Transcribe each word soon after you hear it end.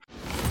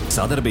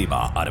Sadarbībā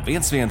ar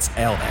 11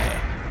 LV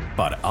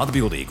par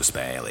atbildīgu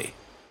spēli.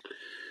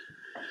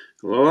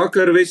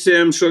 Labvakar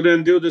visiem!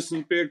 Šodien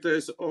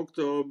 25.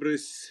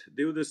 oktobris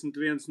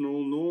 21.00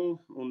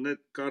 un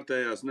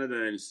kārtējās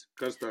nedēļas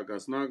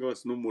karstākās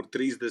naglas numur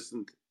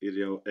 30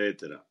 ir jau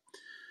ēterā.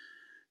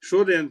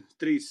 Šodien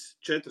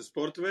 3-4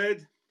 sporta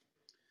veidi.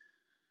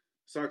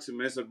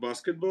 Sāksim mēs ar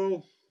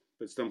basketbolu,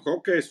 pēc tam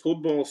hokejs,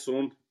 futbols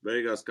un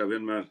beigās, kā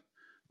vienmēr,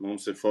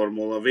 mums ir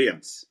Formula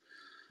 1.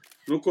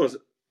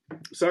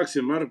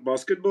 Sāksim ar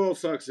basketbolu,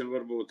 sāksim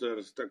varbūt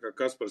ar, tā kā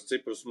Kaspars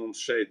Ciprs mums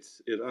šeit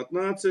ir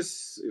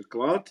atnācis, ir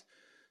klāt.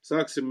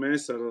 Sāksim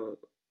mēs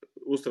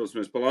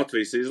uztraucamies par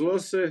Latvijas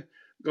izlasi.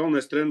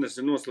 Galvenais treneris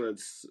ir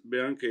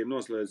Bianchi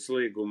noslēdzis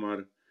līgumu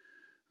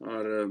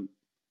ar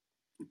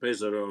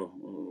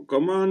Pezaro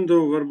komandu.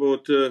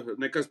 Varbūt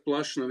nekas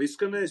plašs nav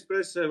izskanējis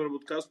presē,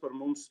 varbūt Kaspar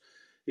mums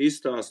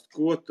izstāst,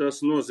 ko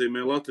tas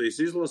nozīmē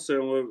Latvijas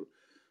izlasē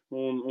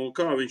un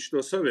kā viņš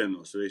to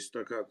savienos visu.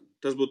 Tā kā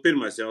tas būtu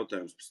pirmais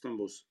jautājums, pēc tam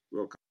būs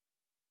vēl kā.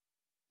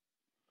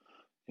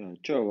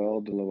 Čau,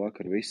 Valdi,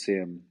 labvakar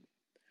visiem.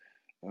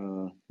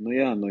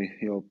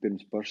 Jau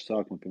pirms paša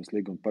sākuma, pirms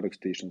līguma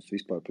parakstīšanas,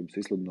 vispār pirms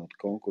izsludinot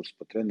konkursu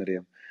par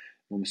treneriem,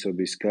 mums jau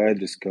bija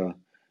skaidrs, ka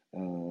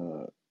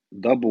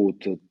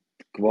dabūt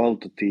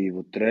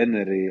kvalitatīvu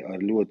treneri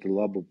ar ļoti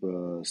labu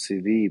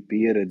CV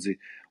pieredzi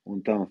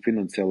un tām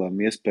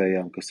finansiālām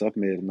iespējām, kas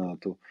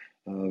apmierinātu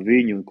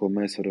viņu un ko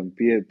mēs varam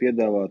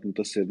piedāvāt,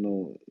 tas ir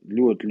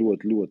ļoti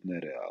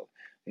nereāli.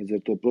 Līdz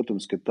ar to,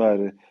 protams, ka tā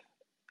ir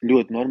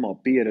ļoti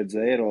normāla pieredze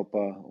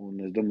Eiropā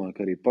un es domāju,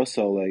 ka arī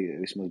pasaulē,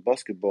 vismaz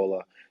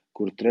basketbolā,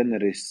 kur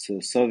treneris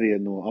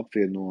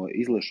apvieno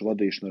izlašu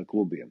vadīšanu ar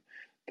klubiem.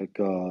 Tā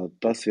kā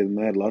tas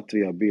vienmēr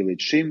Latvijā bija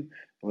līdz šim,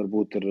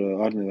 varbūt ar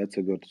Arni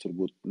Vecegortu tas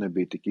varbūt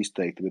nebija tik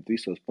izteikti, bet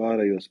visos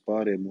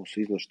pārējiem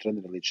mūsu izlašu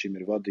treneri līdz šim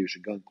ir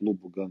vadījuši gan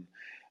klubu, gan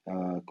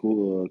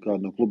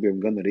kādu no klubiem,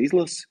 gan arī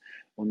izlases.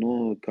 Un,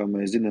 kā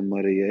mēs zinām,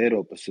 arī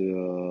Eiropas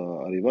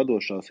arī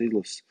vadošās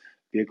izlases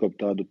piekop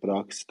tādu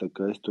praksi, tā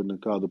kā es tur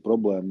nekādu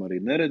problēmu arī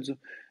neredzu.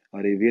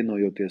 Arī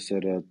vienojoties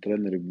ar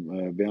treneri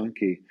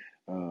Bianchi,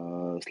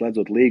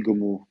 slēdzot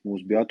līgumu,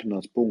 mums bija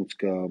atrunāts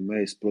punkts, ka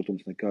mēs,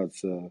 protams,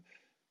 nekādas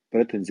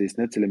pretenzijas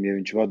neceļam, ja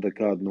viņš vada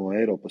kādu no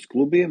Eiropas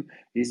klubiem,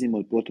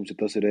 izņemot, protams, ja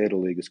tas ir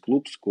Eirolīgas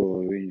klubs,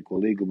 ko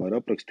līgumā ir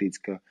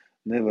aprakstīts, ka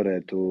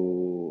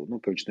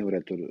viņš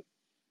nevarētu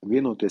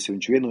vienoties, ja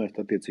viņš vienojas,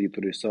 attiecīgi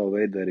tur ir sava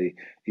veida arī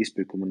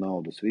izpirkuma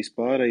naudas.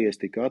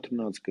 Vispārējais tika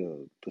atrunāts, ka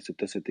tas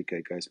ir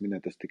tikai, kā es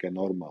minēju, tas tikai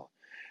normāli.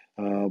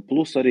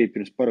 Plus arī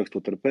pirms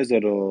parakstot ar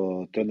Pezaro,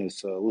 treneris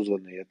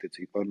uzvanīja,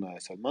 attiecīgi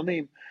parunājās ar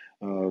manīm,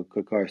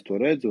 kā es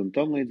to redzu un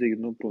tam līdzīgi.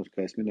 Protams,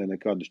 kā es minēju,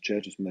 nekādus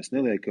čēršus mēs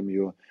neliekam,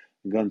 jo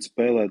gan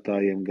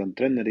spēlētājiem, gan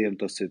treneriem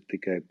tas ir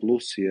tikai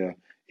plus, ja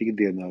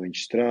ikdienā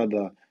viņš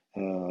strādā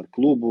ar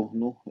klubu,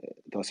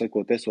 tā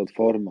sakot, esot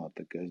formā.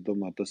 Tā kā es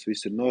domāju, tas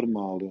viss ir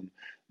normāli un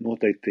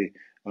noteikti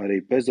arī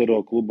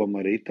Pezaro klubam,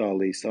 arī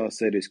Itālijas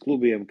A-sērijas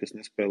klubiem, kas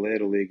nespēlē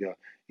Eirolīgā,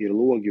 ir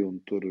logi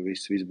un tur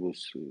viss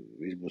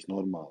būs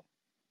normāli.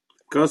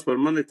 Kaspar,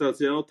 man ir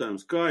tāds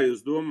jautājums, kā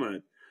jūs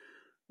domājat,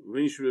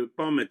 viņš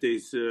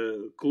pametīs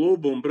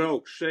klubu un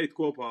brauks šeit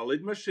kopā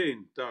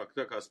lidmašīnu,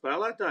 tā kā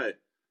spēlētāji?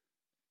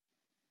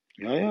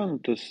 Jā,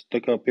 tas tā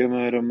kā,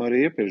 piemēram,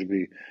 arī iepriekš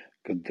bija,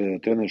 kad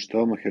treneris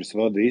Stelmachers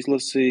vada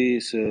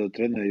izlasīs,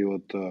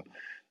 trenējot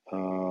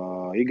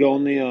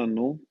Igaunijā,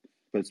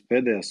 pēc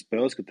pēdējās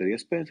spēles, kad ir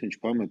iespējams, viņš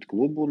pamet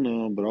klubu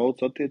un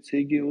brauc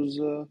attiecīgi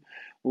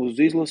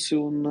uz izlasi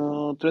un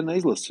trenē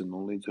izlasi.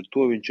 Līdz ar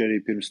to viņš arī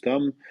pirms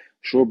tam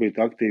šobrīd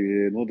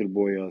aktīvi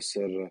nodarbojās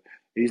ar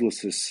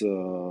izlases,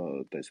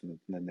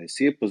 nevis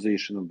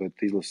iepazīšanu, bet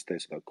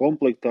izlases,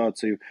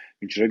 komplektāciju.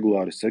 Viņš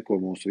regulāri seko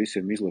mūsu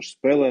visiem izlašu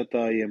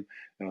spēlētājiem,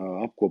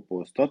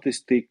 apkopo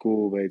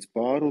statistiku, veids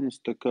pārunas,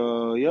 tā kā,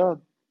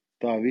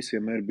 tā viss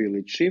vienmēr bija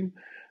līdz šim,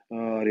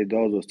 arī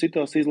daudzos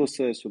citās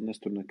izlasēs, un es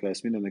tur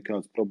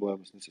nekādas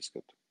problēmas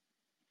nesaskatu.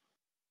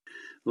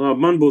 Labi,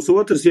 man būs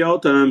otrs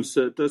jautājums,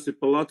 tas ir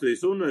par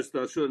Latvijas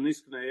universitāti. Šodien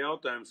izskanēja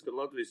jautājums, ka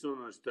Latvijas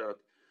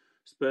universitāte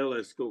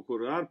spēlēs kaut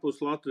kur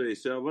ārpus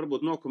Latvijas.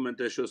 Varbūt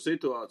nokomentē šo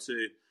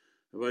situāciju,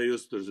 vai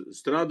jūs tur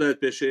strādājat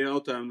pie šī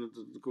jautājuma,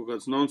 kaut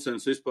kāds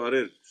nonsens vispār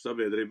ir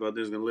sabiedrībā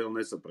diezgan liela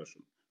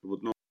nesaprašana.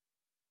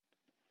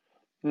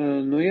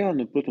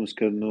 Protams,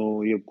 ka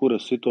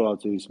jebkuras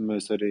situācijas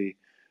mēs arī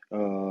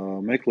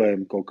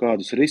meklējam kaut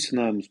kādus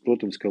risinājumus.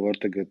 Protams, ka var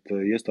tagad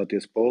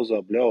iestāties pauzā,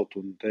 bļaut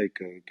un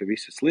teikt, ka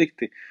viss ir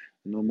slikti.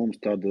 Mums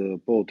tāda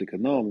politika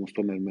nav,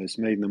 mēs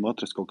mēģinām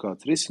atrast kaut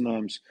kāds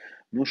risinājums.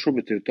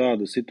 Šobrīd ir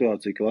tāda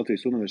situācija, ka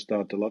Latvijas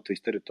universitāte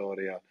Latvijas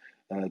teritorijā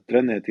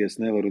trenēties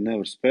nevar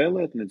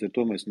spēlēt, līdz ar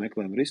to mēs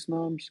meklējam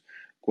risinājumus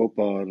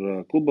kopā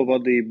ar kluba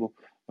vadību,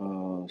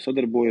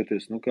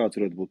 sadarbojoties, kāds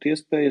varētu būt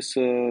iespējas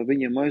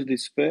viņiem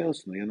aizdīt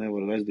spēles. Ja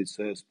nevar aizdīt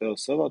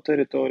spēles savā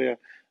teritorijā,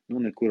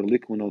 nekur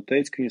likuma nav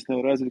teicis, ka viņas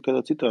nevar aizdīt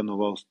kādā cito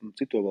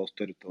valstu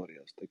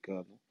teritorijās. Tā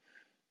kā,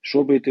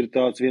 šobrīd ir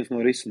tāds viens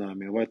no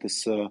risinājumiem. Vai tas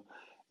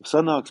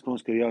sanāks,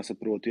 protams, ka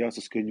jāsaprot,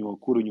 jāsaskaņo,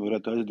 kur viņi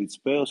varētu aizdīt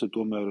spēles, jo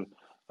tomēr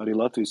arī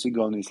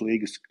Latvijas-Igaunijas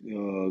līgas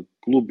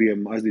klubiem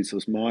aizdīt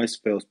savas mājas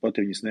spēles, pat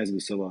ja viņas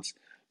nezina savās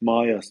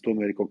mājās,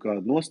 tomēr ir kaut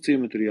kāda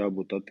nosacījuma, tur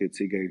jābūt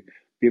attiecīgai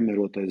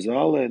piemērotai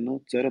zālē.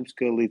 Cerams,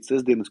 ka līdz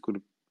sestdienas, kur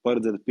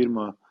paredzēta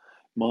pirmā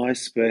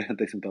mājas spēle,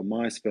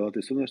 mājas spēle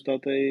Latvijas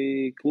universitātei,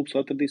 klubs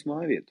atradīs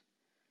māju vietu.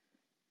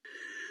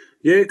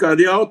 Ja ir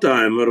kādi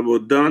jautājumi,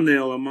 varbūt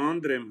Danielam,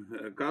 Andrim,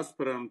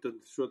 Kasparam,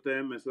 tad šo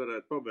tēmu mēs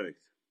varētu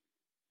pabeigt.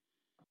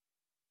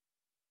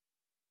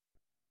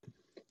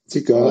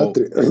 Cik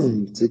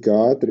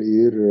ātri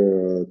ir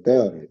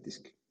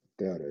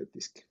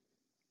teorētiski,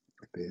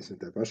 piesim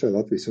tā pašai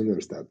Latvijas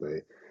universitātei,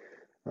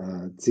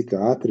 cik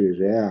ātri ir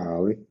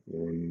reāli,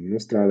 un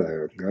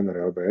strādājot gan ar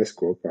LBS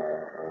kopā,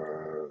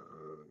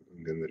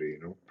 gan arī,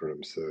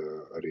 protams,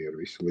 arī ar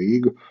visu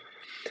līgu,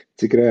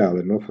 cik reāli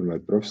ir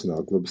noformēt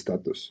profesionālu klubu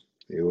statusu.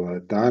 Jo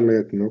tā ir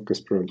lieta, kas,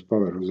 protams,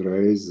 paver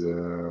uzreiz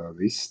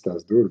visas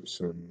tās durvis,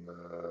 un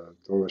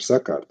to var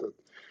sakārtot.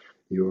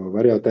 Jo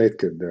var jau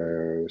teikt, ka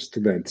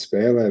studenti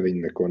spēlē, viņi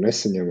neko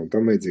nesaņem, un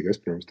tam līdzīgi, es,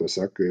 protams, to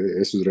saku,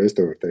 es uzreiz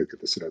to varu teikt, ka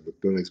tas varētu būt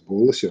pilnīgs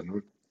bullis, jo,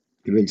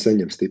 viņi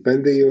saņem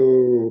stipendiju,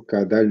 kā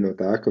daļa no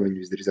tā, ka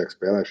viņi visdrīzāk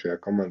spēlē šajā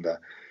komandā,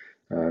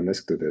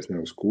 neskatoties ne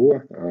uz ko,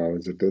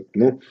 līdz ar to,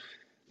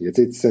 ja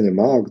cits saņem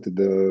algu, tad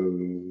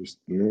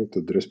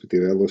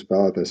respektīvi LU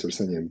spēlētājs var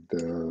saņemt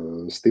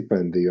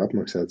stipendiju,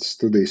 apmaksātas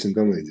studijas un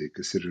tam līdzīgi,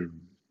 kas ir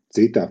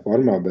citā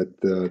formā,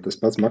 bet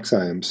tas pats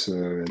maksājums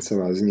vien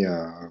savā ziņā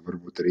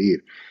varbūt arī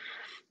ir.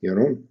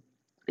 Jo,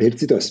 ir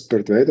citos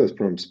sporta veidos,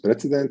 protams,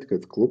 precedenti,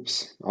 kad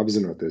klubs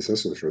apzinoties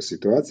esošo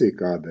situāciju,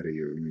 kāda arī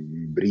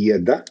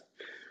brieda,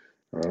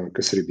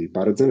 kas arī bija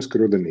paredzams, ka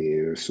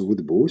rudenī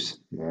sūdi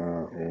būs,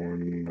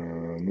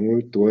 un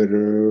to ir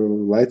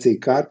laicīgi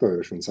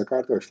kārtojuši un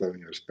sakārtojuši, lai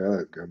viņi var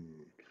spēlēt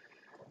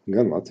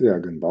gan Latvijā,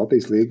 gan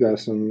Baltijas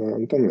līgās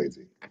un tam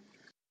līdzīgi.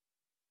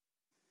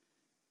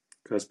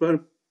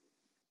 Kaspar?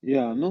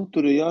 Jā,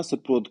 tur ir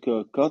jāsaprot,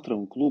 ka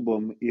katram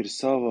klubam ir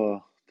sava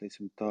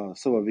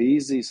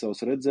vīzija,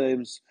 savs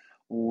redzējums,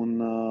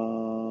 un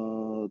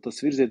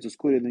tas virziens, uz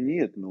kurien viņi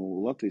iet.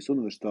 Latvijas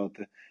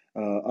universitāte,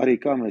 arī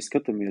kā mēs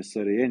skatāmies,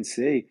 arī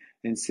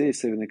NCA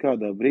sevi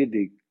nekādā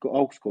brīdī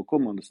augstsko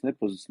komandas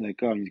nepozicionē,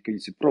 kā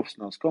viņas ir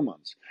profesionāls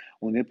komandas.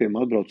 Un, ja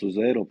piemēram atbrauc uz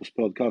Eiropu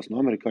spēlēt kāds no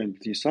amerikāņiem,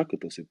 bet viņi saka,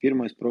 tas ir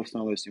pirmais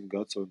profesionālais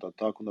gads un tā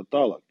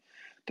tālāk.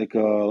 Tā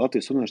kā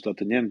Latvijas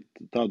universitāte ņem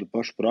tādu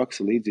pašu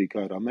praksi līdzīgi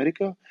kā ir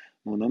Amerikā,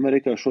 un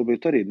Amerikā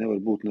šobrīd arī nevar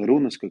būt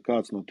nerunas, ka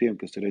kāds no tiem,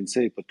 kas ir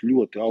NCA pat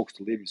ļoti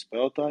augsta līmeņa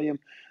spēlētājiem,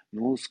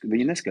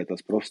 viņi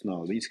neskaitās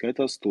profesionāli, viņi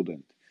skaitās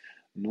studenti.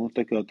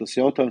 Tā kā tas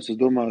jautājums,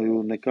 es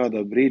domāju,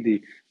 nekādā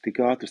brīdī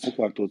tik ātri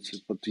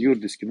sakārtots pat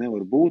juridiski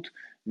nevar būt,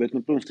 bet,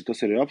 protams, ka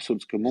tas ir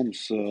absurds, ka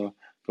mums,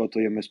 kaut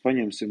vai, ja mēs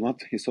paņemsim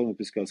Latvijas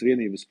Olimpiskās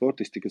vienības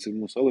sportisti, kas ir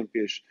mūsu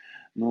olimpieši,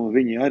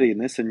 viņi arī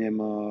nesaņem,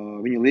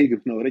 viņa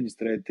līgumi nav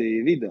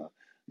reģistrēti vidā.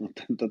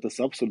 Tad tas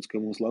absurds, ka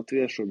mums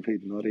Latvijā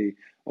šobrīd arī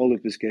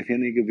Olimpiskajā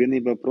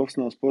vienībā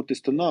profesionāla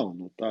sportistu nav.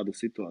 Tāda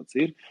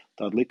situācija ir,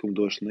 tāda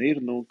likumdošana ir.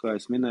 Kā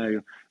es minēju,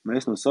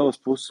 mēs no savas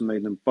puses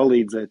mēģinām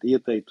palīdzēt,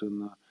 ieteikt un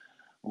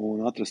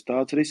atrast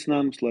tāds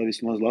risinājums, lai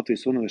vismaz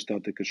Latvijas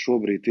universitāte, kas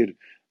šobrīd ir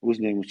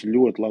uzņēmusi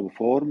ļoti labu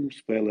formu,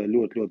 spēlē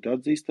ļoti, ļoti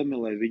atzīstami,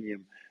 lai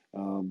viņiem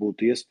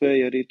būtu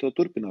iespēja arī to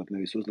turpināt,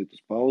 nevis uzlikt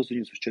uz pauzi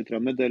viņus uz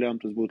 4 nedēļām,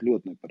 tas būtu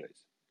ļoti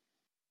nepareizi.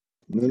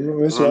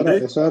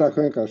 Es vairāk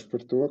vienkārši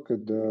par to, ka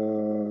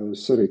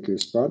sorry, ka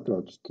es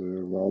pārtraucu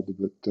Valdi,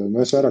 bet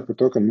es vairāk par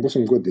to, ka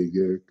būsim godīgi.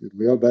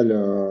 Liela daļa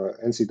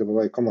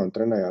NCAA komandu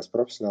trenējās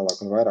profesionālāk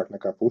un vairāk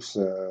nekā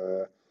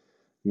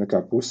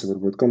puse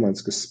varbūt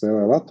komandas, kas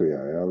spēlē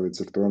Latvijā. Jā. Līdz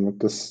ar to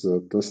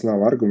tas nav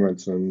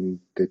arguments, un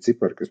tie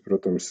cipari, kas,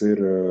 protams, ir,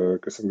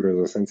 kas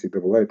apgriezās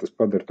NCAA, tas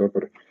padara to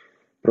par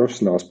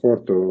profesionālu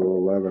sportu,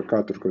 lai vai kā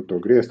tur to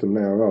griezt, un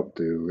ne jau vēl,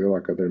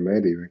 lielākā daļa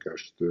mēdī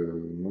vienkārši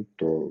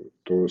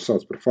to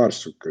sauc par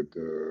farsu, kad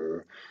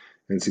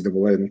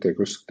NCAA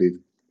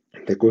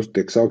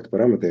tiek saukti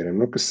par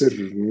amatieriem, kas ir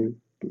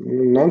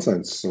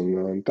nonsens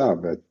un tā,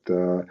 bet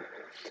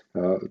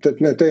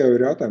te jau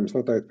ir jautājums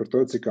noteikti par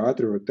to, cik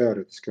ātri vai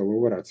teoretiski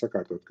varētu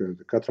sakārtot, ka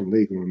katram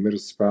līgumam ir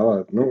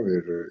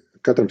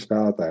katram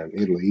spēlētājiem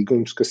ir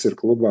līgums, kas ir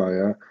klubā,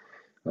 jā,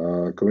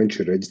 ka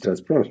viņš ir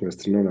reģistrēts. Protams, mēs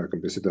tur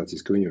nonākam pie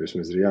situācijas, ka viņu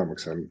vismaz ir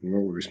jāmaksā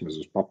vismaz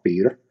uz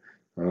papīra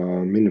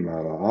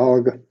minimālā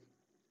alga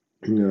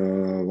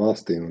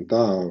valstī un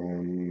tā,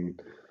 un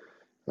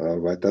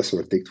vai tas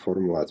var tikt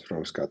formulēts,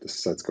 protams, kā tas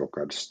sēc kaut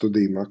kādas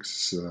studiju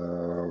maksas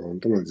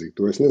un tam līdzīgi.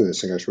 To es nezinu,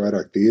 es vienkārši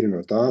vairāk tīri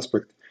no tā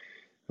aspekta,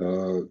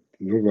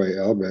 vai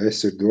LBS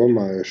ir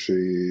domājuši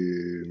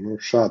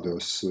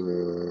šādos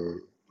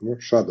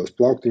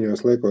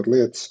plauktiņos liekot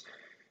lietas,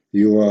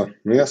 jo,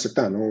 jāsaka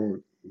tā,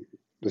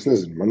 es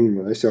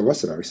nezinu, es jau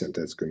vasarā visiem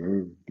teicu, ka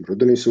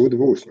rudenī sūdi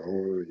būs,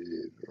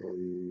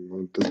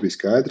 un tas bija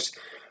skaidrs,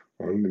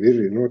 un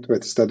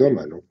tāpēc es tā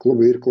domāju,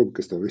 klubi ir klubi,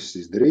 kas to visu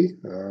izdarīja,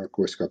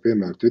 ko es kā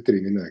piemēru Twitterī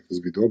minēju,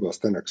 tas bija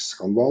Dobels Tenaks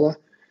handbolā,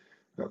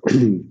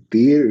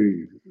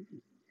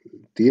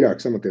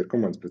 tīrāks amatieru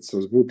komandas pēc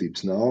savas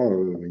būtības nav,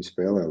 viņi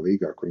spēlē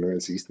līgā, kur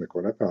neviens īsti neko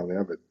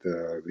nepelnīja, bet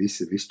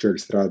visi čeļi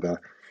strādā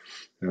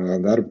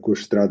darbu,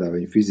 kurš strādā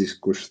viņu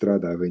fiziski, kurš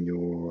strādā viņu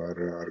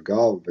ar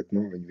galvu, bet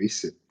viņi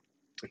visi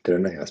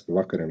trenējās pa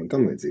vakariem un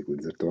tam līdzīgi.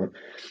 Līdz ar to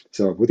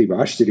savā būtībā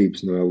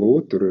atšķirības no LU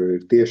tur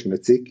ir tieši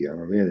necik. Jā.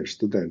 Viena ir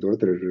studenti,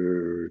 otra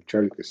ir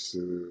čaļi, kas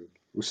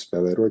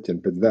uzspēlē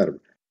roķeni pēc darba.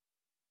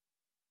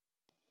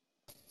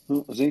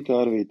 Zini, kā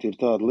Arvīt, ir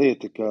tāda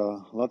lieta, ka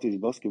Latvijas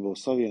Basketbola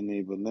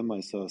Savienība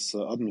nemaisās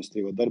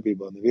administratīvā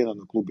darbībā nevienā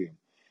no klubiem.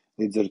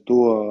 Līdz ar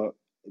to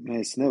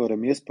mēs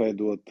nevaram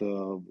iespaidot,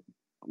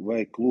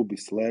 vai klubi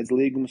slēdz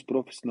līgumus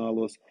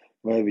profesionālos,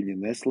 vai viņi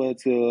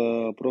neslēdz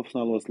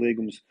profesionālos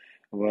līgumus,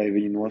 vai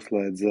viņi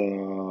noslēdz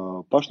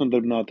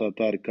pašnodarbinātā.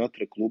 Tā ir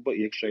katra kluba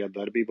iekšējā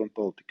darbība un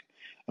politika.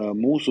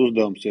 Mūsu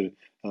uzdevums ir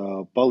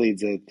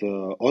palīdzēt,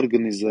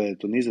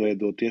 organizēt un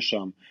izveidot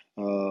tiešām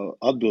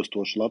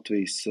atbilstoši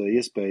Latvijas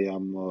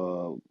iespējām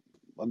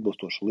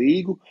atbilstošu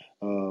līgu,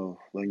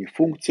 lai viņi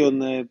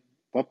funkcionē,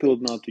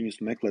 papildināt viņus,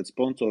 meklēt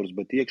sponsorus,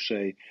 bet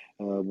iekšēji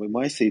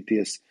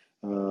maisīties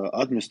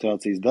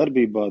administrācijas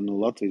darbībā,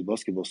 Latvijas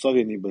Basketbola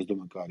Savienībā, es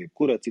domāju, kā arī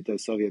kurai citai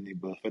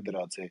savienībā,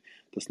 federācijai,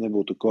 tas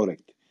nebūtu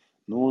korekti.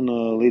 Un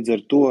līdz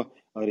ar to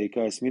arī,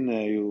 kā es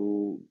minēju,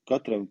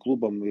 katram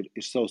klubam ir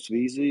sava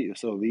vīzija,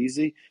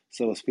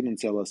 savas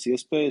finansiālās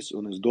iespējas,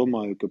 un es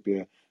domāju, ka pie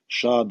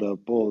šāda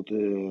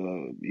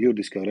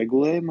juridiskā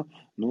regulējuma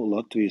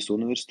Latvijas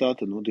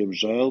universitāte,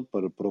 diemžēl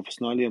par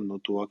profesionāļiem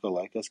tuvākā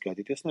laikā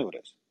skaitīties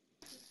nevarēs.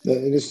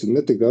 Es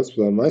netik daudz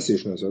par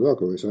maisīšanos vai vēl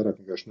kaut kas vairāk,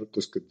 vienkārši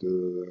tas, ka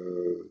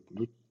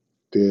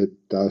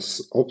tās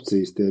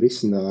opcijas, tie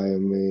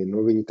risinājumi,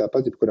 viņi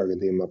tāpat jebkurā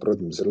gadījumā,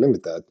 protams, ir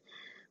limitēti.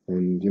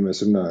 Un, ja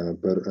mēs runājam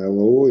par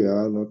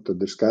LU, tad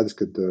ir skaidrs,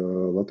 ka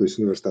Latvijas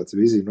universitātes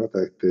vīzija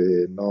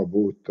noteikti nav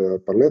būt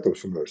par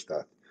Lietuvas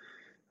universitāti.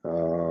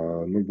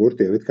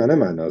 Burti jau it kā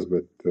nemainās,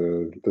 bet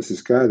tas ir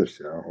skaidrs,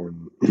 jā.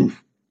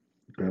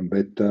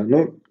 Bet,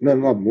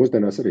 labi,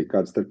 mūsdienās arī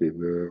kāda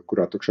starpība,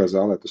 kurā tukšā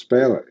zālē tu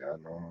spēlē, jā.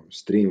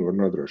 Stream var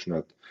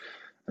nodrošināt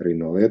arī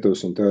no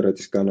Lietuvas, un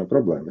teorētiski tā nav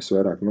problēma. Es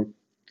vairāk,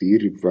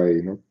 tīri vai,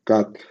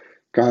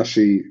 kā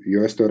šī,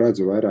 jo es to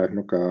redzu vairāk,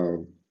 kā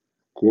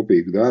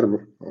kopīgu darbu,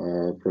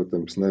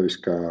 protams, nevis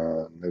kā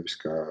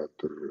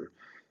tur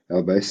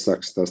LBS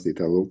saka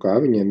stāstīt LU, kā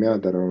viņiem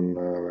jādara un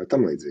vai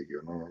tam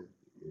līdzīgi,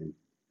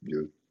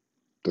 jo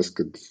tas,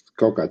 ka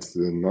kaut kāds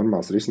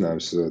normāls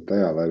risinājums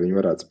tajā, lai viņi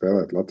varētu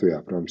spēlēt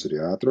Latvijā, protams, ir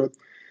jāatrod,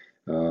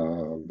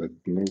 bet,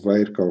 vai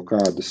ir kaut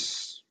kādas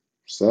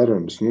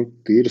sarunas,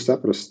 tīri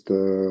saprast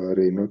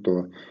arī, to,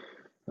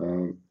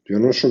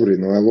 jo,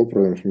 šobrīd no LU,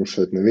 protams, mums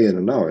šeit neviena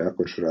nav,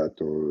 kurš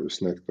varētu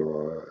sniegt to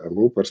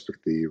LU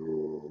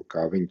perspektīvu,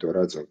 kā viņi to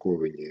redz un ko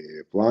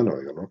viņi plāno,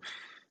 jo,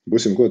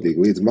 būsim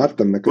godīgi, līdz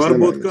martam nekas Varbūt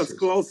nemainīsies. kāds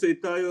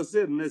klausītājos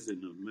ir,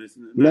 nezinu.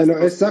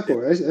 Es saku,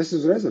 es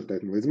uzreiz varu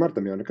teikt, līdz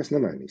martam jau nekas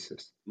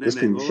nemainīsies.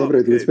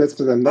 Šobrīd līdz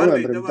 15.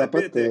 novembrim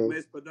tāpat.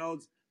 Mēs pa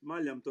daudz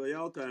maļam to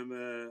jautājumu.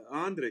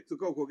 Andri, tu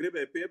kaut ko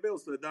gribēji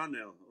piebilst, vai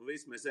Daniel?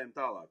 Viss mēs ejam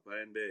tālāk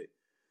pa NBA.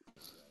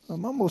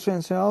 Man būs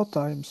viens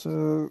jautājums.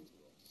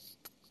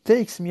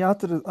 Teiksim, ja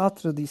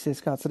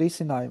atradīsies kāds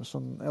risinājums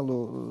un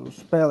LU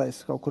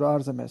spēlēs kaut kur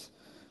ārzemēs,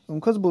 un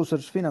kas būs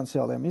ar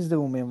finansiāliem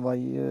izdevumiem, vai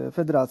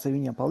federācija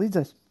viņiem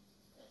palīdzēs?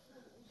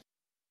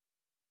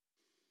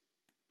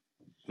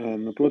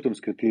 Protams,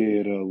 ka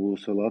tie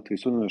būs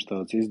Latvijas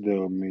universitātes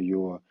izdevumi,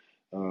 jo,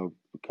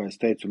 kā es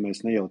teicu,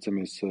 mēs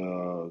nejaucamies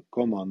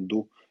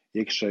komandu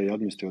iekšēji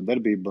administratīvā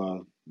darbībā.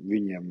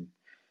 Viņiem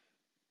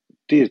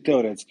tīri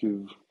teorētiski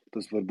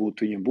tas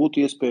varbūt viņiem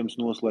būtu iespējams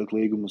noslēgt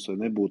līgumus vai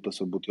nebūtu,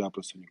 tas varbūt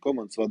jāprasa viņa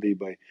komandas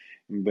vadībai,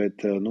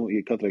 bet,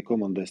 ja katrai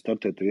komandai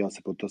startēt, ir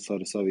jāsaprot tas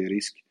arī savi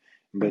riski.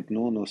 Bet,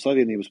 no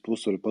savienības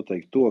puses var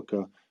pateikt to,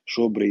 ka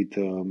šobrīd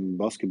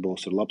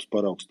basketbols ir labs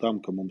paraugs tam,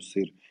 ka mums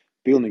ir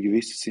pilnīgi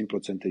visi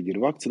 100%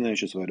 ir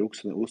vakcinējušies vai ir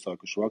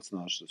uzsākuši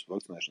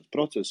vakcinēšanas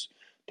procesu.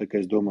 Tā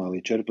kā es domāju,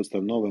 līdz 14.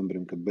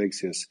 novembrim, kad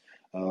beigsies,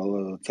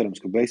 cerams,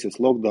 ka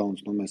beigsies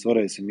lockdowns, mēs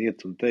varēsim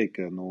iet un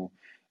teikt, ka,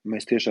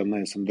 mēs tiešām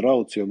neesam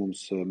drauds, jo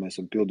mēs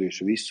esam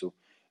pildījuši visu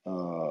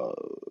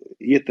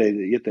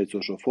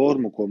ieteicošo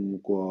formu, ko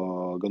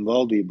gan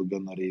valdība,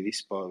 gan arī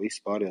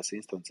visas pārējās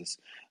instances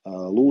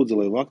lūdza,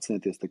 lai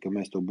vakcinēties, tā kā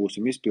mēs to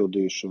būsim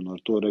izpildījuši, un ar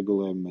to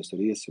regulējumu mēs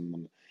arī iesim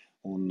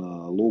un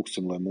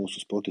lūgsim, lai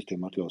mūsu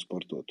sportistiem atļauj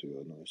sportot,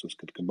 jo es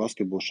uzskatu, ka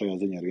basketbols šajā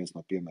ziņā ir viens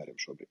no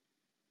piemēriem šobrīd.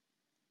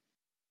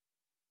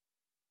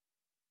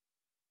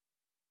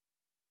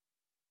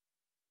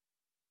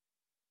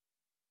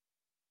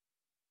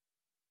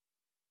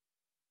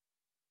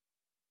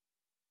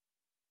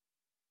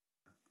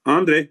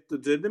 Andri, tu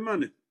dzirdi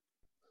mani?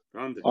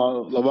 Andri.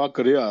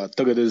 Labvakar, jā,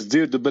 tagad es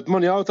dzirdu, bet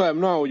man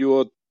jautājumu nav,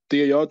 jo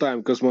tie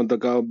jautājumi, kas man tā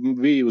kā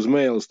bija uz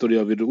mēles, tur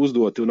jau ir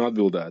uzdoti un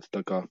atbildēti,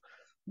 tā kā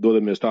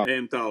dodamies tā.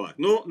 Ejam tālāk.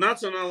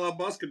 Nacionālā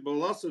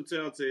basketbola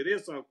asociācija ir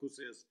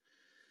iesākusies.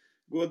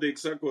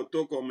 Godīgi sakot,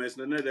 to, ko mēs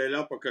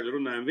nedēļu apakaļ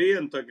runājam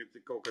vienu, tagad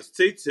ir kaut kas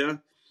cits, ja?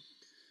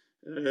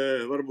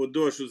 Varbūt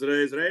došu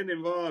uzreiz Reinim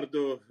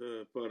vārdu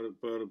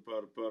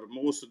par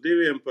mūsu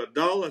diviem, par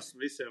Dallas.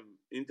 Visiem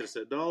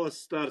interesē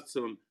Dallas starts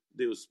un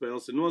 2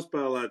 spēles ir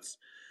nospēlētas.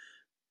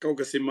 kaut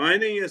kas ir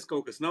mainījies,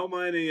 kaut kas nav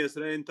mainījies,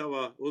 Reini,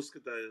 tavā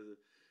uzskatā,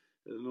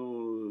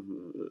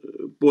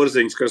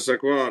 Porziņš, kas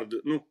saka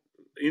vārdu,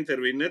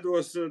 interviju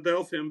nedos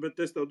Delfiem, bet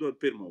es tev dodu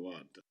pirmo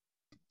vārdu.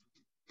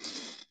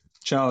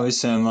 Čau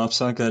visiem, labs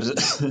vakars.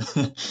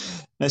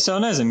 Es jau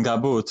nezinu, kā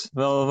būt.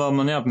 Vēl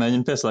man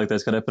jāpamēģina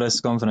pieslēgties kādai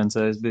preses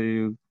konferencē. Es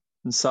biju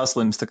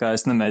saslims, tā kā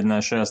es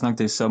nemēģināju šajās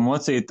naktīs sev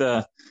mocīt.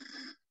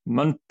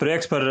 Man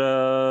prieks par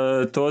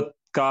to,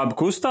 kā abi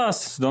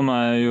kustās. Es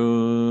domāju,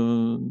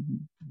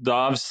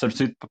 Dāvis, ar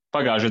citu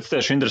pagājušajā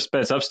tieši interesi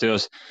pēc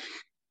apstījos.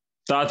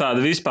 Tāda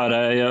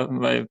vispārēja,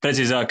 vai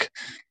precīzāk,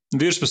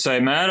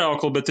 virspusēja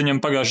mēraukli, bet viņam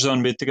pagājušā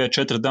sezona bija tikai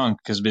 4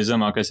 danki, kas bija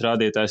zemākais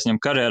rādītājs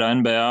viņam karjerā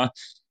NBA.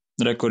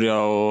 Kur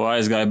jau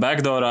aizgāja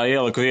backdoorā,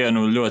 ielika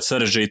vienu ļoti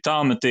sarežģītu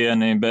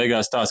tālmetieni,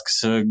 beigās tās, kas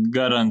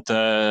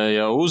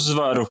garantēja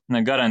uzvaru,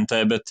 ne garantē,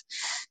 bet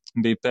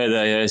bija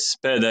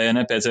pēdējie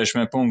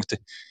nepieciešamie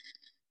punkti.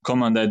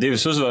 Komandai 2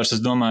 uzvaras,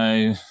 es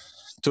domāju,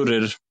 tur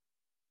ir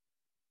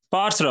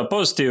pārsvarā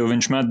pozitīvi,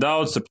 viņš met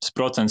daudz, tas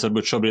procents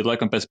varbūt šobrīd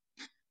laikam pēc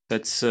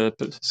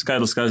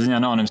skaidliskā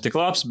ziņā nav nemaz tik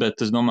labs,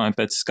 bet es domāju,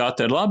 pēc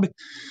skata ir labi.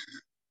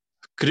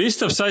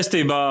 Kristofs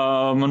saistībā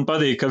man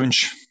patīk, ka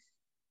viņš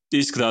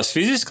izskatās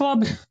fiziski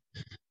labi.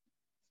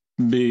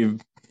 Bija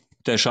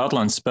tieši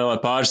Atlantis spēlē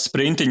pāris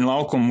sprintiņu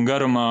laukumu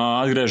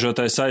garumā,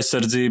 atgriežoties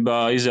aizsardzībā,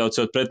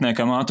 izjaucot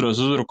pretiniekam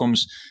ātros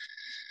uzbrukumus.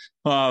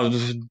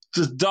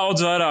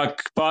 Daudz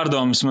vairāk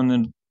pārdomas man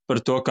ir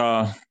par to, kā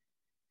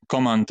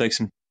komanda,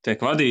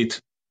 tiek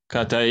vadīta,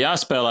 kā tā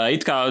jāspēlē.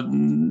 It kā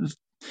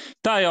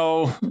tā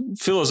jau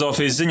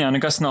filozofijas ziņā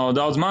nekas nav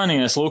daudz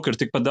mainījies, lūk, ir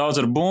tikpat daudz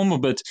ar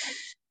bumbu, bet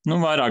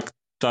vairāk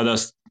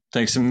tādās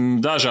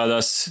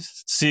dažādās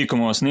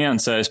sīkumos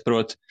niansēs,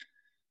 proti,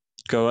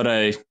 ka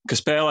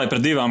spēlēja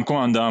par 2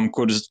 komandām,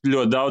 kuras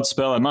ļoti daudz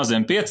spēlē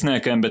maziem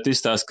pieciniekiem, bet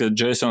izstāsta, ka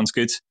Jasons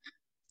Kits,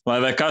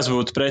 lai kas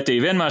būtu pretī,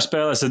 vienmēr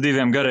spēlēs ar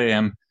 2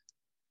 garajiem.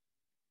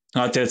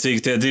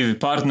 Attiecīgi tie 2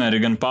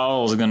 partneri, gan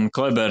Pauls, gan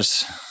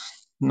Klebers,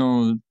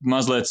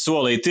 mazliet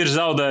solīt ir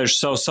zaudējuši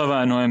savu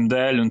savainojumu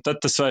dēļ, un tad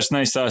tas vairs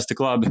neizstāsta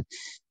tik labi.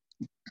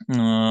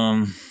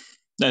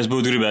 Es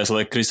būtu gribējis,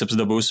 lai Kristaps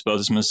dabū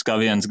uzspēlēt vismaz kā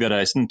viens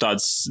garais,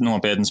 tādas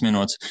nopietnas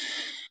minūtes.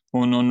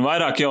 Un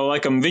vairāk jau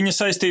laikam viņa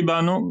saistībā,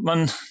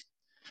 man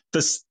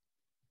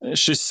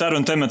šis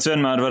saruna temats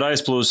vienmēr var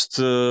aizplūst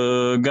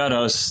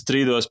garās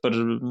strīdos par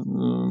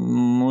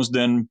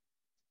mūsdienu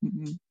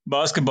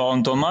basketbolu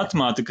un to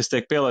matemātiku, kas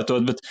tiek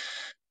pielietot, bet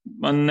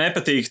man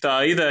nepatīk tā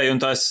ideja un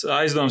tās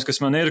aizdomas,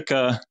 kas man ir,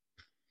 ka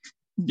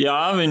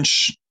viņš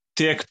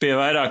tiek pie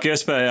vairāk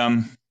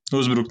iespējām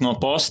uzbrukt no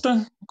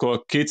posta, ko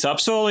Kits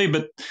apsolīja,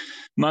 bet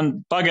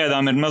man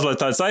pagaidām ir mazliet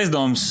tāds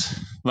aizdoms,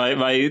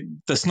 vai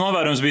tas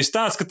novērums bijis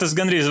tāds, ka tas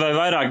gandrīz vai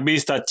vairāk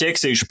bijis tā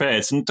ķeksīšu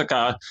pēc. Tā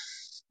kā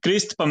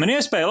Kristapam ir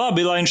iespēja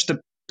labi, lai viņš te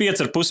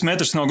 5,5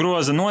 metrus no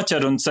groza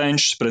noķer un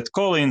cenšas pret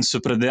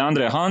Kolinsu, pret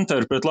Deandre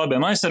Hunteru, pret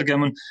labiem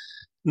aizsargiem.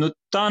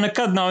 Tā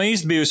nekad nav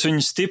īsti bijusi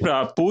viņa stiprā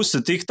puse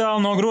tik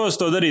tālu no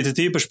groza to darīt,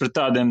 tīpaši pret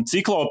tādiem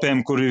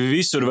ciklopiem, kuri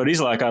visur var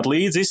izlēkāt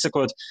līdzi,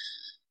 izsakot.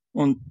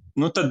 Un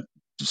tad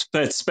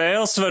pēc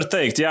spēles var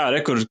teikt,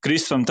 kur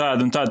Kristapam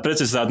tāda un tāda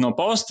precizitāte no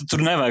posta,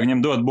 tur nevajag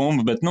viņam dot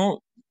bumbu, bet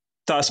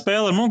tā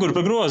spēle ar muguru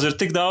pa grozu ir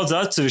tik daudz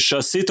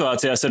atsevišķās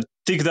situācijās, ar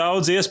tik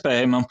daudz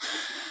iespējamām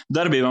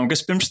darbībām,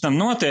 kas pirms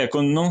tam notiek,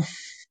 un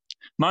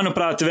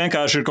manuprāt,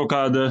 vienkārši ir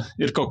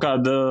kaut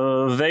kāda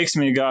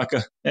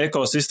veiksmīgāka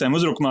ekosistēma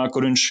uzbrukumā,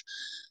 kur viņš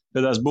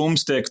pēdās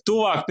bumbas tiek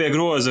tuvāk pie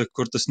groza,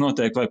 kur tas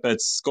notiek vai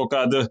pēc kaut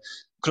kāda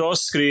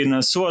cross-screen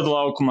soda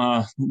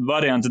laukumā,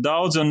 varianti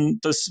daudz, un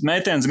tas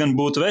mētiens gan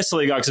būtu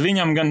veselīgāks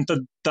viņam, gan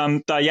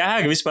tā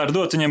jēga vispār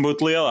dot viņam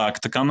būtu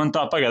lielāka. Tā kā man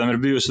tā pagaidām ir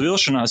bijusi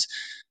vilšanās,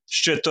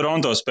 šķiet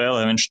Toronto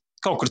spēlē, viņš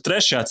kaut kur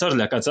 3.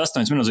 ceturdaļā, kāds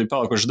 8 minūtes bija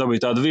palikuši,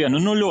 dabūja tādu vienu,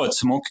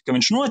 ļoti smuki, ka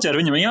viņš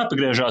noķer, viņam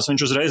jāpagriežās,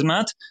 viņš uzreiz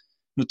met.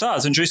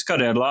 Tāds viņš visu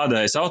karjeru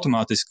lādējis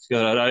automātiski,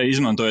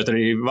 izmantojot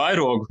arī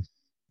vairogu.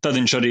 Tad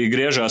viņš arī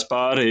griežās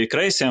pāri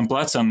kreisajam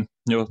plecam,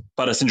 jo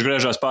parasti viņš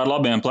griežās pāri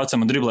labajam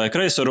plecam un driblēja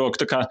kreiso roku.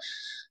 Tā kā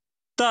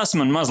tās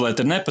man mazliet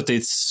ir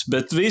nepaticis,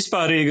 bet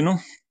vispārīgi,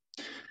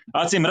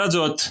 acīm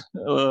redzot,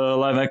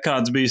 lai vai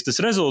kāds bijis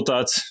tas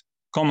rezultāts,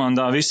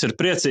 komandā viss ir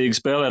priecīgi,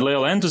 spēlē ar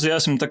lielu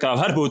entuziasmu, tā kā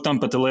varbūt tam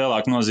pat ir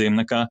lielāka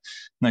nozīme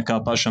nekā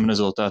pašam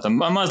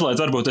rezultātam.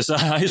 Mazliet varbūt es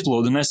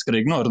aizplūdu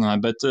neskarīgi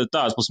norunāju, bet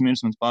tāds plus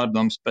mīnus mans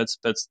pārdoms pēc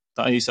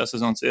tā īsā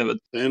sezonas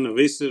ievada.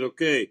 Viss ir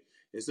ok.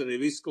 Es arī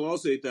visu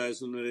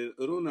klausītājs un arī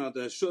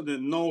runātājs šodien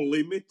no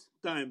limit,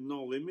 tā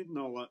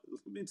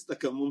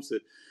kā mums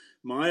ir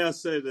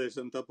mājās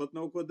sēdēšana, tāpat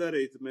nav ko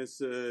darīt. Mēs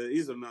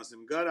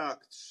izrunāsim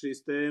garāk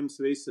šīs tēmas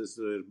visas,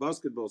 ir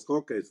basketbols,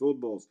 hokejs,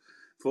 futbols,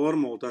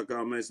 formula, tā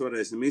kā mēs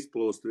varēsim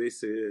izplūst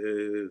visi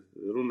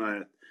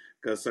runājot,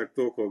 kā saka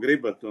to, ko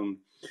gribat, un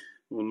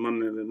man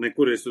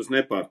nekur es jūs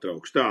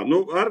nepārtraukšu. Tā,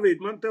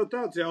 Arvīd, man tev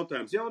tāds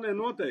jautājums, jaunie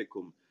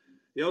noteikumi.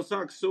 Jau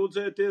sāk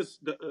sūdzēties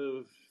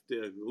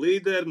tie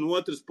līderi, no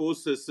otras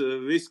puses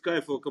visi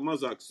kaifo, ka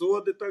mazāk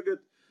sodi tagad.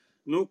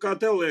 Kā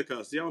tev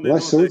liekas jaunie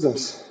noteikumi?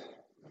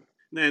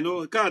 Nē,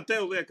 kā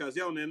tev liekas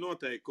jaunie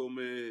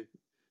noteikumi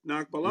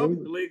nāk pa labi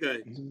līgai?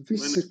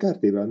 Viss ir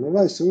kārtībā.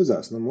 Lai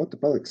sūdzās, muta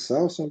paliks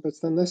savs un pēc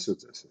tam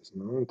nesūdzēsies.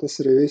 Tas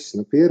arī viss.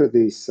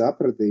 Pieradīs,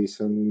 sapratīs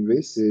un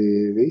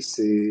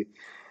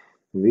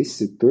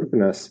visi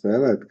turpinās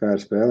spēlēt, kā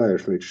ir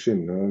spēlējuši līdz šim.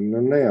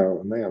 Ne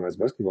jau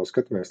mēs basketbolu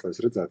skatāmies, lai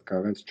es redzētu, kā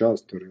viens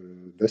čals tur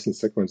 10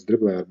 sekundes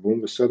driblē ar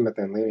bumbu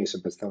sodmetienu līnijas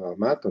un pēc tam vēl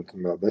met, un tad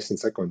vēl 10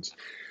 sekundes,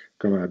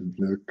 kamēr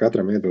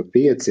katram iedot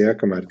 5,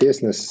 kamēr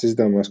tiesnesis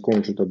izdomās, ko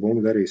viņš to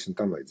bumbu darīs un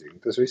tam līdzīgi.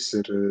 Tas viss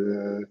ir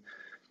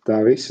tā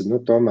visa,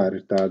 tomēr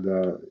ir tāda,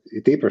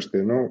 ir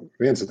īpaši,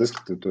 viens ir tas,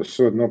 ka tu to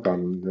sodu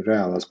nopelni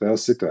reālā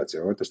spēles situācijā,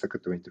 otrs, ka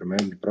tu viņu tur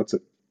mēģini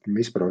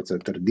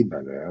izprovocēt ar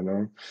dibenu,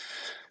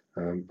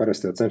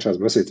 Parasti jau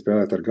cenšas basīt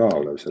spēlēt ar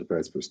galvu, nevis ar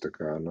pēcpus,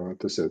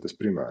 tas jau tas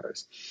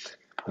primārais.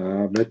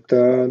 Bet,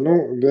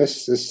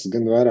 es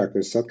gan vairāk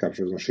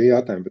atkāpšos no šī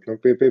jautājuma, bet,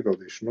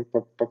 piepildīšu,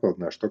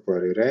 papildināšu to, ko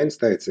arī Reinis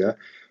teica,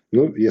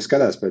 ja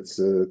skatās pēc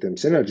tiem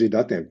synergy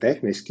datiem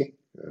tehniski,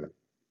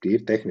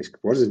 tīri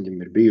tehniski, Porziņģim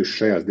ir bijuši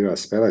šajās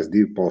divās spēlēs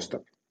 2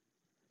 post-upi.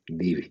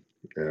 2.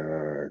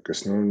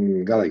 Kas,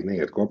 galīgi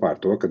neiet kopā ar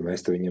to, kad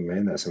mēs te viņam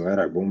mēģināsim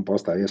vairāk bumbu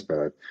postā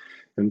iespēlēt.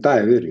 Un tā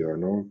jau ir, jo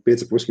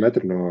 5,5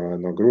 metri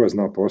no groza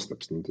nav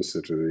postaps. Tas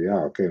ir,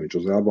 viņš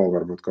uz elbow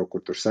varbūt kaut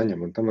kur tur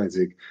saņem un tam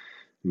līdzīgi,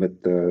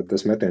 bet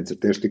tas metiens ir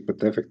tieši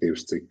tikpat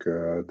efektīvs, cik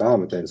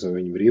tālmetiens, un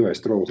viņa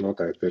brīvais trolis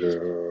noteikti ir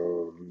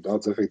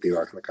daudz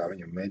efektīvāk nekā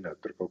viņam mēģināt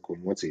tur kaut ko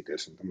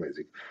mocīties un tam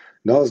līdzīgi.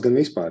 Dallas gan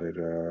vispār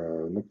ir,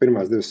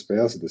 pirmās 2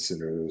 spēles, tas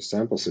ir,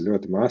 samples ir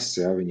ļoti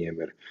mazs,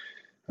 viņiem ir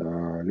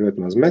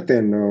ļoti maz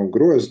metienu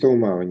grozu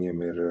tūmā, viņiem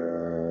ir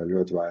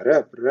ļoti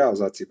vāja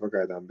realizācija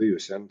pagaidām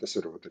bijusi, tas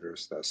varbūt ir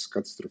uz tās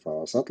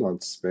katastrofālās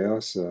Atlantas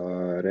spēles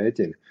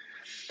rēķini.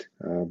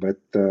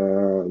 Bet,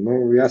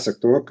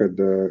 jāsaka to, ka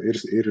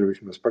ir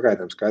vismaz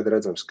pagaidām skaidri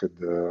redzams, ka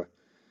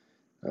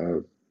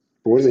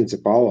Porziņš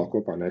ar Paulo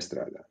kopā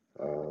nestrādā,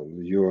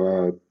 jo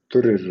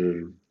tur ir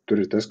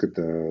tas, ka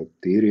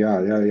tīri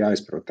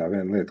jāizprot tā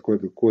viena lieta,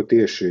 ko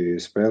tieši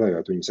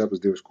spēlējot viņus abas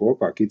divas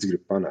kopā, Kits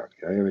grib panākt.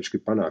 Ja viņš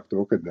grib panākt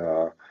to, ka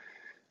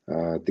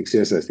tiks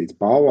iesaistīts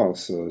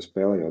Pāvals,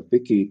 spēlējot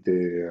pikīti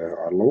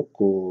ar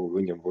Luku,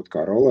 viņam būtu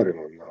kā rollerim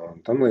un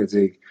tam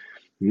līdzīgi,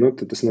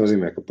 tad tas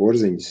nozīmē, ka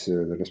Porziņš,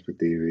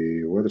 respektīvi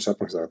otrs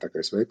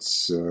apmaksātākais vecs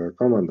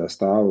komandā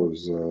stāv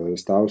uz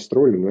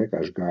struļu un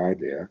vienkārši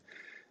gaida, ja.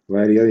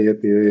 Vai arī, ja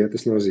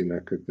tas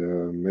nozīmē, ka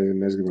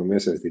mēs gribam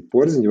iesaistīt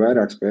Porziņu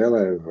vairāk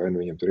spēlē, vai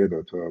viņam tur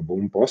iedot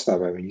bumbu postā,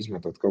 vai viņu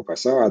izmantot kaut kā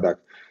savādāk,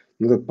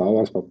 tad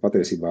Pāvals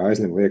patiesībā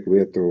aizņem lieku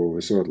vietu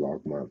visodu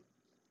laukumā.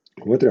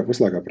 Otrajā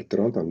puslaikā pret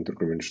Toronto, tur,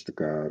 kur viņš tā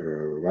kā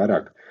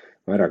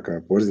vairāk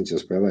Porziņš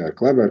jau spēlēja ar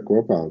Kleberu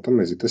kopā, un tam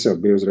tas jau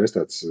bija uzreiz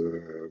tāds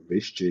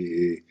bišķi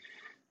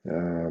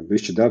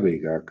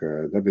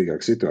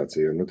dabīgāk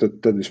situācija.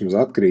 Tad vismaz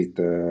atkrīt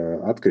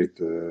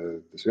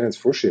tas viens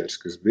fušieris,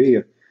 kas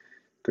bija,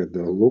 kad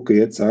Luka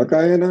iet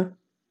caurgājienā,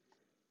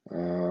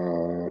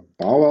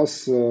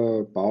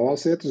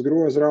 Pāvals iet uz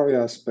grozu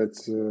raujās pēc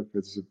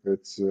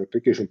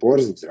pikīšu un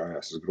Porziņš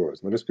raujās uz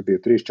grozu.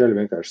 Respektīvi, 3 čeļi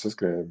vienkārši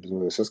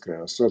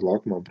saskrējās sodu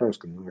laukumā, un, protams,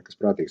 ka nekas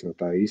prātīgs no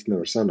tā īsti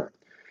nevar sanākt.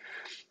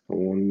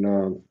 Un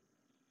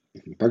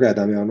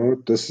pagaidām jau,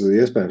 tas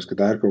iespējams, ka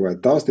tā ir kaut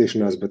kāda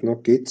taustīšanās, bet,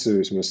 Kits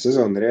vismaz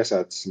sezonu ir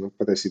iesācis,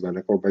 patiesībā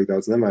neko baigi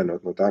daudz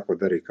nemainot no tā, ko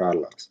darīja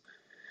Kārlēls.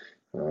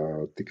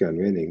 Tikai un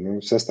vienīgi,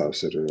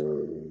 sastāvs ir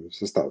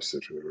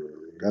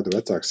gadu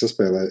vecāks,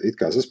 it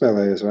kā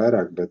saspēlējies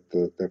vairāk, bet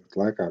tepat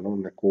laikā,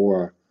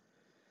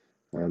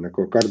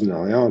 neko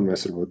kardināli jaunu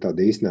mēs varbūt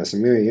tādi īsti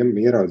neesam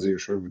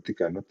ieraudzījuši, varbūt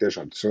tikai,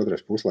 tiešām tas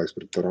otrais puslaiks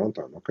pret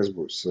Toronto, kas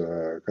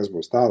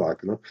būs tālāk,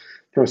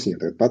 protams,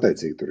 viņi tagad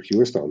pateicīgi tur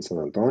Houston,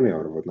 San Antonio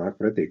varbūt nāk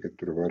pretī, ka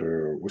tur var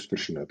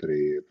uzsprišināt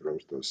arī,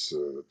 protams,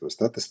 to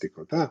statistiku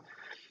un tā.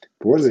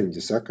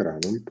 Porziņģa sakarā,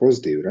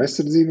 pozitīvi ir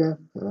aizsardzībā,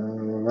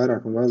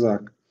 vairāk un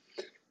mazāk,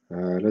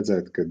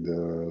 redzēt, kad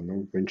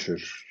viņš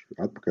ir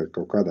atpakaļ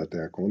kaut kādā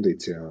tajā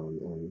kondīcijā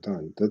un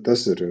tā.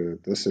 Tas ir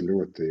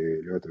ļoti,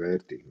 ļoti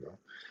vērtīgi.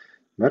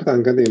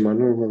 Mērtāna gadījumā,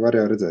 var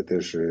jau redzēt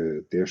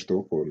tieši to,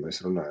 ko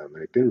mēs runājām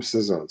arī pirms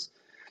sezonas.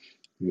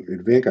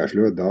 Ir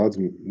vienkārši ļoti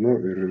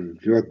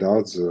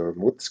daudz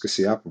mutes,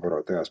 kas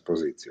jāpavaro tajās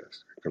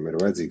pozīcijās, kam ir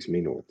vajadzīgs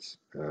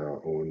minūtes.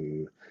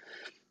 Un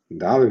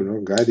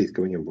Dāvim, gaidīt,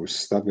 ka viņam būs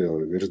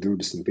stabili virs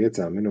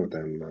 25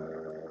 minūtēm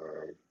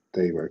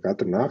vai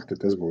katru nakti,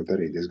 tas būtu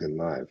arī diezgan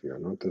naivi,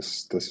 jo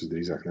tas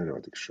visdrīzāk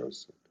nenotiks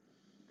šos.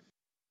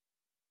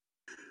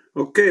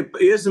 Ok,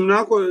 iesim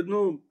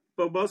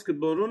pa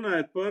basketbolu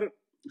runājot par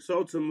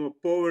saucamo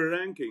power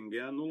ranking,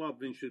 ja,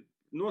 labi, viņš ir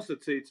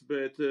nosacīts,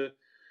 bet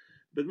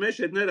mēs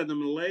šeit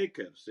neredam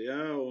Lakers,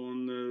 ja,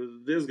 un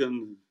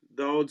diezgan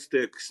daudz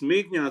tiek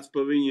smīkņāts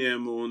pa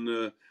viņiem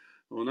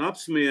un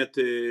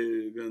apsmieti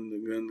gan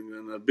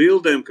ar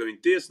bildēm, ka viņi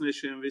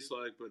tiesnešiem visu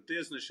laiku par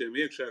tiesnešiem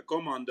iekšējā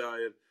komandā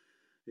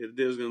ir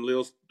diezgan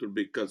liels, tur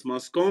bija kāds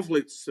mazs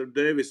konflikts ar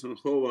Davis un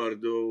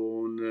Hovardu,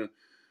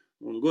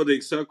 un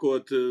godīgi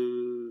sakot,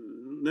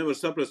 nevar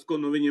saprast, ko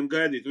no viņiem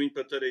gaidīt. Viņi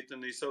pat arī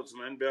tādā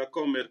saucamā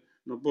NBA.com ir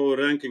no power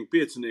ranking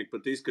 5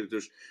 pat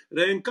izkrituši.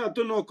 Reini, kā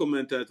tu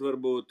nokomentētu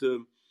varbūt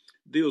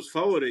divus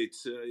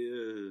favorītus,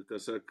 kā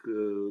saka,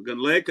 gan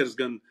Lakers,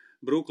 gan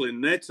Brooklyn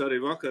Nets, arī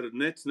vakar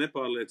Nets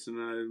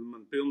nepārliecināja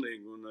man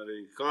pilnīgi, un arī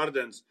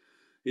Hardens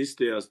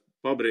izstījās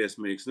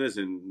pabriesmīgs,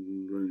 nezinu,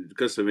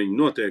 kas ar viņu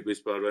notiek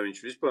vispār, vai viņš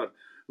vispār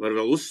var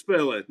vēl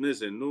uzspēlēt,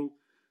 nezinu,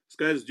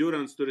 skaidrs,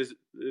 Durants tur ir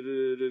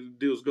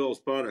divas galvas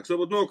pārāks.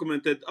 Varbūt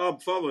nokomentēt abu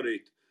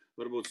favorītu,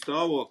 varbūt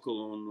stāvokli,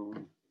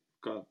 un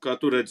kā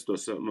tu redzi to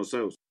no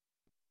sevis?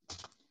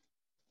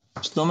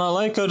 Es domāju,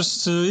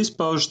 Lakers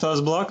izpauž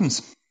tās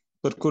blaknes,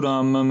 par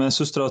kurām mēs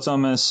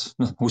uztraucāmies,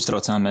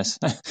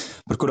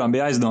 par kurām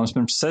bija aizdomas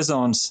pirms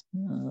sezonas.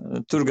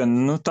 Tur gan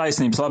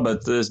taisnības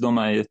labāk, es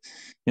domāju,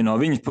 ja no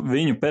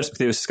viņu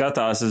perspektīvas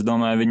skatās, es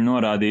domāju, viņi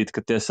norādītu,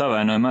 ka tie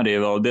savainojumi arī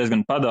vēl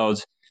diezgan padaudz.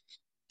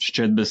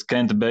 Šķiet, bez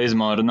Kenta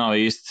Bazemora nav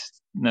īsti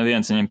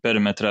neviens viņam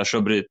perimetrā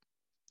šobrīd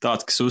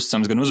tāds, kas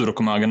uzticams gan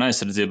uzbrukumā, gan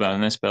aizsardzībā.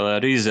 Nespēlē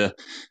Rīze,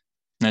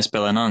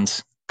 nespēlē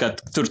Nants.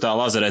 Tur tā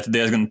lazarēta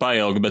diezgan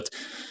pailga, bet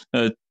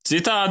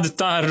citādi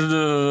tā ir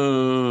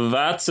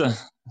veca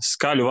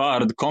skaļu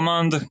vārdu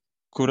komanda,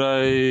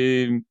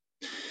 kurai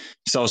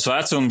savs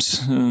vecums,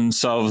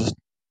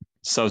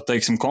 savu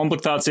teiksim,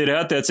 komplektāciju arī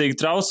attiecīgi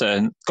traucē.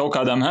 Kaut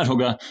kādā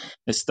mērogā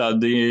es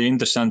tādu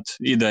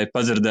interesantu ideju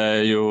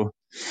padzirdēju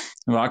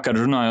vakar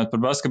runājot par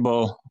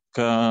basketbolu,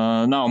 ka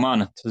nav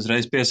mana.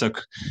 Uzreiz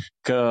piesaku,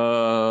 ka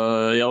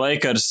ja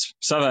Lakers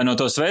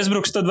savainotos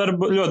Westbrooks, tad var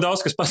ļoti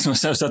daudz kas pats no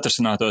sevis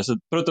atrasinātos.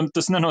 Protams,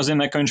 tas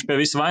nenozīmē, ka viņš pie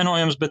visa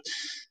vainojams, bet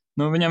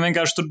viņam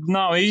vienkārši tur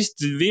nav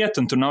īsti vieta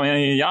un tur nav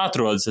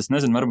jāatrodas. Es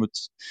nezinu, varbūt,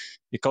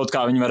 ja kaut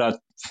kā viņi varētu,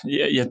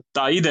 ja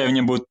tā ideja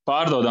viņam būtu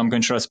pārdodama, ka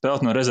viņš varētu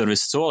spēlēt no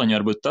rezervistu soliņa,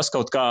 varbūt tas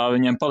kaut kā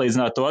viņiem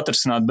palīdzinātu to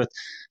atrasināt, bet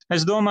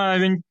es domāju,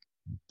 viņi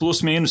plus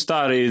mīnus tā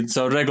arī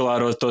caur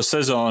regulāro to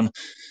sezonu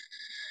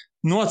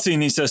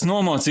nocīnīsies,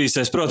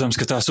 nomocīsies. Protams,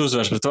 ka tās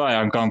uzvaras pret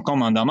vājākām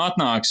komandām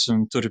atnāks,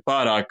 un tur ir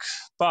pārāk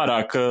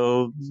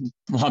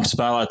labi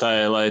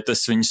spēlētāji, lai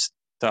tas viņus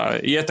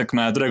tā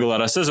ietekmētu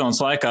regulārā sezonas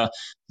laikā,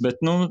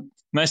 bet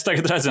mēs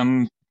tagad redzam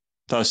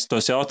tos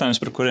jautājumus,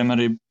 pie kuriem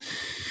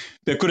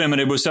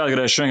arī būs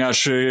jāatgriežas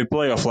vienkārši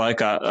playoff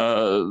laikā.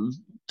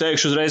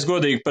 Teikšu uzreiz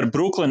godīgi par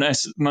Brooklyn,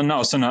 man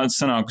nav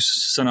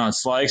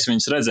sanācis laiks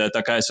viņus redzēt,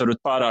 tā kā es varbūt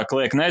pārāk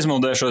liek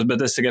neizmuldēšos, bet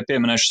es tikai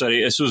pieminēšu arī,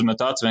 es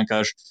uzmetu acis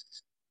vienkārši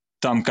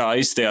tam, kā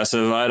izstījās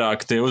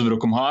vairāk tie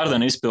uzbrukuma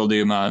Hardena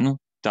izpildījumā,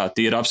 tā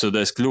tīri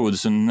absolūtais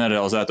kļūdas un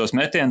nerealizētos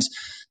metienus.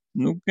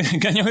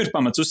 Gan jau ir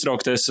pamats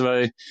uztraukties,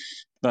 vai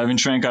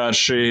viņš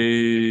vienkārši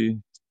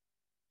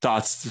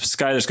tāds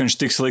skaidrs, ka viņš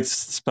tik slikts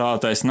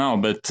spēlētājs nav,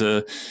 bet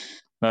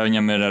vai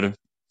viņam ir ar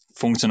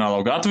funkcionālo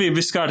gatavību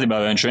viss kārtībā,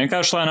 vai viņš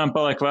vienkārši lēnām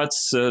paliek vecs,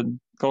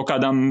 kaut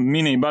kādām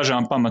mini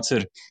bažām pamats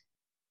ir.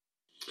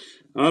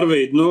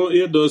 Arvīd,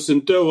 iedosim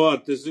tev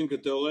vārdu, es zinu, ka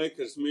tev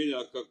Lakers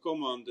mīļākā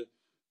komanda.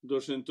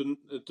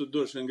 Tu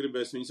droši vien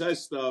gribēs viņus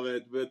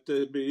aizstāvēt, bet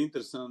bija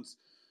interesants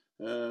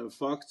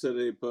fakts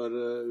arī par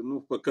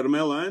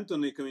Carmelo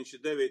Anthony, ka viņš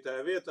ir 9.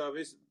 vietā,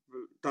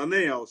 tā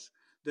nejauši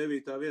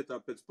 9. vietā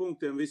pēc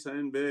punktiem visā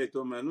NBA.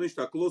 Tomēr viņš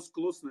tā klus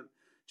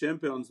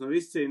čempions nav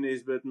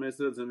izcīnījis, bet mēs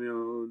redzam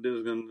jau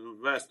diezgan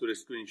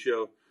vēsturiski, viņš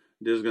jau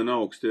diezgan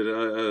augsti ir.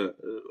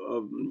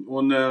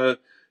 Un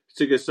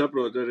cik es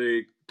saprotu,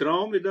 arī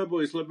traumi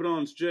dabūjis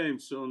LeBrons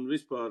James un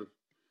vispār.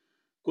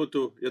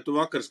 Ja tu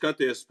vakar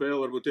skaties spēli,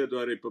 varbūt iedod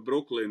arī par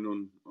Brooklyn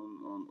un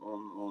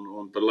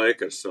par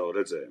Lakers savu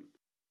redzējumu?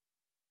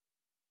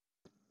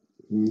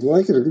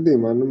 Lakers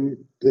gadījumā,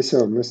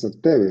 mēs ar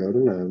tevi jau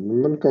runājam.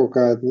 Man kaut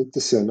kā,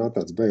 tas jau nav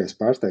tāds beigas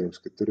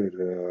pārsteigums, ka tur ir,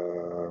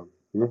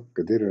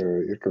 kad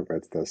ir kaut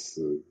kāds tās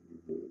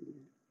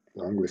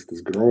angliski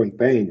tas growing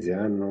pains,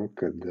 ja,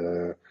 kad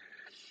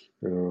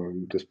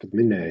tas pat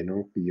minēja,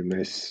 ja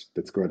mēs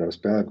pēc kādām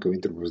spēlēm, ka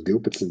viņi tur būs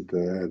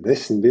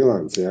 12-10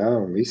 bilants, ja,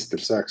 un visi tur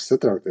sāks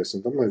satraukties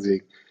un tam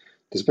līdzīgi.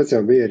 Tas pats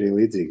jau bija arī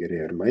līdzīgi arī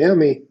ar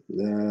Miami,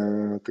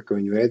 tā kā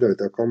viņi veidoja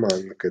to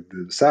komandu, kad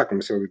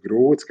sākums jau bija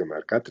grūts,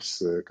 kamēr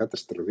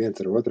katrs tur viens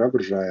ar otru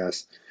apružājās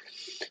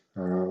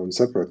un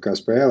saprot, kā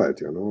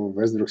spēlēt, jo,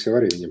 Westbrooks jau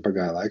arī viņam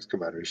pagāja laiks,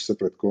 kamēr viņš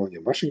saprot, ko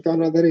viņam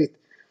Vašingtonā darīt.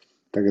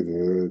 Tagad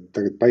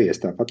paies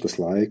tāpat tas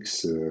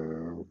laiks,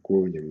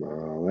 ko viņam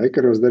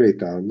Lakeros darīt.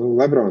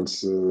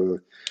 Lebrons,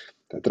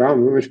 tā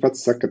trauma, viņš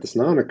pats saka, ka tas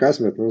nav nekas,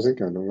 bet,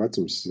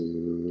 vecums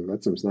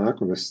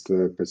nāk, un es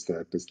pēc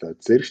tā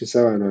cirkšņa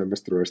savainojumu,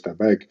 es tur vairs tā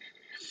baigi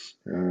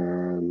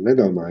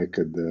nedomāju,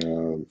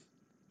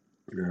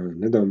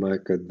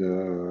 kad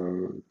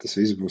tas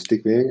viss būs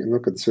tik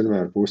vienkārši, kad tas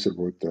vienmēr būs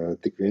varbūt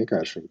tik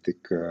vienkārši un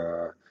tik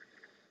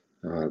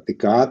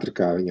ātri,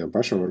 kā viņam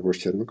pašam varbūt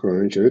šķiet, ka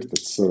viņš jau ir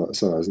tāds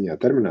savā ziņā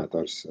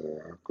terminators,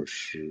 kurš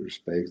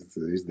spējīgs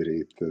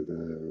izdarīt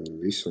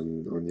visu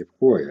un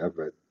jebko, ja,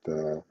 bet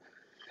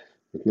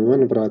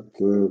manuprāt,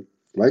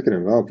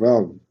 Lakeriem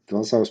vēl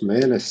savus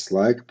mēnesis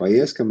laika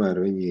paies, kamēr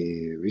viņi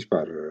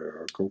vispār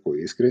kaut ko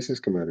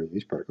ieskriesies, kamēr viņi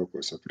vispār kaut ko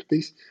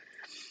sapratīs,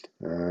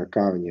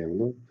 kā viņiem,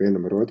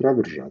 vienam ar otru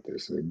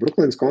apružāties.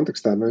 Brooklynas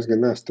kontekstā, es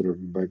gan neesmu tur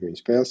baigi viņu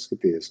spēles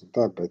skatījies un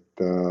tā, bet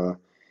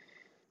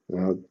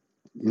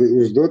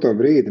uz doto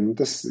brīdi,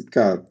 tas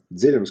kā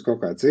dziļums kaut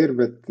kāds ir,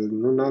 bet,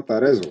 nav tā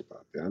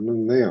rezultāta, jā.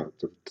 Ne jau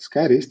tur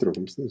skaidri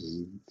iztrūkums,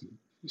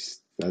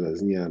 tādā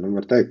ziņā,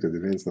 var teikt, ka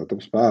ir viens no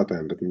top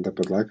spēlētājiem, bet,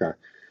 tāpat laikā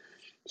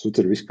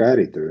sucer visu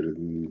kairī, tev ir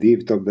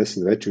 2 top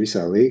 10 veču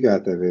visā līgā,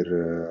 tev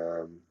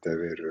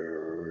ir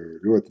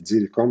ļoti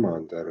dziļa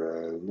komanda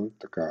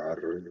ar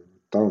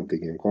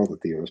talantīgiem,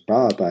 kvalitatīviem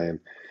spēlētājiem,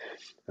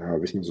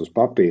 vismaz uz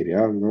papīra,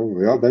 jā.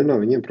 Liela daļa no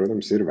viņiem,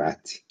 protams, ir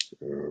veci.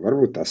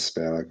 Varbūt tas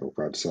spēlē kaut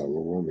kādu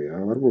savu lomu, jā.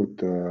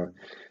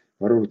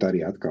 Varbūt arī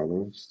atkal,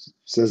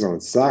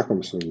 sezonas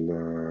sākums un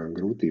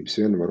grūtības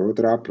vienam ar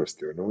otru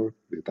aprast, jo,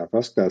 ja tā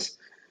paskatās,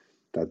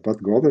 tāda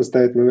pat Golden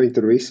State, viņi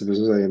tur visi bez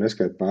uzēja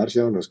neskaita pāris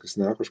jaunos, kas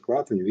nākuši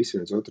klāt, viņi visi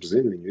viens otru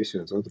zina, viņi visi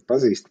viens otru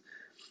pazīst.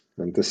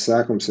 Un tas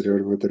sākums ir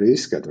varbūt arī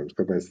izskatrams,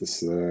 kāpēc tas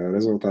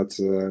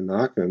rezultāts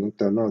nāk,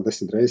 tev nav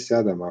 10 reizes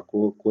jādomā,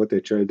 ko tie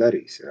čaļi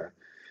darīs, jā.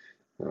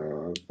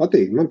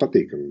 Man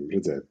patīk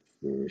redzēt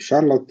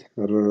Charlotte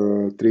ar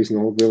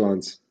 3-0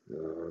 bilanci,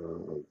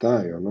 tā,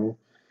 jo,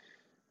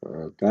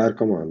 tā ir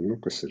komanda,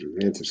 kas ir,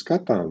 viens ir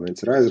skatām,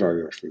 viens ir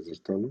aizraujošs, līdz ar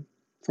to,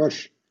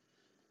 forši.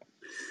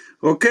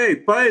 Ok,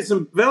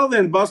 paiesim vēl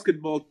viena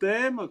basketbola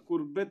tēma,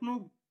 bet,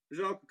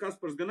 žēl, ka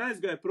Kaspars gan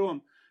aizgāja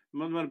prom.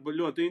 Man varbūt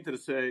ļoti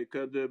interesēja,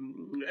 kad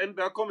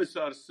NBA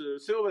komisārs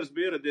Silvers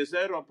bija ieradies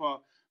Eiropā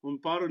un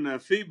pārunāja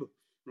FIBA,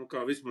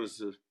 kā vismaz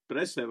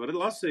presē var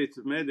lasīt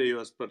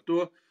mēdījos par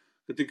to,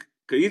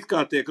 ka it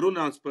kā tiek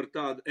runāts par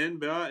tādu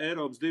NBA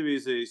Eiropas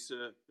divīzijas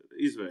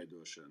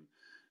izveidošanu.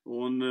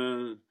 Un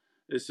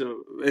es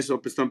jau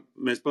pēc tam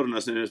mēs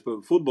parunāsimies par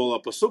futbolā,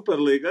 par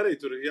Superlīgu, arī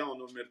tur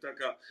jaunumi ir, tā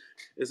kā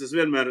es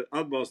esmu vienmēr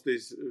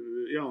atbalstījis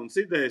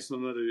jaunas idejas,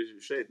 un arī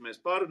šeit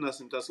mēs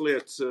parunāsim tās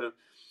lietas.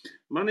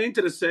 Man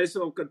interesēs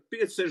vēl, kad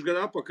 5-6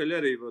 gadu atpakaļ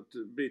arī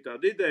bija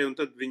tāda ideja, un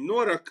tad viņi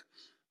noraka,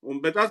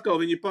 bet atkal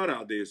viņi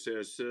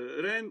parādījusies.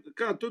 Rein,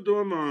 kā tu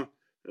domā,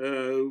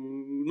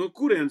 no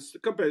kurienes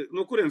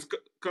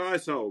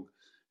kājas aug?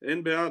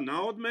 NBA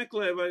naudu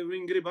meklē, vai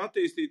viņi grib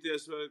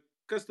attīstīties, vai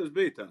kas tas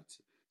bija tāds?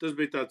 Tas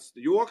bija tāds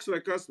joks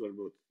vai kas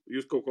varbūt?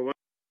 Jūs kaut ko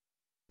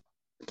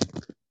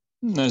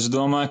Es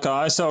domāju, ka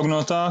aizsaug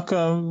no tā,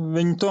 ka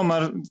viņi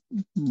tomēr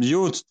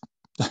jūt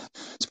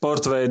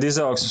sporta veidu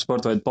izaugsmu,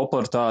 sporta veidu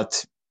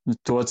popularitāti,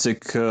 to,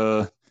 cik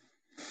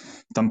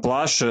tam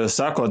plaša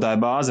sekotāja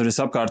bāze ir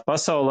visapkārt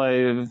pasaulē.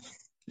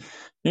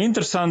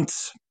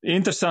 Interesants,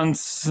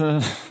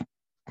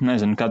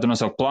 nezinu, kā tu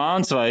nosaukt,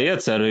 plāns vai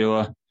iecer,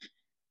 jo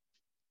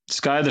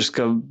skaidrs,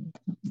 ka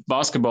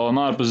basketbolam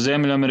ārpus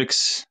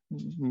Ziemeļamerikas,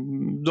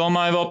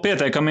 domāju, vēl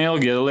pietiekami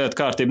ilgi, ja lieta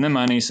kārtība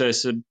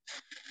nemainīsies, ir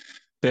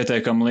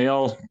pietiekami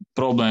liela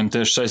problēma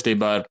tieši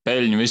saistībā ar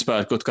peļņu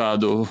vispār kaut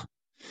kādu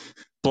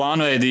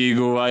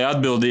plānveidīgu vai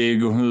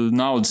atbildīgu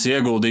naudas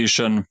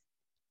ieguldīšanu,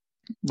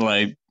 lai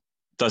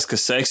tas,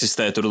 kas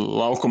eksistē tur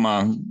laukumā,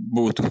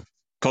 būtu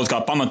kaut kā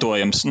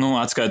pamatojams.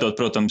 Atskaitot,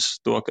 protams,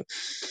 to, ka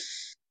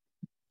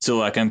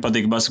cilvēkiem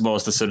patīk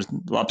basketbols, tas ir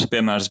labs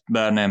piemērs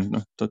bērniem.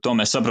 To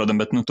mēs saprotam,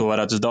 bet to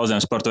varētu uz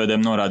daudziem sporta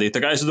veidiem norādīt.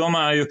 Tā kā es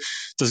domāju,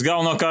 tas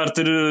galvenokārt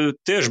ir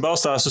tieši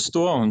balstās uz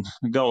to, un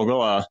galu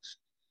galā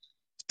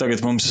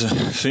tagad mums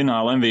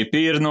fināla MVP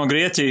ir no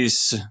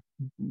Grieķijas,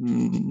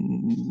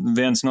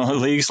 viens no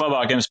līgas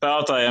labākiem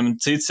spēlētājiem,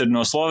 cits ir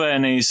no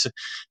Slovēnijas.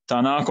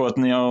 Tā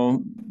nākotne jau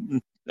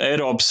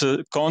Eiropas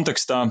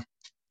kontekstā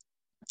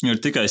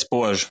ir tikai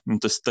spoža.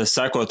 Tas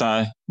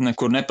sekotāji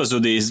nekur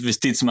nepazudīs.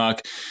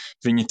 Visticamāk,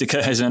 viņi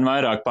tikai aizvien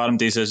vairāk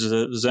pārmetīsies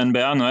uz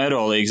NBA no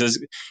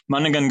Eirolīgas.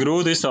 Man ir gan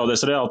grūti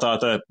iztauties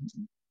realitātē,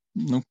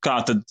 kā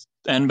tad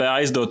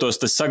NBA izdotos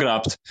tas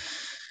sagrābt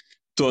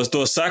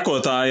to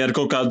sekotāju ar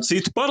kaut kādu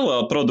citu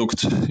paralēlu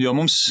produktu, jo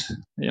mums,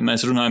 ja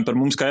mēs runājam par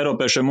mums kā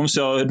eiropiešiem, mums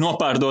jau ir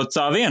nopārdot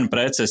tā viena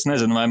prece. Es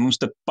nezinu, vai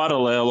mums te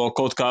paralēlo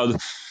kaut kādu,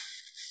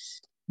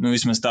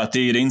 vismaz tā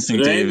tīri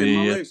instinktīvi.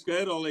 Man liekas, ka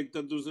Eirolīga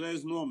tad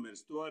uzreiz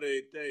nomirs. To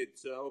arī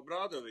teica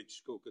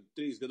Obradovičs kaut kad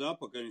 3 gadu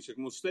atpakaļ. Viņš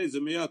saka, mums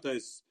steidzami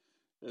jātais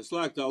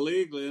slēgtā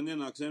līga, lai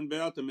ienāks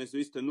NBA, tad mēs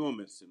visi te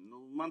nomirsim.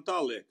 Man tā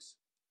liekas.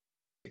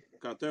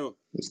 Kā tev?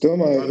 Es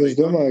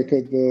domāju,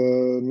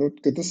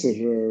 ka tas ir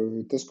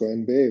tas, ko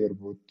NBA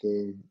varbūt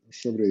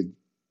šobrīd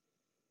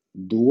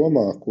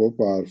domā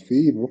kopā ar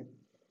FIBU,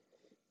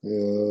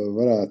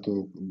 varētu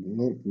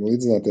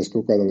līdzināties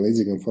kaut kādam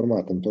līdzīgam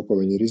formātam, to, ko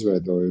viņi ir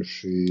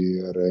izveidojuši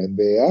ar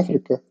NBA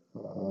Afrika,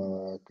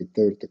 ka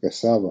tev ir tā kā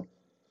sava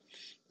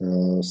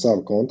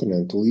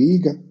kontinentu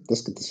līga.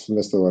 Tas, ka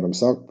mēs to varam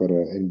saukt par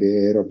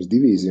NBA Eiropas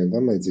divīziju un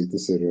tam līdzīgi,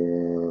 tas ir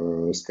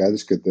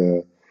skaidrs, ka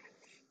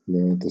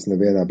tas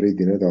nevienā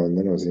brīdī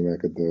nenozīmē,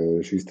 ka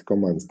šīs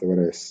komandas te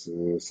varēs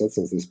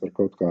sacensties par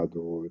kaut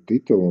kādu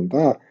titulu un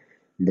tā,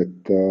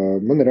 bet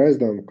man ir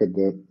aizdoma, kad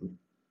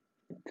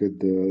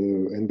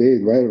NBA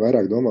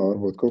vairāk domā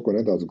varbūt kaut ko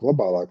nedaudz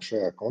globālāk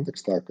šajā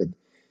kontekstā, kad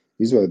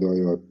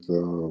izveidojot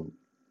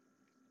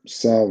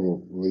savu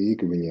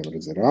līgu, viņiem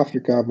redz ar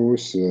Āfrikā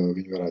būs,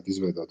 viņi varētu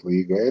izveidot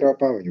līgu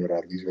Eiropā, viņi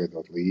varētu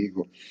izveidot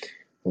līgu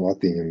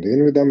Latīņu un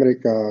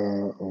Dienvidamerikā,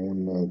 un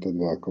tad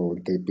vēl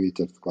kaut kā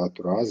pieķert klāt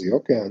tur Āziju,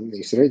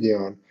 Okeānijas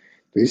reģionu.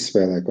 tu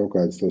izspēlē kaut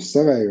kādus tos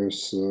savējos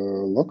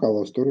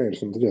lokālos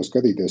turnīrus, un tad jau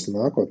skatīties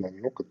nākotnē,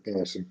 kad,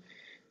 piemēram,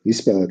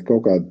 izspēlēt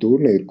kaut kādu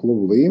turnīru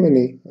klubu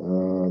līmenī,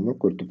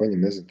 kur tu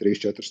paņem,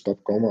 3-4 top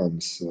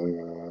komandas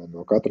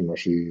no katra no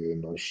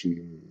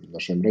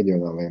šiem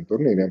reģionālajiem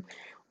turnīriem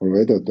un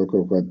veidot to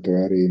kaut kādu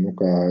arī,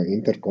 kā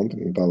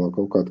interkontinentālo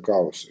kaut kādu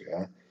kausu,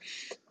 ja?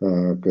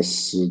 Kas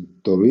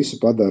to visu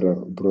padara,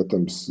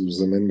 protams,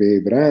 zem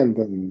NBA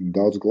brenda,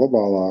 daudz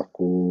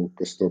globālāku,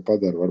 kas to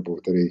padara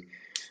varbūt arī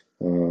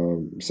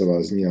savā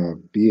ziņā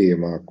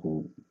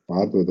pieejamāku,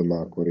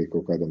 pārdodamāku arī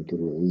kaut kādam tur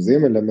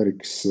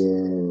Ziemeļamerikas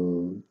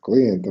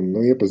klientam,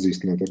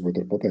 iepazīstinot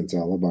varbūt ar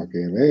potenciāli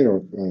labākajiem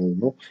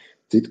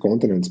citu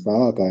kontinentu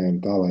spēlētājiem,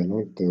 tā lai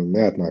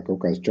neatnāk kaut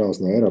kāds čalis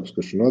no Eiropas,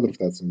 kurš ir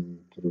nodraftēts un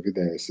tur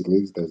vidējais ir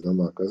līdztais,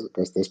 domā,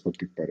 kas tas pat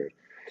tikpar ir.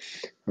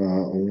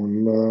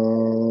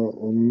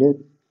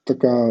 Tā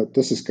kā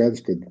tas ir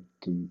skaidrs, ka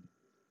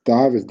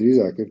tā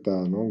visdrīzāk ir tā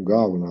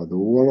galvenā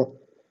doma,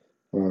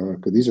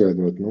 kad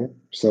izveidot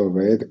savu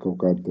veidu kaut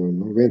kādu,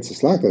 viens ir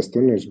slēgtais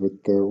turnīrs,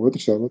 bet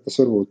otrs jau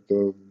tas varbūt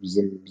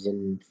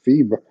zem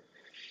FIBA.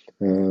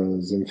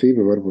 Zem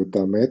FIBA varbūt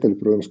tā mēteļa,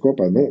 protams,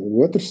 kopā.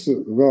 Otrs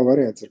vēl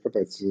variants ir,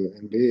 kāpēc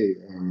NBA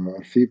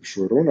ar FIBA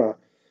šo runā,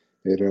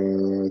 ir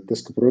tas,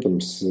 ka,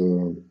 protams,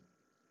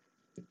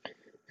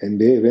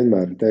 NBA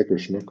vienmēr ir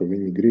teikuši, ka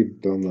viņi grib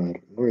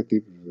tomēr,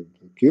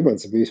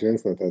 Cubans ir bijis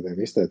viens no tādiem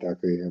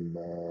izteitākajiem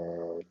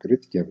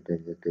kritiķiem,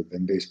 kad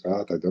NBA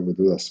spēlētāji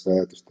dodas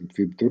spēlēt uz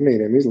FIBA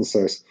turnīriem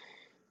izlasēs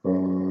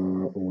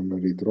un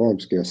arī tur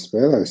olimpiskajās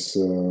spēlēs,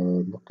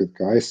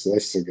 kad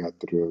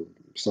aizsargāt tur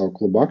savu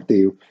klubu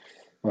aktīvu,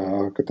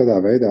 ka tādā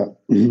veidā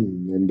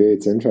NBA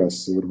cenšas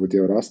varbūt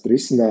jau rast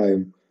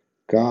risinājumu,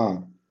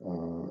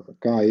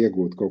 kā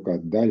iegūt kaut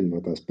kādu daļu no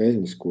tās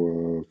peļņas, ko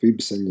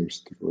FIBA saņems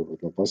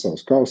no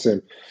pasaules kausiem,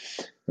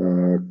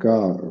 kā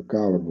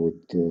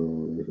varbūt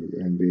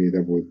NBA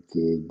dabūt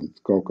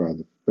kaut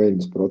kādu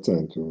peļņas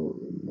procentu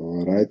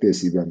no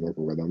raidtiesībām, no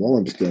kaut kādām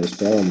olimpiskajām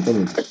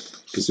spēlēm.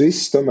 Tas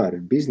viss tomēr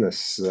ir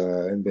biznesa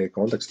NBA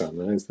kontekstā,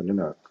 neviens te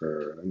nenāk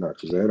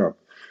uz Eiropu.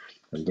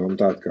 Doma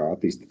tāda, kā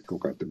attīstīt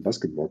kaut kādu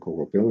basketbolu, kaut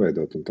ko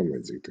pilnveidot un tam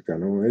līdzīgi. Tā kā,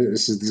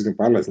 es esmu diezgan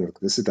pārliecināts,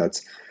 ka tas ir tāds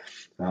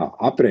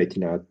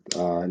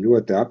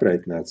ļoti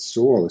aprēķināts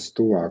solis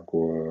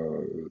tuvāko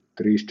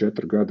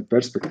 3-4 gadu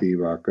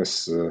perspektīvā,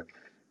 kas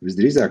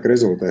visdrīzāk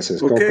rezultēsies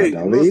kaut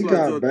kādā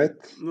līgā,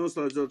 bet...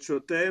 Noslēdzot šo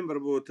tēmu,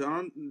 varbūt,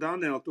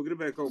 Daniel, tu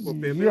gribēji kaut ko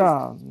piebilst?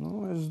 Jā,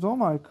 es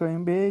domāju, ka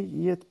NBA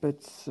iet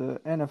pēc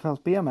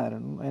NFL piemēra.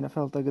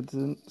 NFL tagad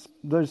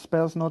dažas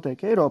spēles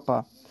notiek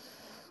Eiropā,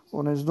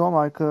 un es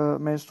domāju, ka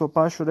mēs to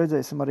pašu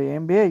redzēsim arī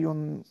NBA,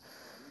 un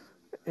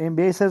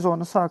NBA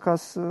sezona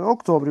sākās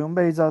oktobrī un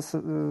beidzās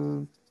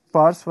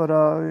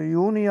pārsvarā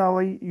jūnijā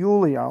vai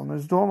jūlijā. Un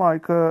es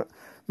domāju, ka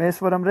mēs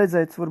varam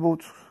redzēt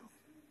varbūt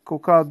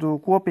kaut kādu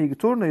kopīgu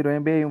turnīru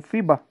NBA un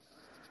FIBA,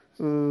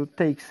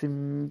 teiksim,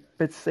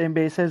 pēc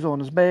NBA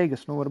sezonas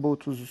beigas,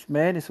 varbūt uz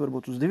mēnesi,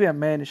 varbūt uz 2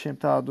 mēnešiem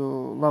tādu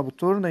labu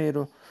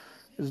turnīru.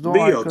 Es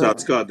domāju, bija jau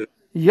tāds kāda?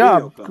 Jā,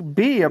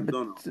 bija,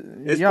 bet...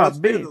 Es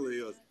pats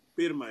piedalījos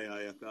pirmajā,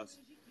 ja kas.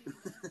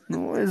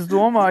 Es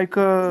domāju,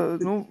 ka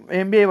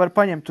NBA var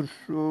paņemt tur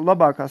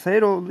labākās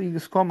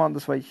Eirolīgas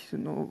komandas vai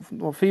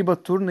no FIBA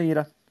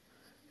turnīra,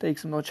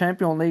 teiksim, no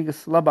Champions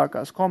līgas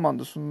labākās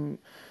komandas, un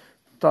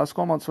tās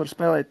komandas var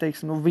spēlēt,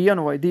 teiksim,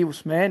 1 vai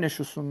 2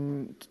 mēnešus, un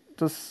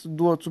tas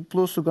dotu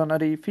plusu gan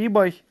arī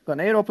FIBA,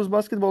 gan Eiropas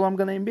basketbolam,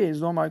 gan NBA. Es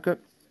domāju, ka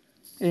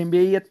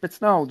NBA iet pēc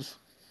naudas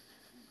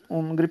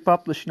un grib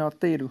paplašināt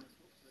tirgu.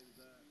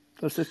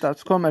 Tas ir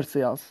tāds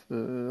komerciāls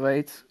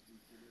veids.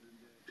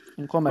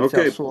 Un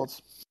komerciāls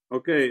solis.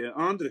 Ok,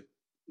 Andri,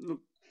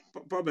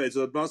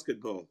 pabeidzot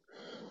basketbolu.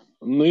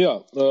 Jā,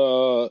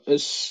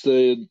 es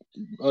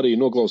arī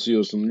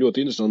noklausījos un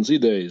ļoti interesants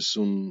idejas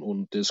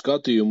un tie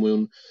skatījumi,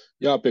 un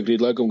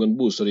jāpiekrīt, laikam gan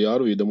būs arī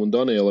Arvīdam un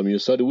Danielam, jo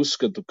es arī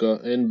uzskatu, ka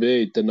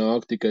NBA te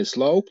nāk tikai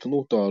slaukt,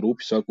 tā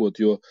rupi sakot,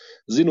 jo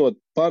zinot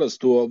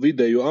parasto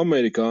vidējo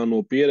amerikāno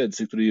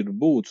pieredzi, cik tur ir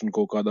būts un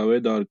kaut kādā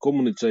veidā arī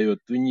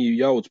komunicējot, viņi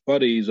jauc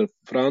Parīzi ar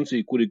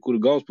Franciju, kuri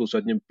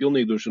galvaspilsētu ņem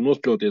pilnīgi droši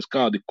nospļauties,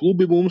 kādi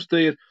klubi mums te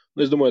ir.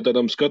 Un es domāju,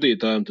 tādām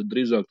skatītājiem tad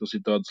drīzāk tas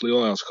ir tādas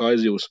lielās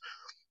haizivs,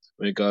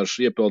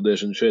 vienkārši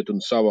iepeldēšana šeit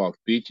un savākt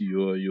piķi,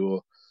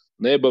 jo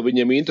neba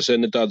viņiem interesē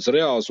ne tādas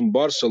Reāls un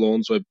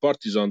Barcelonas vai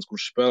Partizāns,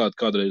 kurš spēlēt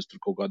kādreiz tur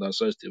kaut kādā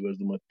saistībā, es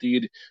domāju,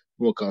 tīri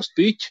nokāst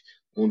piķi,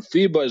 un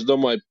FIBA, es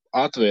domāju,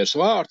 atvērs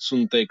vārds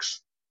un teiks,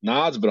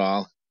 nāc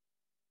brāli.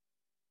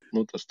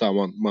 Tas tā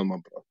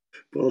manuprāt.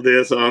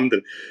 Paldies,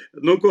 Andri.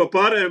 Ko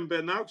pārējām pie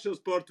nākušo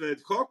sporta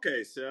veidu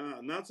hokejs, jā,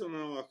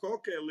 Nacionālā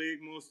hokeja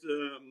līga mūs,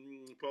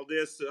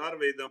 paldies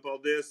Arvīdam,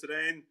 paldies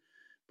Reini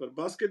par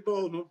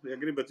basketbolu, ja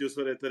gribat, jūs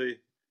varat arī,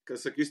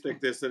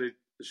 izteikties arī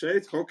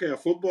šeit, hokejā,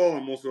 futbolā,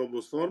 mums vēl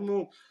būs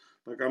formula,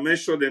 tā kā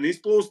mēs šodien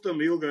izplūstam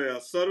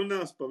ilgajās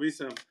sarunās pa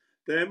visām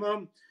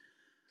tēmām.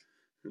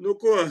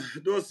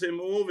 Dosim,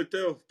 Ulvi,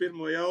 tev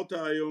pirmo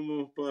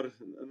jautājumu par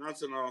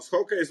Nacionālās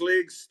hokejas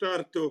līgas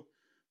startu,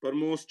 par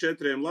mūsu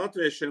 4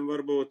 latviešiem,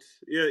 varbūt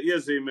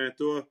iezīmē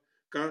to,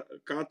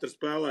 katra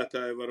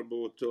spēlētāja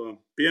varbūt to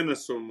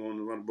pienesumu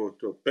un varbūt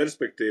to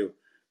perspektīvu,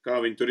 kā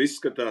viņi tur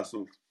izskatās.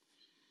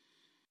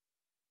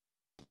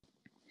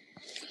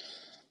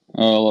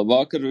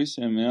 Labvakar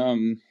visiem, jā.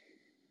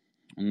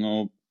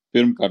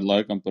 Pirmkārt,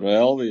 laikam par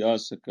Elvi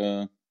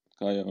jāsaka,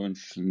 kā jau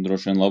viņš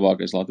droši vien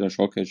labākais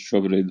latviešu hokejs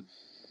šobrīd.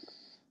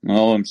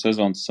 Elvim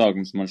sezonas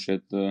sākums man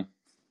šķiet,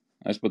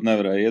 es pat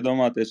nevarēju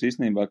iedomāties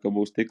īstenībā, ka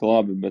būs tik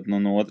labi, bet no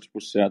otras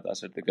puses, jā,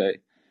 tās ir tikai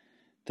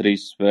 3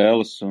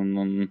 spēles,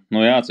 un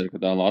jācer, ka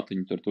tā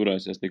latiņa tur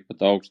turēsies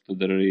tikpat augstu,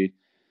 tad arī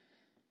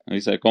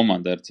visai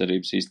komandai ir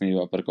cerības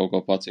īstenībā par kaut ko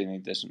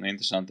pacīnīties, un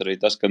interesanti arī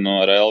tas, ka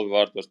ar Elvi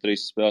vārtos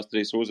 3 spēles,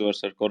 3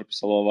 uzvaras, ar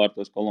Korpisalo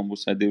vārtos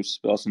Kolumbusai 2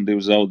 spēles un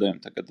 2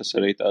 zaudējumi, tā kā tas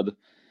arī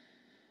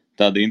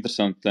tāda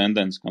interesanta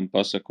tendence, kam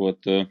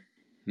pasakot,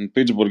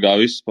 Pitsburgā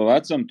viss pa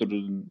vecam, tur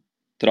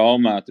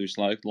traumēti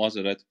visu laiku,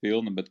 lazareta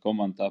pilna, bet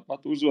komanda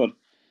tāpat uzvar.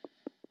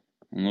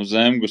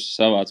 Zemgus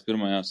savāc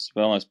pirmajās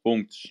spēlēs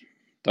punktus.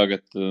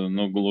 Tagad,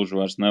 gluži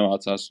vairs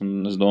nevācās,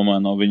 un es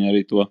domāju, no viņa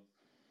arī to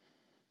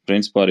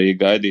principā arī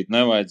gaidīt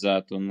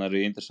nevajadzētu, un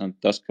arī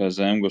interesanti tas, ka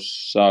Zemgus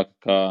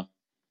sāka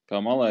kā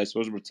malējs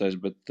uzbrucējs,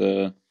 bet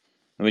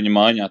viņa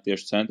mājā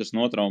tieši centrs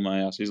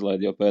notraumējās,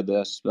 izlaid jau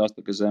pēdējās spēles,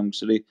 tā ka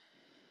Zemgus arī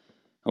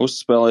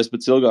uzspēlējis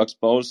pēc ilgākas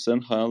pauzes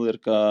NHL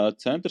ir kā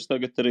centrs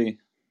tagad arī.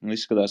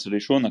 Izskatās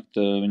arī šonakt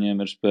viņiem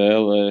ir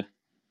spēle,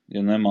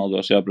 ja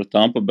nemaldos, pret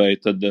Tampa Bay,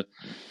 tad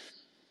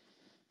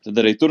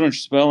arī tur viņš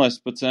spēlēs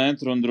pa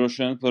centru un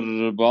droši vien par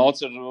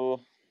Balceru,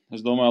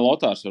 es domāju,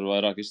 Lotārs var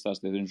vairāk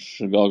izstāstīt, viņš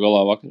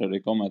galā vakar arī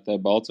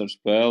komentēja Balceru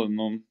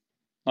spēli,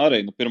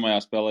 arī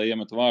pirmajā spēlē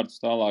iemet vārdus,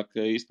 tālāk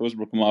īsti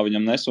uzbrukumā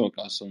viņam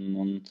nesokās,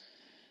 un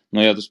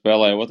ja tu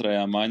spēlēji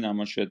otrajā maiņā,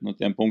 man šķiet,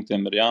 tiem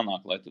punktiem ir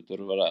jānāk, lai tu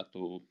tur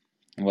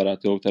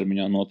varētu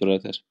ilgtermiņā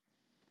noturēties.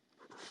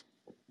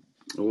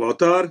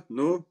 Lotār,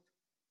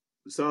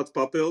 sāc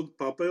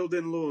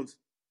papildini, lūdzu.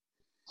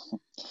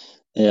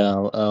 Jā,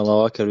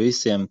 labvakar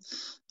visiem.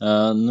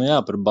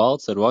 Par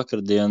Balceru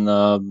vakardien,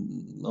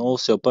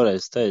 Uls jau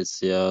pareizi teica,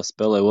 ja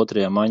spēlē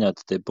otrajā maiņā,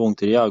 tad tie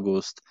punkti ir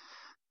jāgūst.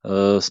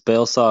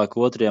 Spēle sāk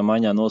otrajā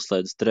maiņā,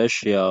 noslēdz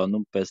trešajā,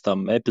 pēc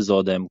tam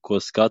epizodēm,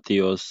 ko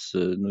skatījos,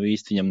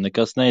 īsti viņam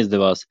nekas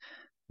neizdevās.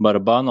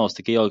 Barabanovs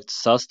tika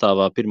ielikts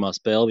sastāvā, pirmā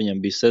spēle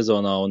viņam bija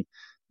sezonā, un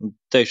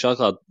teikšu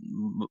atklāt,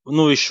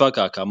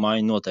 visšvakākā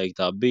maiņa noteikti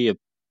tā bija.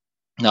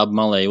 Abi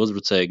malēji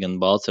uzbrucēji, gan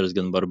Balcers,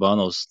 gan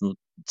Barabanovs,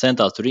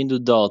 centās tur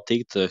individuāli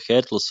tikt,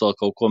 Hertls vēl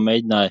kaut ko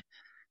mēģināja,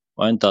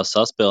 vai tā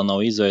saspēle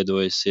nav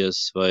izveidojusies,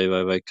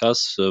 vai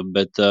kas,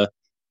 bet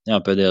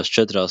pēdējās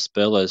 4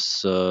 spēlēs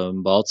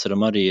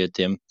Balceram arī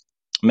tiem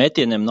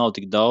metieniem nav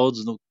tik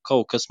daudz,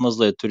 kaut kas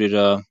mazliet tur ir,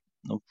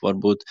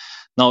 varbūt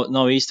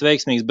nav īsti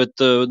veiksmīgs, bet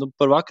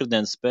par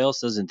vakardienas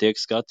spēles, nezinu, tie,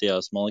 kas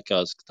skatījās, man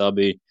likās, ka tā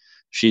bija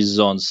šīs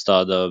zonas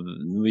tāda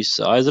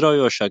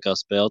visaizraujošākā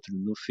spēle, tur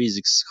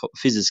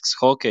fizisks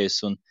hokejs,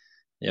 un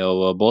jau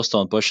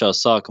Bostona pašā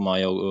sākumā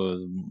jau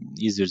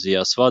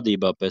izvirzījās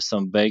vadībā, pēc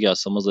tam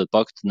beigās vēl mazliet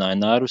pakutināja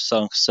nervus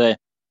San Jose.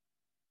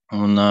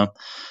 Un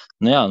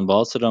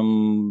Balceram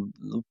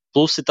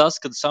plus ir tas,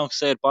 ka San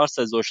Jose ir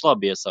pārsteidzoši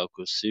labi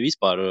iesākusi.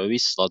 Vispār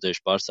visas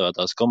latviešu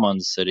pārstāvētās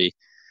komandas, arī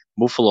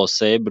Buffalo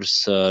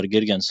Sabres ar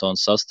Girgensonu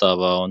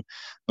sastāvā, un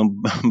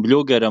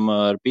Bļugeram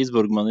ar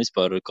Pitsburgu man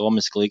vispār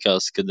komiski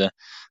likās, kad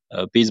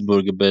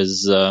Pitsburga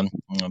bez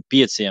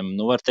 5,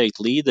 var teikt,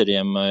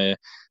 līderiem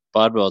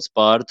pārbrauc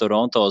pāri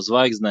Toronto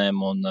zvaigznēm,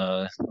 un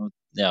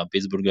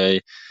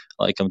Pitsburgai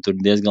laikam tur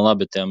diezgan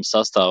labi tiem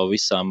sastāvu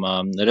visām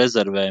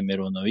rezervēm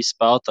ir, un visi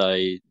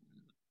spēlētāji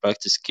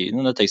praktiski,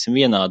 neteiksim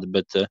vienādi,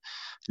 bet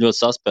ļoti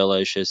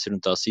saspēlējušies ir,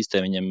 un tā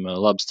sistēma viņiem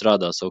labi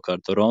strādā.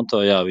 Savukārt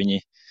Toronto,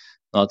 viņi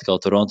atkal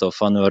Toronto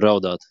fani var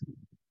raudāt.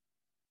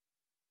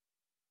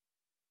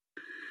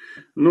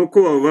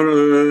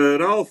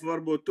 Ralf,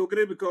 varbūt tu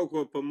gribi kaut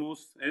ko pa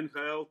mūsu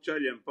NHL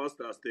čaļiem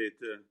pastāstīt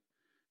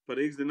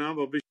par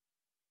X-Dinamo?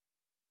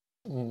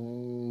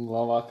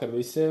 Labvakar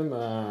visiem.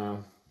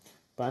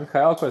 Pa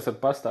NHL, ko es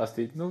varu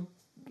pastāstīt,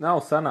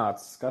 nav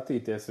sanācis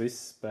skatīties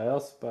visas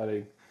spēles.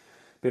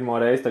 Pirmo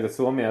reizi tagad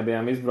Somijā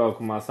bijām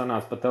izbraukumā,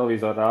 sanāca pa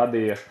televizoru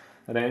rādīja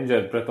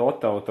Rangeri pret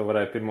Ottavu, tu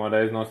varēja pirmo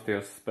reizi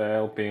nostījos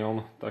spēli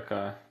pilnu.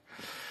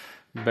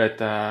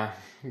 Bet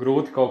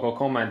grūti kaut ko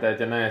komentēt,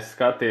 ja neesi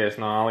skatījies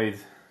no A līdz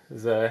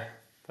Z.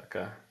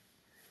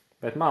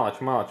 Bet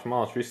malači,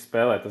 viss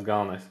spēlē, tas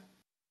galvenais.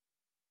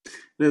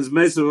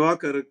 Mēs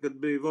vakar, kad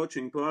bija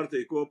watching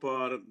party kopā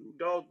ar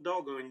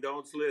Daugaviņu,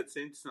 daudz lietas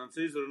interesants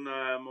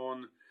izrunājām,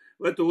 un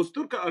vai tu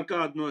uztur ar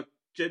kādu no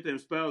 4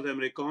 spēlētēm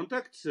arī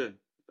kontakts,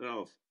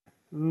 Ralf?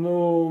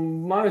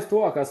 Man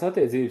vistuvākās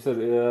attiecības ar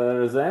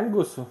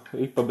Zemgusu,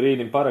 ik pa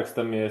brīdim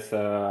parakstamies,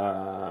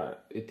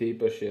 it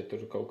īpaši, ja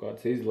tur kaut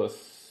kāds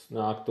izlases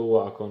nāk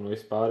tuvāk un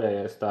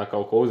vispārējais, tā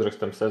kaut ko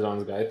uzrakstam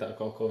sezonas gaitā,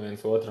 kaut ko viens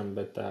otram,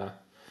 bet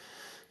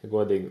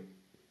godīgi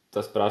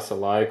tas prasa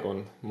laiku,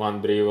 un man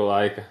brīva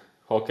laika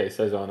hokeja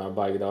sezonā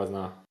baigi daudz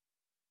nav.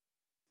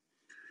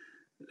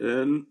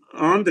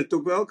 Andri, tu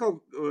vēl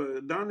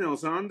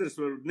Daniels Andris,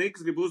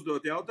 Niks grib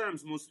uzdot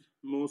jautājumus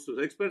mūsu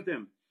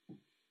ekspertiem?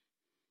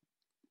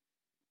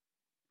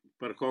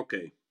 par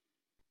hokeju.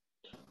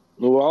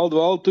 Nu, Valdi,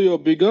 tu jau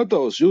biji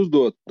gatavs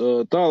uzdot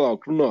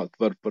tālāk runāt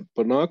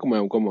par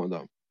nākamajām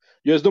komandām.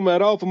 Jo es domāju,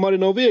 Ralfam arī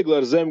nav viegli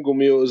ar Zemgu,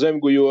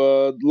 jo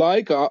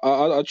laika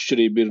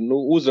atšķirība ir,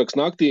 uzrakst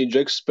naktīņš,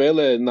 Džeks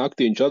spēlē,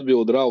 naktīņš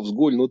atbild, Ralfs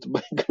guļ, tā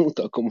baigi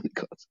grūtā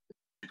komunikācija.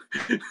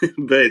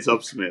 Beidz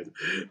apsmiet,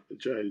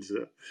 čaļs.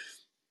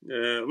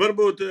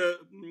 Varbūt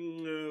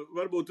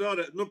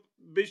vēlreiz,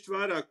 bišķi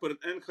vairāk par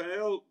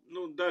NHL,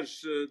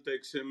 dažs,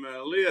 teiksim,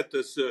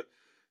 lietas.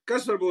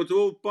 Kas varbūt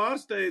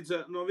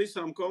pārsteidza no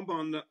visām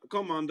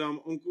komandām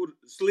un kur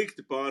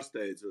slikti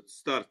pārsteidzot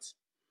starts?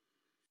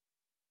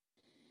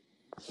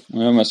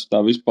 Ja mēs tā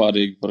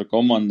vispārīgi par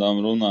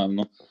komandām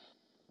runājam,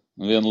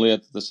 viena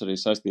lieta, tas arī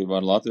saistībā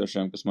ar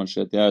latviešiem, kas man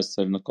šeit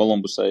jāizceļ,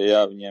 Kolumbusai,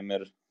 viņiem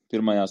ir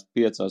pirmajās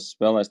 5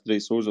 spēlēs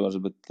 3 uzvaras,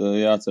 bet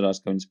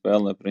jāatcerās, ka viņi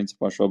spēlē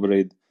principā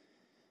šobrīd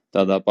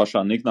tādā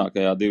pašā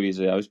niknākajā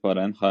divīzijā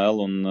vispār NHL,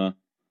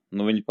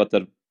 un viņi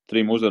pat ar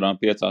 3 uzvarām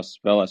 5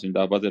 spēlēs, viņi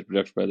tāpat ir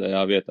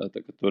priekšpēdējā vietā,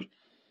 tā ka tur,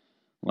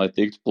 lai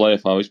tiktu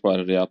play-offā,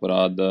 vispār ir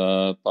jāparāda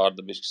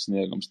pārdabisks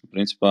sniegums.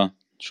 Principā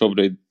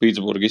šobrīd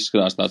Pitsburga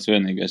izskatās tāds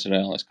vienīgais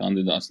reālais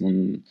kandidāts,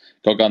 un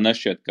kaut kā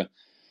nešķiet, ka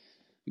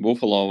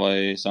Buffalo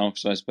vai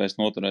Sanksai spēs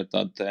noturēt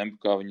tādu tempu,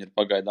 kā viņi ir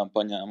pagaidām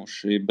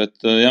paņēmuši,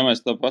 bet ja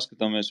mēs tā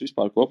paskatāmies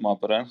vispār kopumā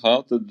par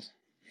NHL, tad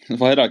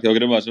vairāk jau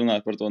gribās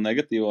runāt par to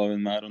negatīvo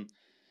vienmēr,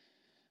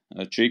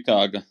 un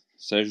Čikāga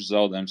 6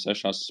 zaudējumi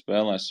 6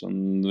 spēlēs,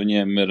 un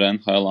viņiem ir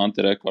NHL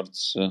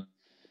antirekords.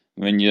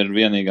 Viņi ir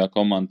vienīgā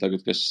komanda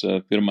tagad, kas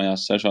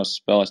pirmajās 6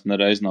 spēlēs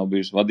nereiz nav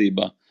bijusi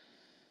vadībā.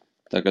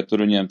 Tā kā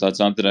tur viņiem tāds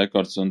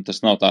antirekords, un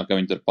tas nav tā, ka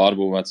viņi tur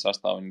pārbūvēt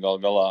sastāvu. Viņi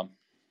galā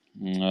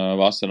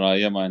vasarā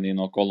iemainīja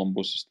no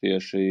Kolumbusas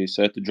tieši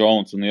Setu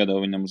Jones un iedeva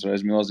viņam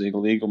uzreiz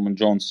milzīgu līgumu, un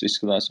Jones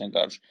izskatās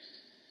vienkārši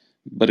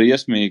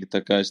briesmīgi,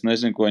 tā kā es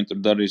nezinu, ko viņi tur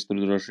darīs, tur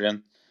droši vien.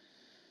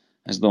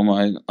 Es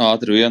domāju,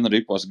 ātri vien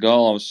ripos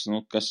galvas,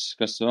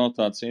 kas vēl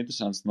tāds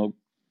interesants.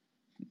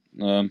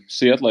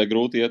 Sietlai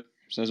grūti iet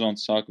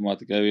sezonas sākumā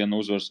tikai 1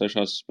 uzvaru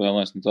 6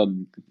 spēlēs. Tad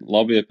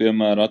labie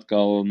piemēri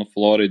atkal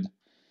Florida,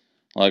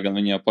 lai gan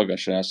viņi jau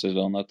pagājušajā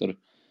sezonā tur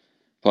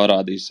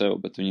parādīja sev,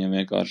 bet viņiem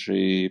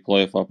vienkārši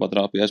play-offā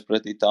patrāpījās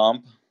pretī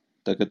Tampa.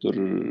 Tā kā tur,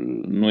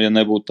 ja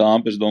nebūtu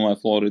Tampa, es domāju,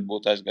 Florida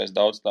būtu aizgājis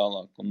daudz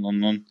tālāk.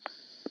 Un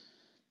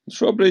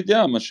šobrīd,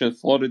 man šeit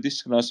Florida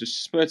izskatās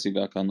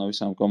visspēcīgākā no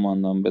visām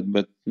komandām,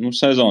 bet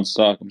sezonas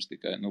sākums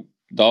tikai.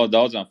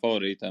 Daudzām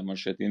favorītēm man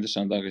šeit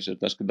interesantākais ir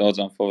tas, ka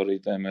daudzām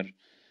favorītēm ir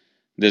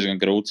diezgan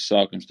grūts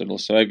sākums. Tur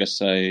Las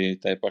Vegasai,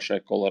 tai pašai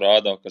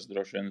Colorado, kas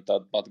droši vien ir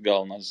tāda pat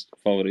galvenās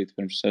favorīta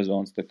pirms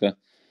sezonas. Tā kā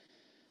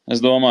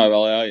es domāju,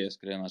 vēl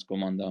jāieskrienās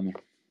komandām.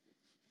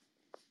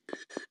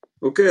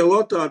 Ok,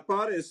 Lotār,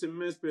 pāriesim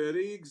mēs pie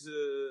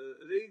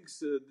Rīgas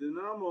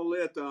Dinamo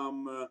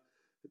lietām.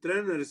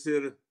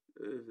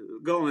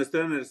 Galvenais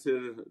treneris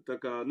ir, tā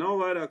kā nav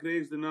vairāk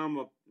Rīgas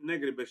Dinamo,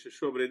 negribēšu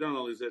šobrīd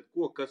analizēt,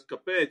 kas,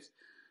 kāpēc,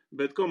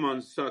 bet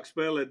komandas sāk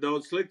spēlēt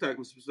daudz sliktāk.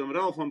 Mēs pēc tam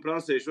Ralfam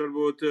prasīšu,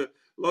 varbūt,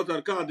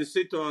 Lotār, kāda ir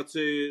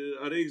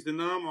situācija ar Rīgas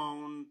Dinamo,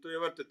 un tu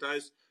jau var te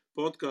taisi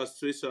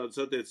podcasts visādas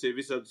attiecīgi,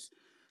 visādas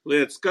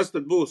lietas. Kas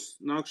tad būs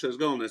nākšais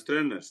galvenais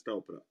treneris,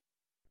 tavuprāt?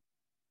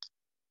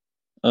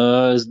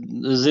 Es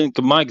zinu, ka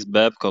Maiks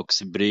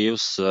Babkoks ir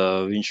brīvs,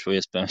 viņš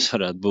iespējams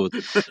varētu būt,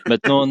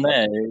 bet, nē,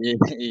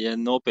 ja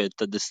nopietni,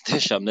 tad es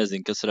tiešām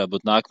nezinu, kas varētu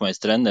būt nākamais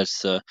treneris.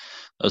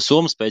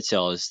 Somu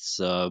speciālists,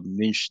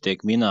 viņš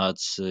tiek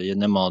minēts, ja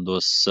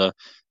nemaldos,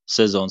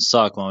 sezonas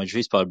sākumā, viņš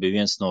vispār bija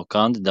viens no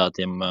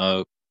kandidātiem,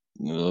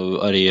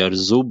 arī ar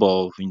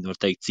Zubovu, viņi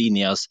var teikt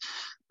cīnījās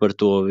par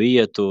to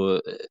vietu.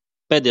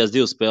 Pēdējās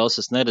 2 spēles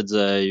es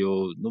neredzēju,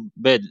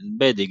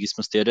 bēdīgi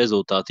vismaz tie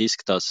rezultāti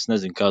izskatās, es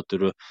nezinu, kā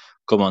tur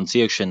komandas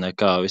iekšienē,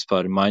 kā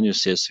vispār ir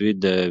mainījusies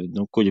vide,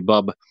 kuģi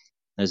baba,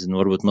 nezinu,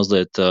 varbūt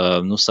mazliet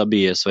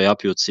sabijies vai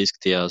apjūtas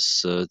izskatījās,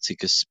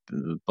 cik es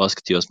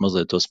paskatījos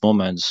mazliet tos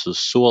momentus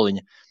uz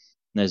soliņa,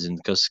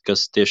 nezinu,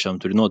 kas tiešām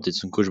tur ir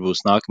noticis un kurš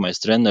būs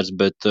nākamais treneris,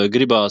 bet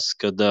gribās,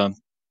 kad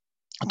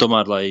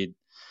tomēr, lai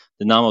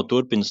Dinamo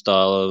turpina tā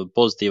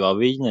pozitīvā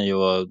viļņa, jo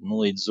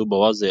līdz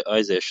Zubova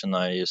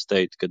aiziešanai es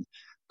teiktu, ka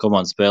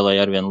komanda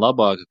spēlēja arvien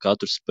labāk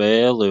katru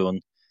spēli un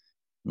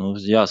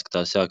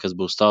jāskatās, kas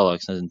būs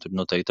tālāk. Es nezinu, tur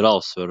noteikti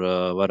Ralfs var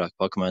vairāk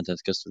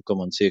pakomentēt, kas tur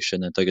komandas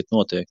iekšienē tagad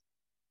notiek.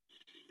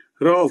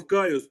 Ralf,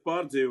 kā jūs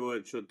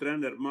pārdzīvojat šo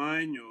treneru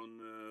maiņu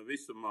un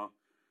visumā,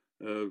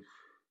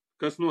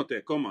 kas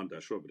notiek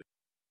komandā šobrīd?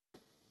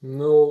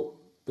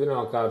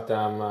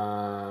 Pirmkārtām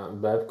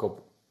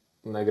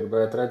Babkoku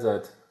negribētu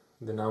redzēt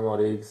Dinamo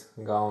Rīgas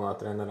galvenā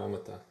trenera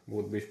amatā.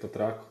 Būtu bišķi pat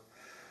traku.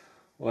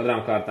 Otrām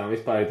kārtām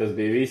vispār tas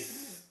bija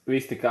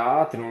viss tik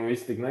ātri un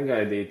viss tik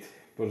negaidīti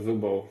par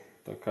Zubovu.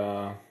 Tā kā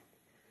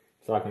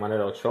sākumā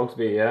nedaudz šoks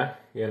bija,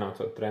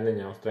 ienācot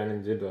treniņā, uz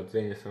treniņu dzirdot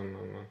ziņas un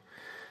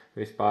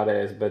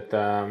vispārējais, bet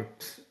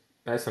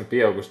esam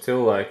pieauguši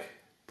cilvēki,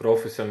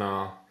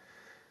 profesionāli.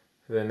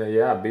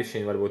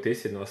 Bišķiņi varbūt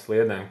izsit no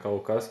sliedēm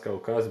kaut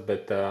kas,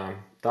 bet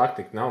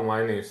taktika nav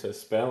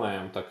mainījusies,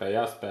 spēlējām, tā kā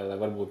jāspēlē,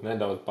 varbūt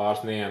nedaudz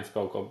pāris nianses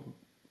kaut ko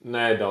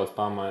nedaudz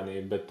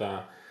pamainīt, bet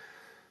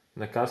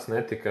nekas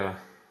netika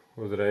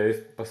uzreiz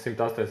pa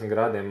 180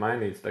 grādiem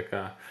mainīts. Tā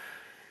kā,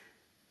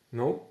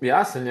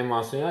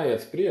 jāsaņemās un jāiet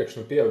uz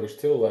priekšu,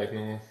 pieauguši cilvēki.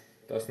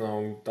 Tās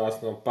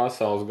nav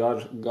pasaules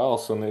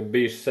gals un ir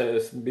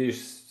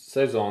bijušas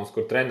sezonas,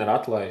 kur treneri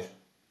atlaiž.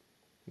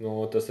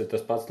 Tas ir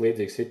tas pats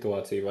līdzīgs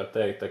situācija, var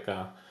teikt. Tā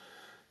kā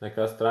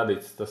nekas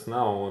tradicis tas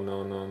nav.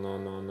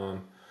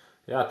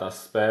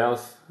 Tās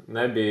spēles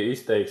nebija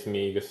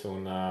izteiksmīgas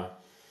un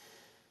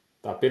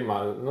tā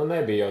pirmā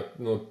nebija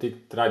jau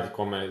tik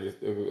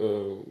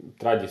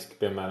traģiski,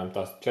 piemēram,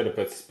 tās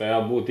 14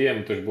 spēle būtu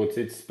iemetuši, būtu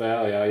cita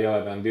spēle,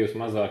 ielaidām 2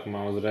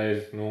 mazākumā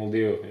uzreiz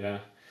 0-2, jā.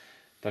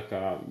 Tā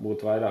kā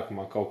būtu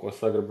vairākumā kaut ko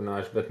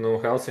sagrabinājuši, bet,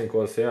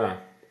 Helsinkos,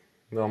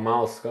 no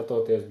malas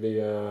skatoties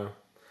bija,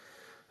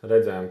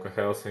 redzējām, ka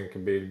Helsinki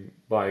bija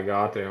baigi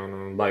ātri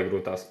un baigi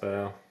grūtā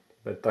spēle,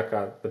 bet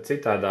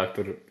citādāk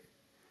tur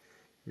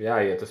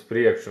jāiet uz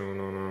priekšu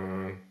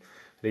un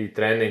rīt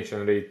treniņš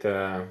un rīt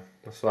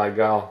svaiga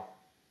gala.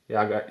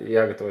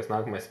 Jāgatavojas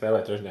nākamajai spēlē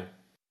trešdien.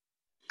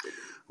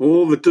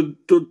 Ulvi,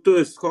 tu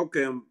esi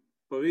hokejam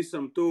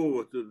pavisam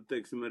tuvu,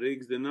 teiksim,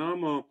 Rīgas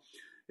Dinamo.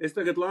 Es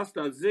tagad lasu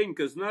tādu ziņu,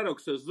 ka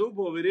Znaroks ar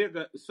Zubovu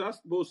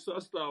būs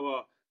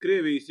sastāvā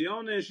Krievijas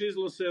jauniešu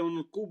izlasē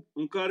un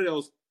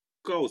Karels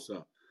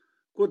kausā.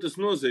 Ko tas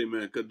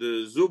nozīmē, kad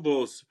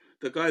Zubovs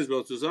tā kā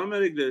aizbrauc uz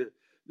Ameriku,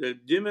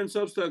 ģimenes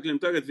apstākļiem,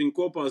 tagad viņi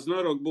kopā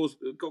Znarok būs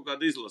kaut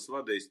kādu izlasu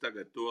vadījis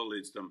tagad to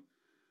līdz tam.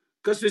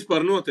 Kas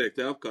vispār notiek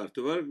te apkārt?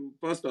 Tu vari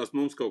pastāst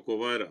mums kaut ko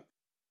vairāk?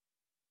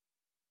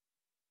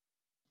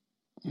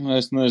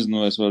 Es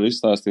nezinu, es varu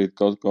izstāstīt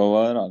kaut ko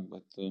vairāk,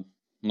 bet,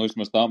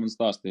 vismaz tā man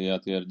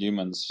stāstīja, tie ir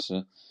ģimenes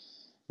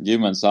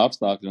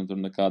apstākļi, un tur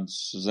nekādus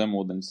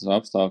zemūdenes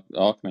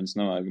akmeņus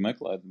nevajag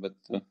meklēt, bet,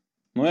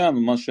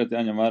 man šķiet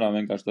jāņem vērā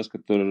vienkārši tas, ka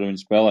tur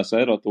viņi spēlēs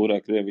Eirotūrē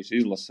Krievijas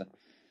izlase,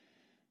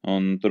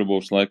 un tur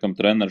būs, laikam,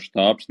 treneru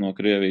štābs no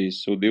Krievijas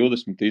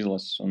U20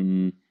 izlases, un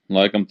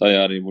laikam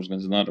tajā arī būs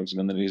gan Znaroks,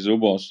 gan arī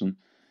Zubovs, un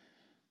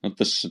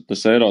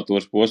tas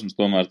Eirotūras posms,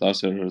 tomēr tās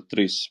ir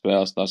 3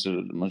 spēles, tās ir,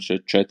 man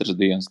šeit 4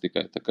 dienas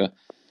tikai, tā kā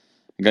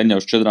gan jau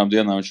uz 4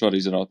 dienām viņš var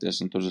izrauties,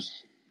 un tur,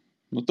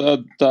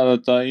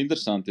 tā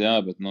interesanti, jā,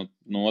 bet,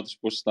 no otras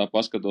puses tā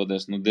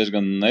paskatoties,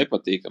 diezgan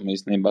nepatīkami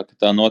īstenībā, ka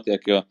tā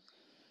notiek, jo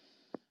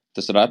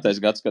tas retais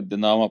gads, kad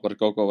Dinamo par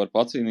kaut ko var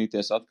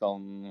pacīnīties atkal,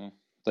 un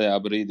tajā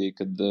brīdī,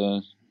 kad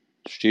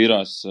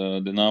šķīrās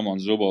Dinamo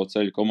un Zubovu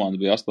ceļu komanda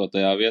bija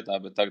 8. vietā,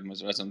 bet tagad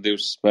mēs redzam 2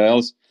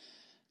 spēles,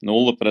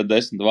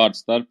 0-10 vārdu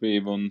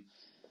starpību, un,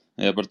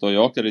 ja par to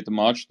Jokerita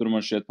maču, tur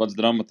man šķiet pats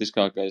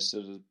dramatiskākais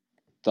ir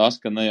tas,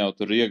 ka ne jau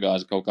tur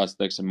iegāza kaut kāds,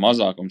 teiksim,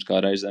 mazākums, kā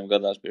reizēm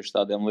gadās pie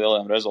tādiem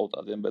lieliem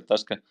rezultātiem, bet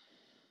tas, ka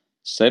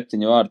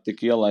 7 vārdi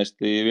tika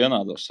ielaisti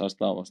vienādos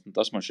sastāvos,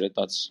 tas man šķiet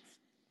tāds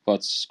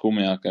pats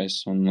skumjākais,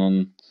 un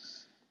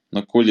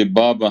Kuļi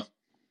Baba,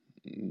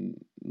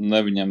 ne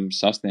viņam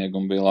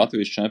sasniegumi bija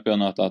Latvijas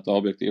čempionātā, tā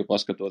objektīvi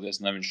paskatoties,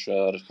 ne viņš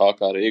ar HK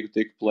Rīgu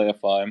tika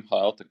play-offā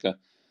MHL, tā ka,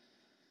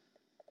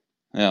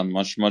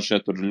 man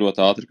šeit tur ļoti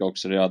ātri kaut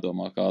kas ir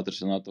jādomā, kā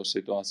atrisināt to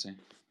situāciju.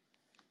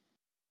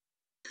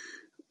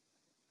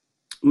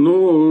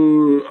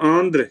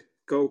 Andri,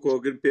 kaut ko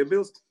grib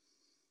piebilst?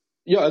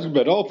 Jā, es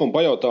gribēju Ralfam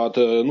pajautāt,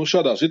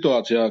 šādā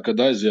situācijā, kad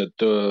aiziet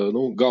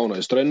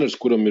galvenais treneris,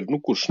 kuram ir,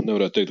 kurš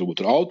nevarētu teikt,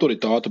 varbūt ir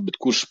autoritāte, bet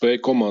kurš spēj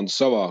komandu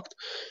savākt.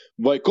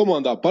 Vai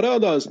komandā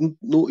parādās,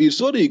 ir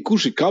svarīgi,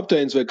 kurš ir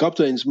kapteinis, vai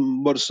kapteinis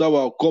var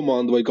savākt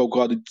komandu, vai kaut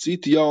kādi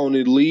citi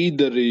jauni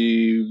līderi,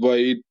 vai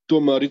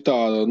tomēr ir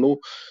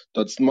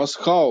tāds mazs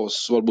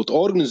hauss, varbūt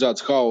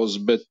organizēts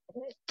hauss, bet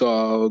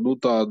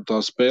tā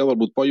spēle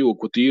varbūt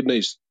pajūko tīri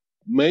nevis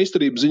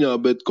meistarības ziņā,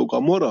 bet kaut kā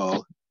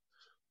morāli.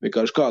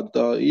 Vienkārši kāda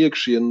tā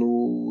iekšienu,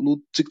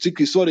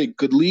 cik ir svarīgi,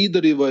 kad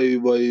līderi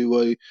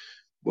vai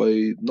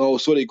nav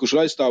svarīgi, kurš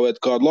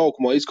aizstāvēt kādu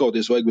laukumā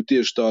izkauties vajag, bet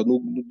tieši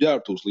tādu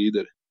ģērbtūs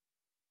līderi.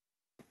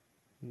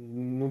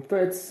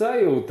 Pēc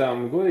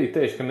sajūtām, godīgi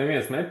teikšu, ka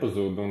neviens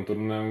nepazūd, un tur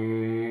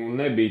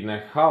nebija ne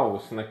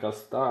hauss,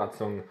 nekas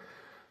tāds, un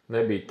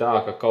nebija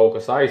tā, ka kaut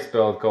kas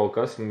aizpeld, kaut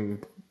kas,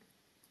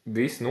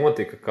 viss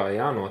notika, kā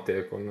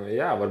jānotiek, un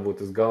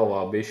varbūt tas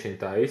galvā bišķiņ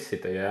tā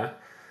izsita,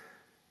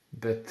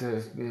 bet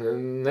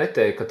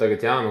neteiktu, ka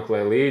tagad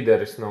jāmeklē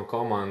līderis no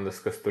komandas,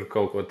 kas tur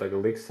kaut ko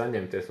tagad liks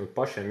saņemties, un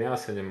pašiem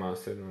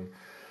jāsaņemās ir, un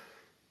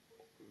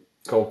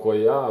kaut ko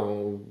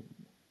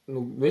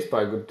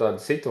vispār tāda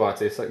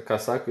situācija, kā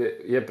saka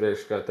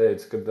iepriekš, kā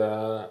teicu, kad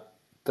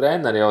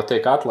treneri jau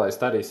tiek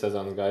atlaisti arī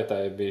sezonas gaitā,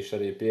 ir bijuši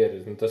arī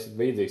pieredzi. Tas ir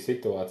līdzīga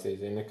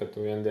situācija, zini, kad tu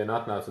vienu dienu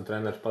atnāc un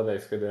treneris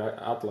pateiks, kad ir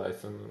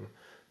atlaists, un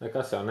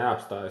nekas jau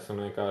neapstājas, un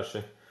vienkārši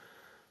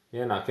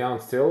ienāk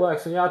jauns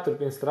cilvēks un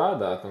jāturpina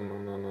strādāt, un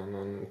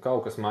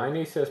kaut kas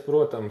mainīsies,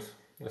 protams,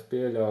 es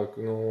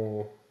pieļauju,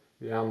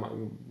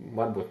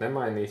 varbūt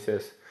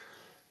nemainīsies,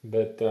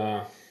 bet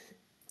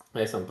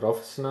esam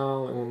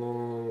profesionāli, un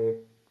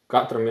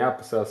katram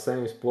jāpasēl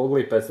sevis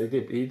poglī pēc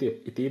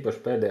it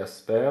īpaši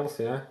pēdējās spēles,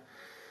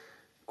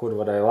 kur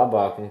varēja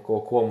labāk, un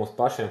ko mums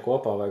pašiem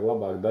kopā vajag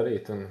labāk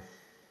darīt, un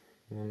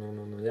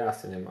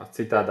jāsaņemās.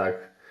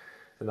 Citādāk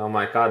Es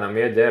domāju, kādam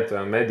ieģērt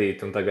vai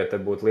medīt, un tagad te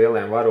būt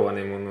lieliem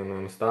varonim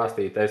un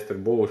stāstīt, es tur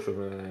būšu,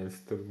 es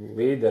tur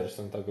līderis,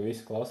 un tagad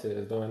visi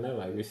klausīties. Es domāju,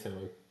 nevajag visiem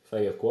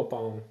sajiet kopā.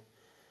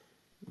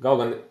 Kaut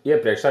gan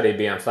iepriekš arī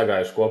bijām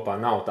sagājuši kopā.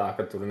 Nav tā,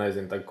 ka tur,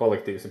 nezinu, tagad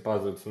kolektīvs ir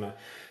pazudis.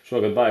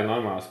 Šogad baigi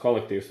normāls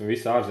kolektīvs, un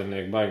visi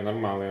ārzemnieki baigi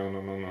normāli,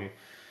 un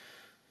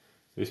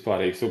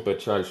vispārīgi super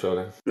čaļi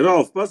šogad.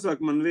 Ralf,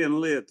 pasaka man vienu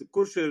lietu.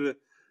 Kurš ir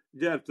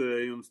ģērbtuvē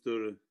jums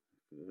tur,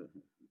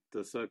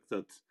 tas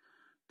saka,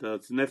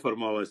 tāds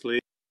neformālais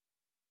līderis?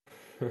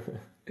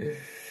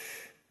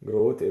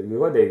 Grūti,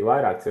 godīgi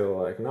vairāk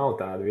cilvēku. Nav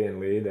tāda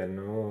viena līderi.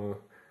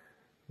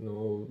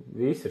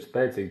 Visi ir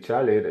spēcīgi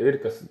čaļi. Ir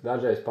kas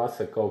dažreiz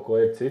pasaka kaut ko,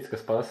 ir cits,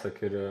 kas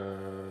pasaka, ir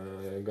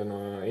gan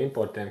no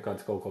importiem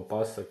kāds kaut ko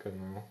pasaka.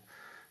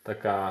 Tā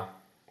kā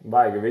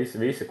baigi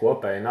visi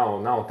kopēji nav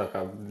tā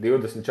kā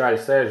 20 čaļi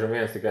sēž un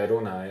viens tikai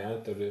runā. Ja?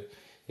 Tur ir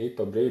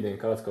pa brīdim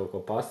kāds kaut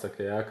ko pasaka,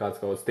 ja? Kāds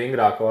kaut ko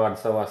stingrāku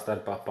vārdu savā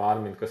starpā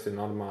pārmin, kas ir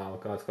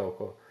normāli, kāds kaut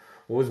ko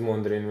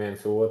uzmundrina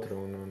viens otru.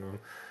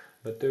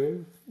 Bet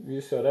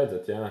jūs jau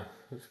redzat, jā,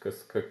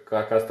 kas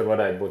tur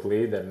varētu būt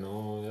līderi.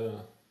 Jā,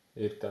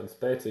 ir tādi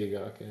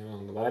spēcīgāki, jā,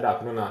 un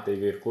vairāk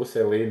runātīgi ir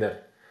klusie līderi.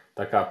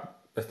 Tā kā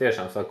es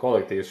tiešām saku,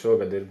 kolektīvs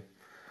šogad ir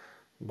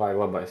baigi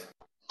labais.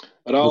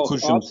 Ralf,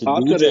 kurš jums ir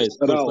DJs,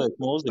 kurš liek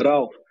mūziku?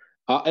 Ralf,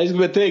 es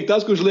gribēju teikt,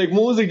 tas, kurš liek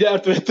mūziku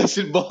ģērbtuvē, tas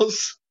ir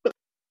boss.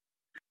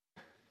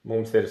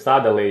 Mums ir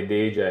sadalīti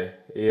DJ.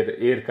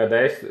 Ir, kad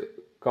es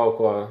kaut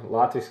ko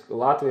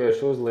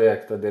latviešu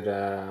uzliek, tad ir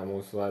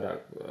mums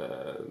vairāk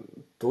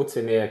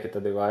tucinieki,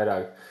 tad ir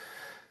vairāk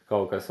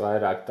kaut kas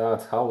vairāk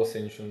tāds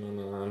hausiņš,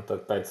 un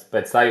tad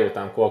pēc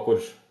sajūtām,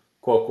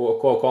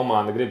 ko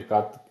komanda grib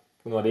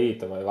no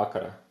rīta vai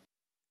vakarā.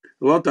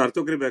 Lotār,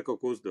 tu gribēji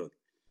kaut ko uzdot?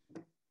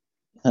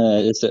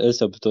 Es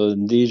jau par to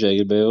DJ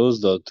gribēju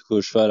uzdot,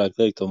 kurš vairāk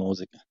liek to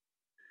mūziku.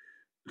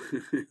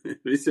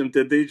 Visiem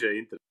tie DJ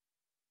interesē.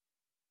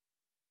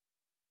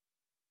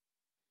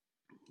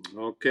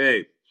 Ok.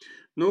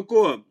 Nu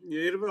ko,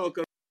 ja ir vēl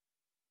kaut...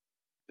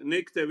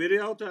 Nik, tev ir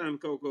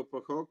jautājumi kaut ko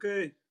par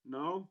hokeju?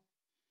 Nav?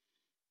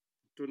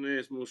 Tu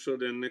neesi mums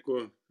šodien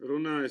neko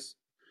runājis.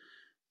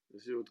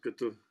 Es jūtu, ka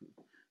tu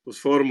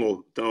uz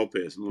formulu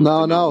taupies.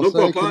 Nav,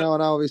 sveiki,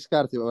 nav, viss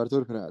kārtībā, var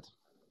turpināt.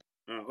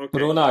 Okay.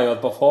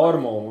 Runājot par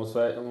formulu,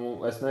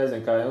 es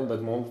nezinu, kā jums,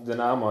 bet mums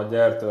Dinamo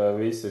ģērbtuvē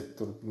visi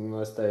tur,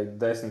 es teiktu,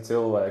 10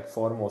 cilvēki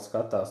formulu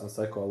skatās un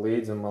seko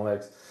līdzi, un man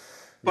liekas,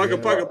 Paga.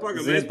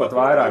 Zin pat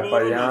vairāk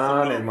par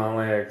Jāni, man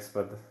liekas.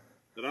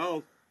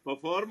 Ralf, pa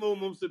formulu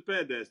mums ir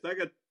pēdējais.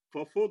 Tagad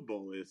pa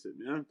futbolu iesim,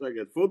 ja?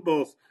 Tagad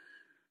futbols,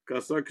 kā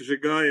saka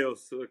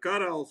Žigājos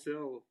Karals,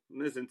 jau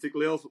nezinu,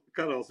 cik liels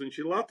Karals viņš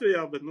ir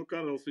Latvijā, bet,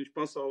 Karals viņš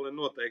pasaulē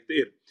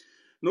noteikti ir.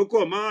 Nu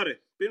ko, Māri,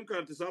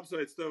 pirmkārt es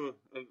apsveicu tev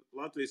ar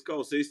Latvijas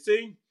kausa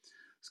izcīņu.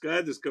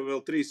 Skaidrs, ka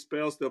vēl 3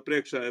 spēles tev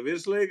priekšā ir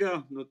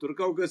virslīgā. Tur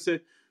kaut kas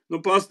ir,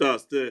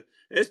 pastāst.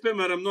 Es,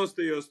 piemēram,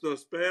 nostījos to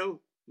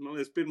spēli. Man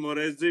liekas, pirmo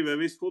reizi dzīvē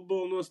visu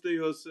futbolu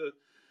nostījos.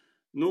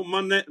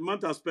 Man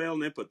tā spēle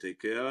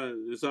nepatika. Ja?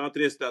 Jūs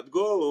ātri iestāt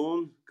golu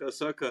un, kā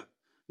saka,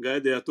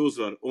 gaidījāt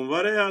uzvaru. Un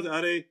varējāt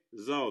arī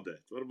zaudēt.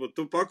 Varbūt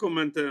tu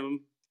pakomentē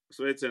un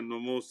sveicienu no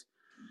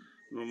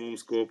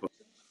mums kopā.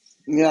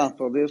 Jā,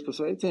 paldies par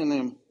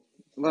sveicieniem.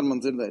 Var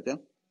man dzirdēt, ja?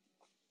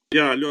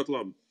 Jā, ļoti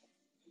labi.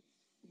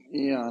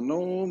 Jā,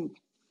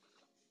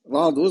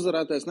 Valdu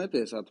uzvarētais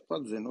netiesā, tu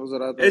pats zini.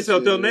 Es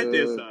jau tev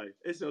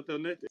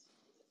netiesāju.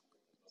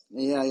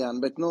 Jā,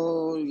 bet,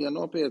 ja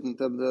nopietni,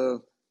 tad,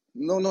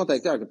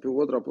 noteikti jā, ka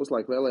otro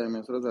puslaiku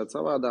vēlējamies redzēt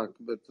savādāk,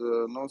 bet,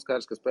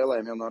 skaidrs, ka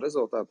spēlējam jau no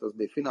rezultāta, tas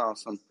bija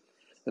fināls, un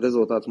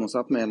rezultāts mūs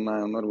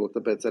apmierināja, un varbūt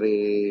tāpēc arī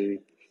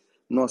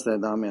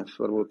nosēdāmies,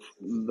 varbūt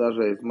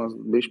dažreiz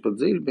bišķi pat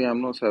dziļi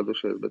bijām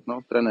nosēdušies, bet,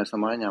 treneris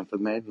ar maiņām tad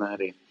mēģināja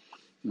arī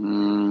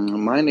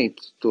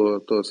mainīt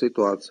to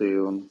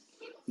situāciju,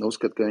 un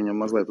uzskat, ka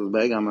viņam mazliet uz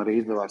beigām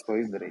arī izdevās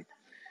to izdarīt.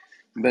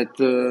 Bet,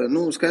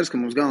 skaidrs, ka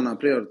mums galvenā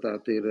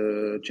prioritāte ir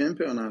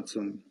čempionāts,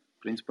 un,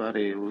 principā,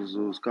 arī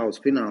uz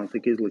kausa fināla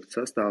tika izlikts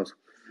sastāvs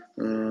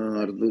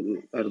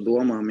ar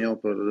domām jau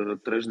par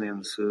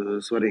trešdienas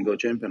svarīgo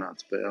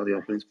čempionātu spēli, jo,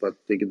 principā,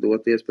 tika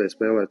dot iespēju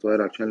spēlēt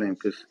vairāk čaļiem,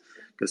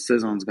 kas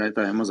sezonas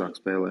gaitā jau mazāk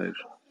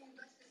spēlējuši.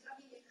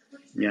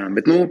 Jā,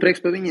 bet,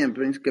 prieks par viņiem,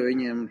 ka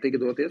viņiem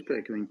tika dot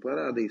iespēju, ka viņi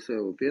parādīja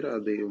sev,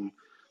 pierādīja, un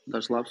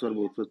dažs labs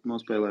varbūt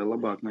nospēlēja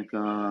labāk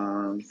nekā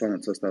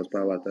pamatsastāv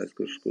spēlētājs,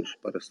 kurš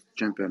parasti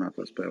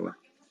čempionātā spēlē.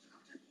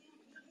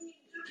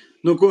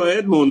 Nu ko,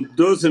 Edmund,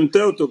 dosim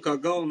tev, tu kā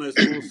galvenais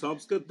mūsu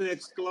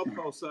apskatnieks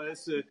Klubhausā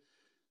esi.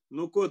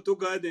 Ko tu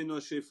gaidīji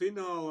no šī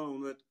fināla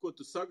un ko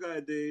tu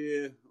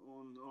sagaidīji?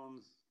 Un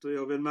tu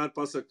jau vienmēr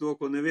pasaki to,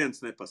 ko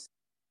neviens nepasaka.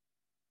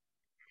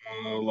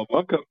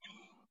 Labvakar.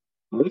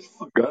 Es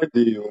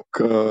gaidīju,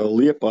 ka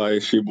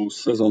Liepāja šī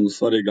būs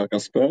sezonas svarīgākā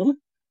spēle.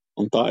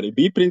 Un tā arī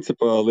bija,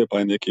 principā,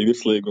 Liepainieki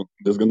virslīgu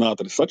diezgan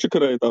ātri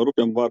sačakarēja, tā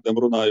rupjām vārdiem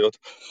runājot.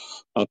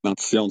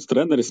 Atnācis jauns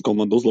treneris,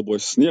 komanda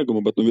uzlabojas sniegumu,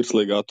 bet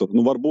virslīgā tur,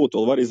 varbūt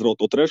vēl var izraut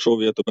to 3.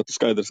 vietu, bet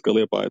skaidrs, ka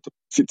Liepāja tur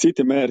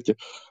citi mērķi,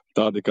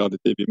 tādi, kādi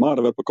tie bija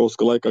Māra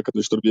Verpakovska laikā, kad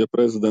viņš tur bija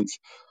prezidents.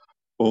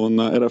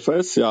 Un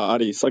RFS, jā,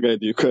 arī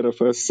sagaidīju, ka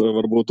RFS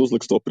varbūt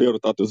uzliks to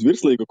prioritāti uz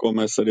virslīgu, ko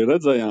mēs arī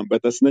redzējām,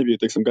 bet es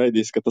nebiju, teiksim,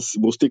 gaidījis, ka tas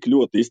būs tik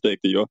ļoti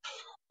izteikti, jo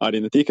arī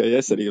ne tikai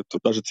es, arī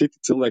tur daži citi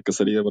cilvēki, kas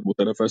arī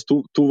varbūt RFS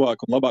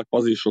tuvāk un labāk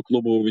pazīst šo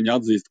klubu, viņi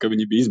atzīst, ka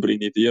viņi bija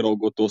izbrīnīti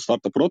ieraugot to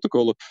starta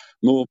protokolu.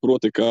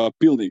 Proti, ka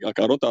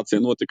pilnīgākā rotācija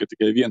notika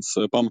tikai viens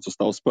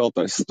pamatsastāvs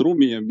spēlētājs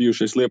Strumija,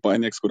 bijušais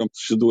Liepājnieks, kuram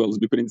šis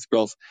duelis bija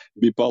principiāls,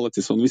 bija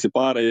palicis, un visi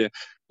pārējie,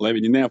 lai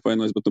viņi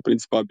neapvainojas, bet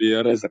principā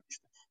bija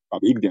rezervisti.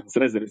 Ikdienas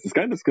rezervis.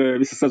 Skaidrs, ka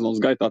visas sezonas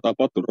gaitā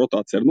tāpat tur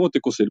rotācija ir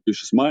notikusi, ir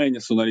bijušas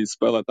maiņas, un arī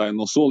spēlētāji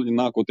no soliņa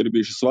nākot ir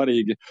bijuši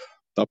svarīgi.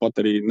 Tāpat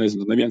arī,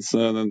 nezinu,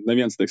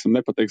 neviens teiksim,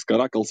 nepateiks, ka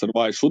Rakals ir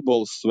vājš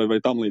futbols vai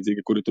tam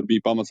līdzīgi, kuri tur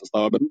bija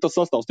pamatsastāvā, bet tas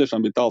sastāvs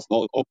tiešām bija tāls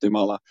no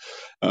optimālā,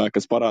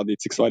 kas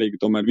parādīja, cik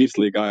svarīgi tomēr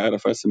virslīgā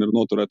RFS-am ir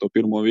noturēt to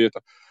pirmo vietu.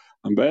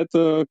 Bet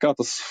kā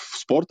tas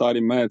sportā arī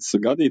mēdz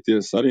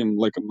gadīties, arī,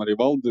 laikam, arī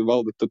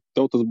valdi, tad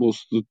tev tas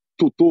būs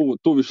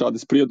tuvi šādi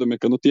spriedumi,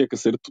 ka tie,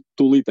 kas ir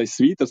tūlītais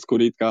svīters,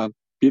 kuri it kā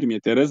pirmie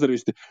tie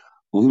rezervisti,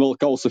 un vēl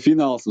kausa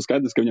fināls,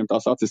 skaidrs, ka viņam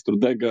tās acis tur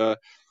dega,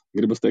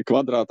 gribas teikt,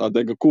 kvadrātā,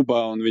 dega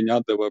kubā, un viņi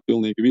atdeva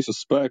pilnīgi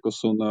visus spēkus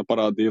un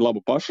parādīja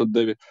labu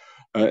pašatdevi.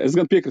 Es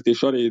gan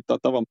piekritīšu arī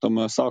tavam tam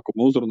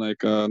sākuma uzrunai,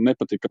 ka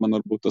nepatika man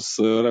varbūt tas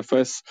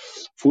RFS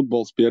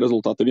futbols pie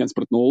rezultāta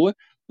 1-0.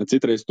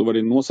 Citreiz tu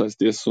vari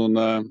nosaisties un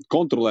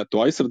kontrolēt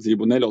to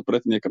aizsardzību, neļaut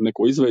pretiniekam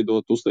neko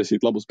izveidot,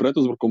 uztaisīt labus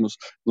pretuzbrukumus.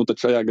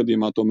 Tad šajā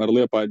gadījumā tomēr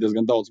Liepāja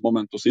diezgan daudz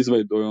momentus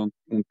izveidoja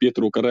un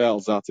pietrūka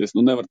realizācijas.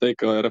 Nevar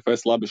teikt, ka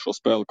RFS labi šo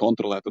spēli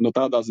kontrolētu.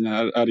 Tādā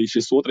ziņā arī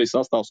šis otrais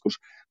sastāvs, kurš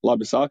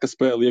labi sāka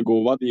spēli,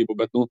 ieguva vadību,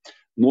 bet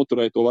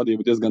noturēja to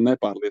vadību diezgan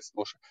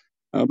nepārliecinoši.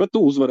 Bet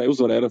uzvarēja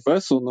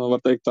RFS un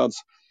var teikt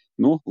tāds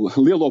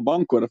lielo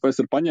banku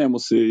RFS ir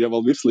paņēmusi, ja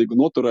vēl virslīgu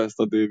noturēs,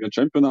 tad gan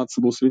čempionāts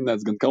būs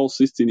vinnēts, gan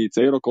kauss izcīnīts,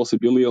 Eirokosi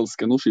bija lielas,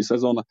 ka šī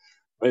sezona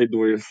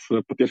veidojas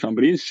patiešām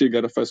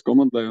brīnišķīga RFS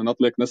komandai un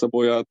atliek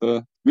nesabojāt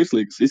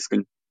virslīgas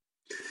izskaņu.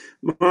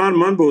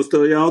 Man būs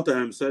tev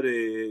jautājums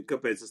arī,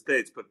 kāpēc es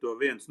teicu par to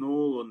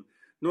 1-0 un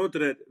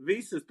noturēt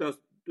visas tās,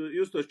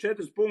 jūs tos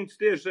 4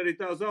 punktus tieši arī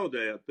tā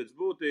zaudējāt pēc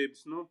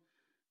būtības,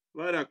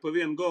 vairāk pa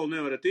vienu golu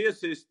nevarat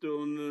iesist,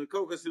 un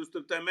kaut kas jūs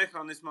tur tajā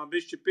mehānismā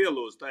bišķi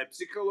pielūst. Tā ir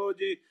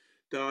psiholoģija,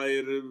 tā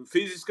ir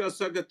fiziskā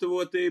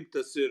sagatavotība,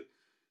 tas ir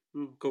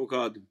kaut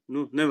kāda,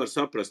 nevar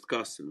saprast,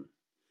 kas.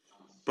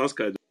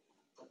 Paskaidro.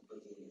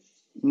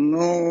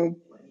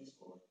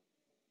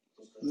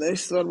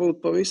 Es varbūt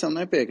pavisam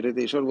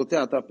nepiekritīšu. Varbūt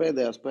tā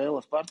pēdējā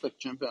spēle Spartaka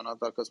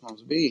čempionātā, kas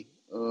mums bija,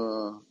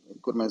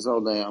 kur mēs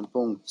zaudējām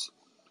punktus.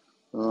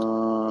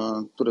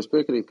 Tur es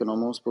piekrītu, ka no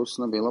mūsu puses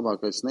nebija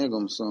labākais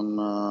sniegums un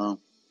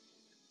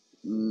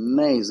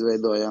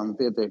neizveidojām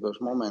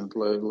pietiekošu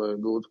momentu, lai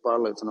gūtu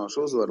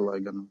pārliecinošu uzvaru,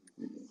 lai gan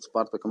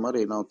Spartakam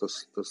arī nav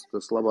tas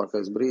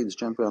labākais brīdis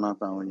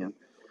čempionātā. Viņam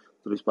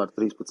tur vispār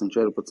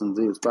 13-14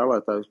 dzīves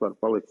spēlētāji vispār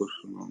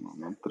palikuši,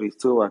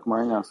 3 cilvēku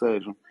maiņā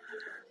sēž.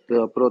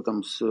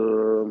 Protams,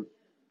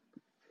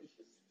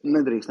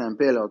 nedrīkstējām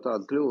pieļaut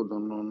tādu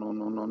kļūdu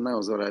un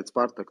neuzvarēt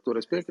Spartaku. Tur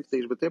es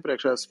piekritīšu, bet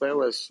iepriekšējās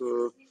spēlēs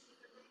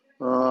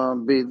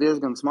bija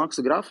diezgan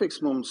smags grafiks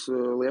mums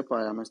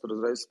Liepājā. Mēs tur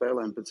uzreiz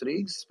spēlējām pēc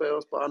Rīgas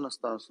spēles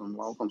pārnestās, un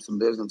laukums tur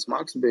diezgan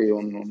smags bija,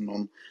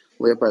 un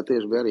Liepāja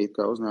tieši bija arī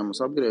kā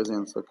uzņēmums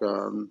apgrieziens.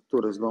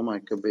 Tur es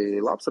domāju, ka bija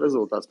labs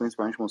rezultāts.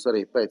 Principā viņš mums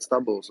arī pēc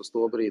tabulas uz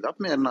to brīdi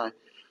apmierināja.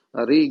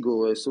 Ar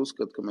Rīgu es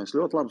uzskatu, ka mēs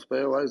ļoti labu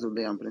spēli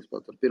aizvadījām.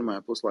 Principā tur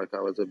pirmajā puslaikā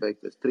vajadzēja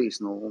beigties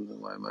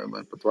 3-0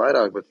 vai pat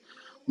vairāk, bet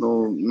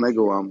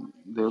neguvām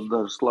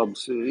dažas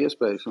labas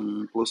iespējas,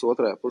 un plus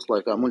otrajā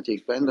puslaikā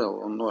muļķīgi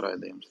pendeli un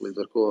noraidījums,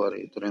 līdz ar ko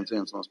arī tur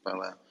 1-1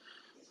 nospēlēja.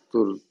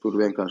 Tur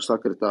vienkārši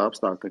sakritā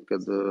apstākļi,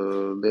 kad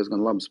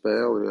diezgan laba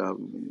spēle,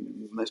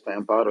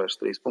 nespējām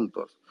pārvērst 3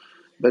 punktos.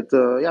 Bet,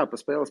 pa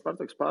spēli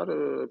Spartaks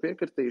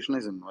piekritīšu,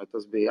 nezinu, vai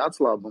tas bija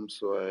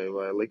atslābums,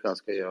 vai likās,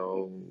 ka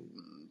jau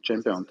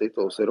čempionu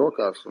tituls ir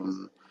rokās,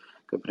 un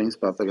ka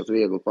principā tagad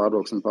viegli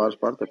pārbrauksim pāri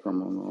Spartakam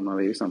un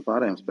arī visām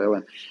pārējām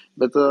spēlēm.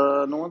 Bet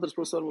no otras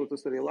puses varbūt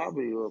tas arī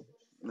labi, jo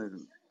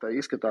tā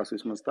izskatās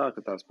vismaz tā,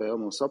 ka tā spēle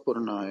mūs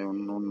sapurināja,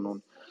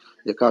 un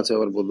ja kāds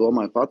jau varbūt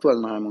domāja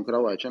patvaļinājumu un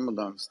kravāja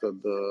čemodāns, tad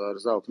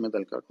ar zelta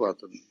medaļu kaklā,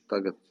 tad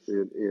tagad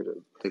ir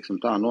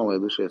teiksim tā,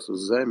 nolaidušies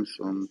uz zemes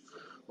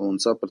un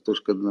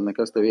sapratuši, ka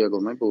nekas te viegli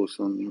nebūs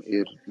un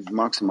ir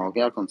maksimāli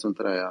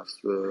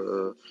jākoncentrējās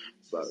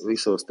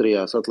visos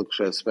 3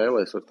 atlikušajās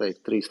spēlēs, var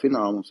teikt, 3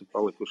 fināli mums ir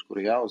palikuši,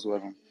 kuri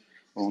jāuzvar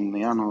un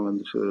jānoved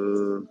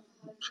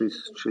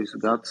šis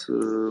gads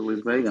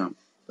līdz beigām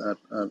ar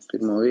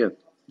pirmo vietu,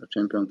 ar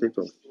čempionu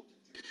titulu.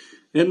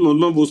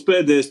 Edmund, man būs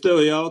pēdējais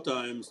tev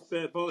jautājums.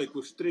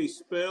 Palikuši 3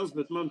 spēles,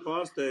 bet man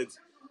pārsteidz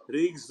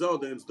Rīgas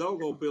zaudējums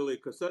Daugavpilī,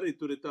 kas arī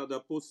tur ir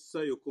tādā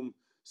pussajukuma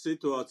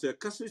situācijā.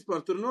 Kas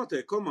vispār tur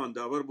notiek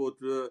komandā?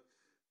 Varbūt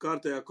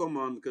kārtējā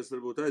komanda, kas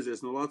varbūt aizies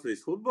no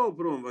Latvijas futbola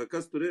prom, vai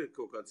kas tur ir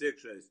kaut kāds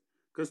iekšējs?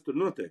 Kas tur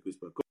notiek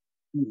vispār?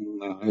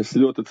 Es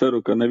ļoti ceru,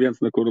 ka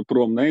neviens nekur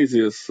prom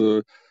neizies.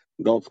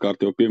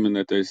 Daudzkārt jau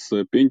pieminētais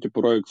Piņķu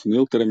projekts un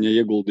ilgtermiņa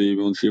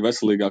ieguldījumi un šī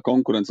veselīgā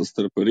konkurence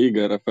starp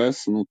Rīga,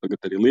 RFS,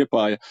 tagad arī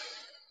Liepāja.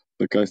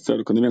 Tā kā es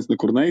ceru, ka neviens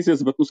nekur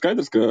neizies, bet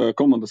skaidrs, ka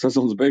komanda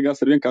sezonas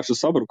beigās ir vienkārši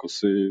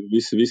sabrukusi.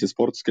 Visi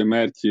sportiskie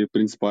mērķi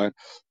principā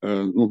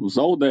ir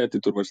zaudēti,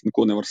 tur vairs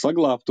neko nevar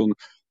saglābt. Un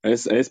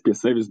es pie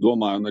sevis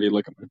domāju, un arī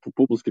laikam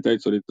publiski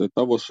teicu arī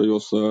tavos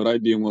šajos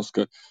raidījumos,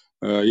 ka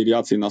ir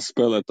jācīnās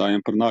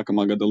spēlētājiem par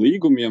nākamā gada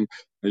līgumiem,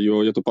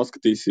 jo, ja tu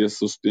paskatīsies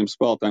uz tiem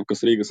spēlētājiem,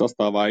 kas Rīgas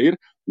sastāvā ir,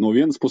 no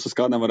vienas puses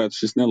kādam varētu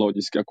šis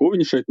neloģiski, ko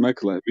viņi šeit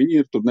meklē. Viņi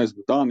ir tur,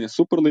 nezinu, Dānijas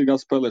Superlīgā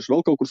spēlējuši,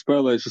 vēl kaut kur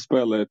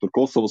spēlē tur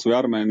Kosovas vai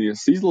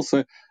Armēnijas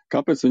izlasē,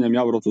 kāpēc viņam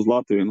jābrauc uz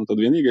Latviju? Tad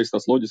vienīgais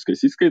tās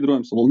loģiskais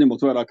izskaidrojums, un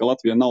ņemot vērā, ka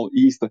Latvija nav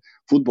īsta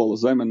futbola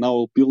zeme,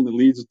 nav pilni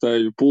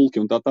līdzutēju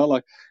pulki un tā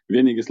tālāk,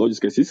 vienīgais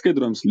loģiskais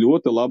izskaidrojums -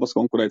 ļoti labas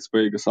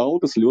konkurētspējīgas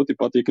algas, ļoti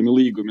patīkami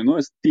līgumi.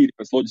 Es tīri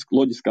pēc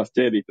loģiskās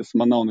ķēdītes,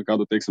 man nav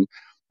nekādu,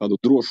 tādu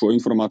drošo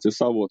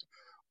informācijas avotu.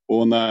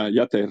 Un,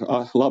 ja te ir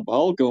laba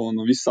alga un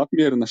viss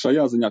apmierina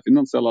šajā ziņā,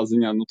 finansiālā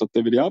ziņā, tad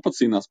tev ir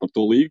jāpacīnās par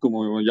to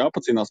līgumu,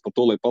 jāpacīnās par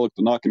to, lai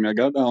paliktu nākamajā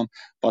gadā. Un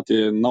pat,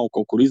 ja nav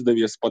kaut kur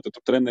izdevies, pat, ja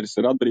tur treneris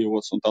ir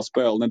atbrīvots un tā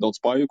spēle nedaudz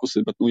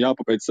pajukusi, bet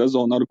jāpabeidz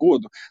sezonu ar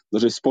godu.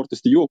 Dažreiz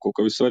sportisti joko,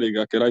 ka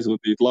vissvarīgāk ir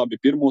aizvadīt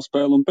labi pirmo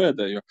spēli un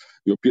pēdējo,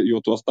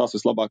 jo tās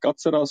vislabāk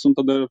atcerās, un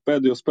tad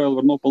pēdējo spēli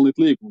var nopelnīt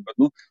līgumu.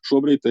 Bet,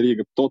 šobrīd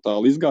Rīga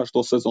totāli izgāž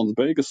to sezonas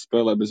beigas,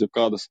 spēlē bez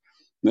jebkādas,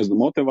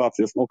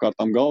 motivācijas,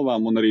 nokārtām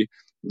galvām, un arī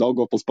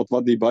Daugavpils pat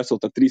vadībā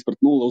esot ar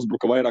 3-0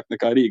 uzbruka vairāk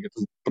nekā Rīga.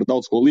 Tas par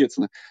daudz ko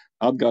liecina.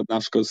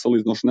 Atgādināšu, ka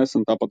salīdzinoši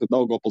nesen tāpat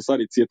Daugavpils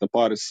arī cieta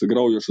pāris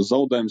graujošus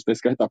zaudējumus, tā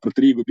skaitā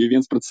pret Rīgu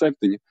bija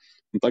 1-7.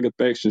 Un tagad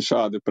pēkšņi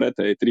šādi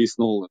pretēji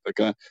 3-0. Tā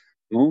kā,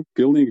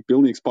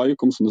 pilnīgs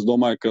pajukums, un es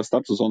domāju, ka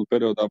starpsezonu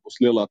periodā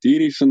būs lielā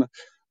tīrīšana.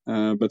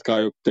 Bet, kā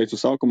jau teicu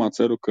sākumā,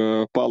 ceru,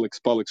 ka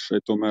paliks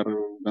šeit tomēr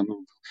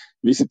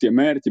visi tie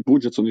mērķi,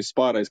 budžets un viss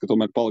pārējais, ka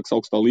tomēr paliks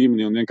augstā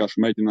līmenī un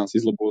vienkārši mēģinās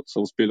izlabot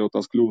savus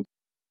pieļautās kļūdas.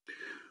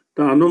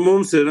 Tā,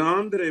 mums ir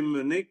Andrim,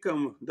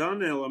 Nikam,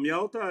 Danielam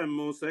jautājumi,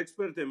 mūsu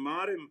ekspertiem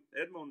Mārim,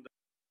 Edmundam.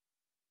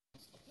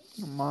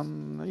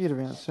 Man ir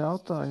viens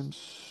jautājums.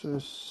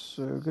 Es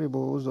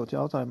gribu uzdot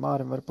jautājumu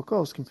Mārim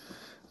Verpakovskim.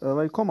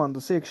 Vai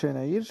komandas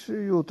iekšēnē ir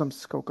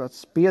jūtams kaut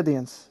kāds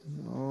spiediens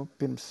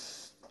pirms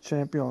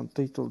čempionu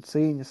titulu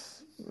cīņas?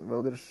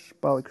 Vēl ir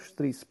palikušas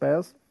 3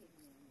 spēles.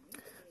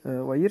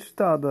 Vai ir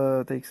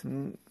tāda,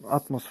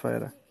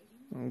 atmosfēra?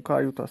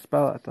 Kā jūtās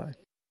spēlētāji?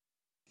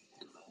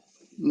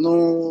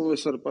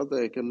 Es varu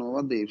pateikt, ka no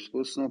vadības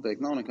puses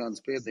noteikti nav nekāda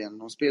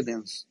spiediena.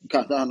 Spiediens,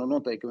 kā tā,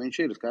 noteikti, ka viņš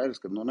ir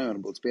skaidrs, ka nevar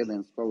būt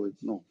spiediens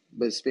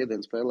bez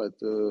spiediena spēlēt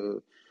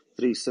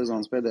 3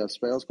 sezonas pēdējās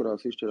spēles,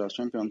 kurās izšķirās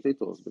čempionu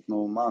tituls, bet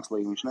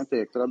mākslīgi viņš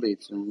netiek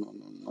radīts, un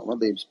no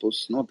vadības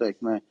puses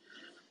noteikti ne.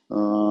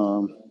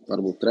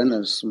 Varbūt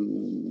treneris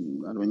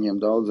ar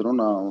viņiem daudz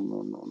runā,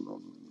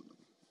 un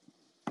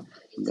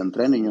gan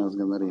treniņos,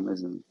 gan arī,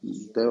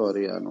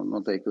 teorijā,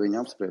 noteikti viņi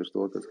apspriež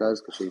to, ka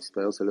skaidrs, ka šīs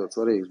spēles ir ļoti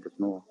svarīgas, bet,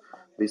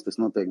 viss tas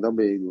notiek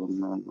dabīgi, un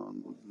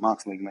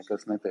mākslīgi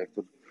nekas netiek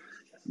tur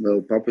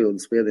vēl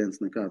papildus spiediens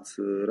nekāds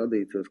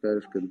radīts, jo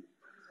skaidrs, ka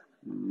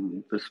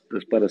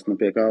tas parasti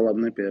pie kā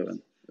labi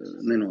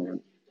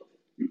nenoved.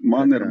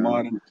 Man ir,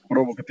 Māri,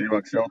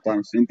 provokatīvāks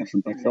jautājums,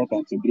 interesantāks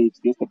jautājums, ja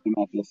drīkst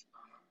iestarpināties.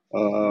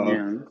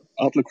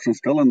 Atlikušais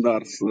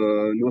kalendārs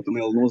ļoti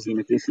liela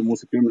nozīme tieši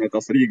mūsu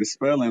pieminētās Rīgas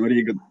spēlēm.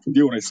 Rīga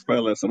 2 reizes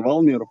spēlēs ar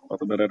Valmieru,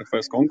 tātad ar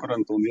RFS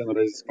konkurentu, un 1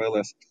 reizi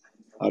spēlēs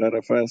ar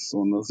RFS.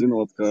 Un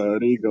zinot, ka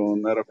Rīga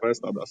un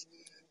RFS tādās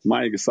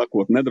maigi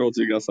sakot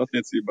nedraudzīgās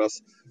attiecībās,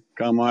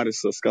 kā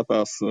Māris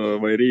skatās,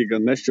 vai Rīga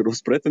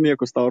nešķiros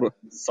pretiniekus, tā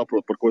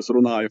saprot, par ko es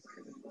runāju.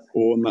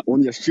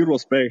 Un ja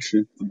šķiros pēkšņi,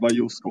 tad vai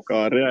jūs kaut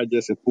kā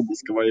reaģēsiet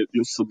publiski, vai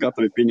jūs esat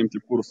gatavi pieņemt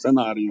jebkuru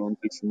scenāriju, un,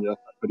 ja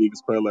Rīga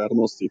spēlē ar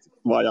nosacītu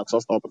vājāku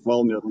sastāvu pret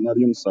Valmieru un ar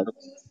jums ar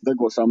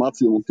degošām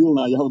acīm un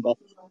pilnā jaudā,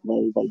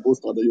 vai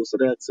būs tāda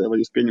jūsu reakcija, vai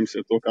jūs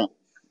pieņemsiet to kā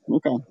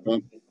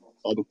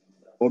tādu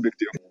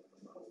objektīvu?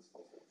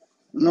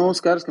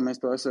 Skaidrs, ka mēs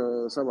to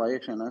savā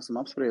iekšēnē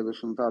esam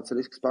apsprieduši, un tāds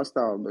risks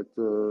pastāv, bet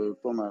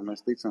tomēr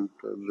mēs ticam,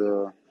 ka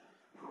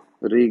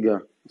Rīga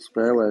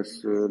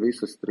spēlēs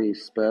visas 3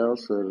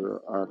 spēles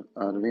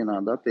ar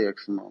vienādu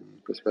attieksmi,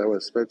 ka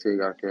spēlēs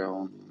spēcīgākie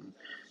un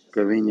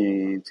ka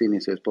viņi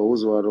cīnīsies pa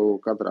uzvaru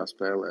katrā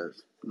spēlē.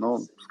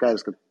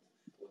 Skaidrs, ka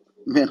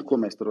ko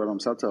mēs tur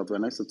varam sacelt vai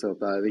nesacelt,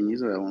 tā ir viņa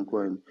izvēle, un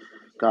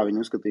kā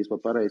viņi uzskatīs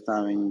par pareizi, tā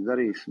viņi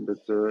darīs,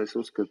 bet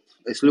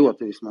es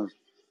ļoti vismaz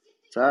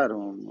ceru,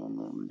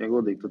 un ja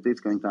godīgi, tu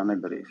tic, ka viņi tā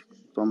nedarīs.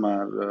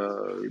 Tomēr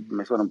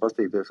mēs varam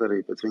pastīties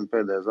arī pēc viņa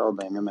pēdējā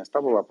zaudējuma, ja mēs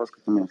tabulā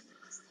paskatāmies.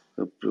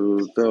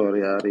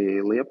 Teorijā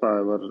arī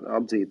Liepāja var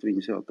apdzīt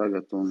viņus jau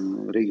tagad,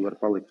 un Rīga var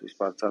palikt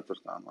vispār 4.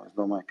 Es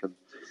domāju, ka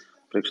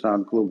priekš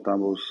tādu klubu tā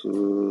būs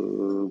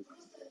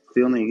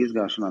pilnīgi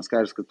izgāšanās.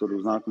 Skaidrs, ka tur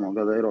uz nākamo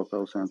gadu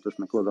Eiropausēm tas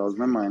neko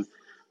daudz nemaina,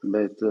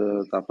 bet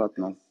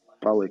tāpat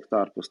palikt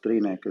ārpus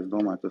trīnieka. Es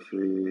domāju,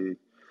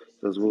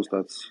 tas būs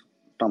tāds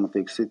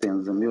pamatīgs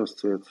sitiens zem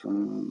jostas vietas, un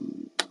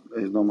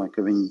es domāju,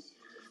 ka viņi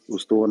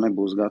uz to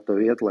nebūs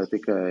gatavi iet, lai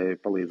tikai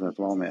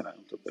palīdzētu Valmierai.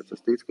 Tāpēc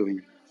es ticu, ka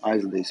viņi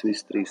aizvadīs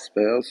visas 3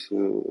 spēles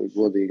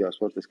godīgā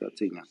sportiskā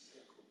cīņā.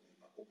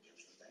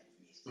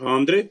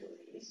 Andri,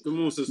 tu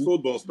mums esi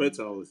futbola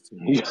speciālists.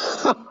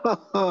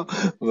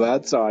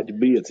 Vecāki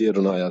biec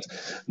ierunājās.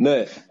 Nē,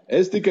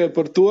 es tikai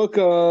par to,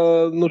 ka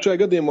šajā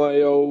gadījumā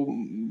jau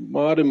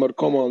Mārim ar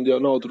komandu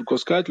jau nav tur ko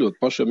skaitļot.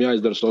 Pašam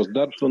jāizdara savs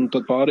darbs, un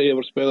tad pārējie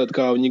var spēlēt,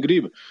 kā viņi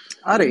grib.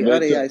 Arī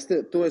jā,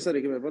 to es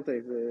arī gribēju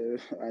pateikt,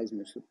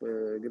 aizmirstu,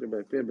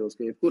 gribēju piebilst,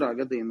 ka jebkurā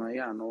gadījumā,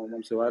 jā,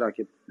 mums ir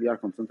vairāk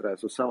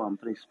jākoncentrējas uz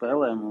savām 3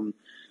 spēlēm un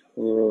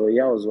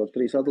jāuzvar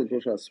 3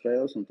 atlikušās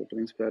spēles, un tad,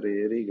 principā, arī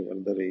Rīga var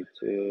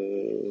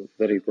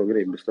darīt, ko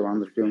grib. Es tev,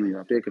 Andri,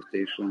 pilnībā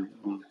piekritīšu,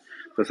 un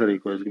tas arī,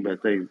 ko es gribēju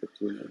teikt, bet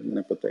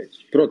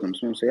nepateicu.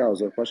 Protams, mums ir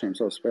jāuzvar pašiem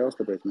savas spēles,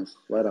 tāpēc mēs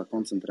vairāk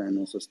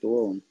koncentrējamies uz to,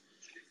 un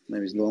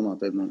nevis domāt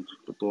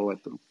par to, vai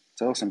tur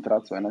celsim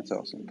trats vai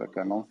necelsim. Tā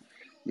kā,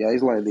 ja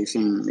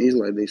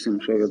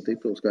izlaidīsim šogad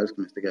titulu, skaidrs,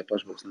 ka mēs tikai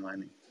paši būsim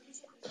vainīgi.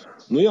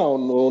 Jā,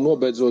 un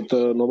nobeidzot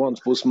no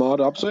manas puses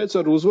Māra apsveic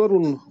ar uzvaru,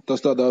 un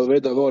tas tādā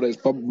veidā vēlreiz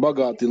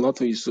bagātina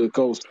Latvijas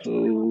kausu,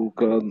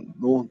 ka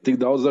tik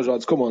daudz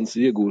dažādas komandas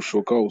iegūst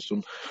šo kausu,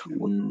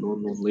 un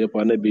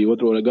Liepāja nebija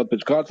otro gadu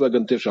pēc kārtas, lai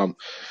gan tiešām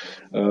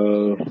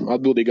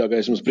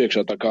atbildīgākais mums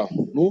priekšā, tā kā,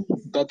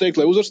 tā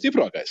teikt, lai uzvar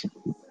stiprākais.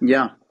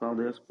 Jā,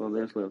 paldies,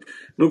 liels.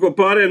 Ko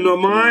pāriem no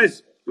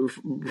mājas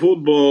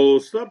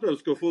futbolu,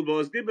 starptautisko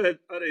futbolu, es gribēju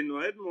arī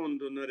no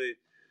Edmunda un arī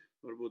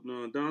varbūt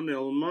no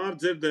Daniela un Māra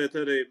dzirdēt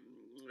arī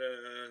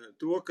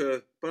to, ka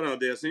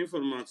parādījās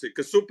informācija,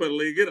 ka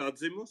Superlīga ir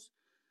atzimusi,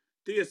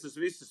 tiesas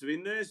visas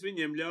vinnēs,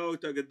 viņiem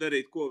ļauj tagad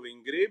darīt, ko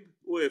viņi grib,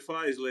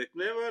 UEFA aizliegt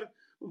nevar,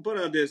 un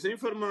parādījās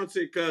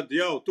informācija, ka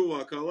jau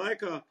tuvākā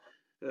laikā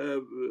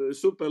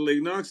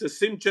Superlīga nāks ar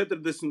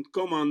 140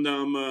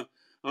 komandām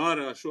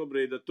ārā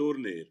šobrīd ar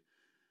turnīru.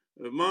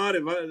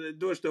 Māri,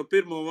 došu tev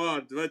pirmo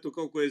vārdu, vai tu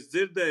kaut ko esi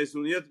dzirdējis,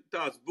 un ja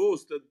tāds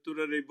būs, tad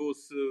tur arī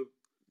būs...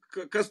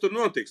 Kas tur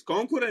notiks?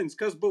 Konkurence?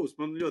 Kas būs?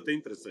 Man ļoti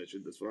interesē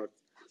šis vārds.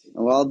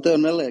 Valdi, tev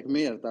neliek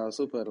mieru tā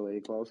Superlīga,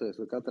 klausies,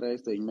 ka katru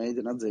reizi viņi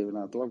mēģina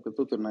atdzīvināt. Labi, ka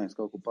tu tur neesi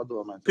kaut ko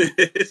padomāt.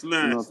 Es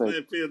neesmu,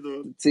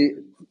 piedod.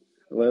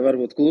 Vai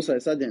varbūt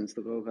klusais aģents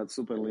tu kaut kāds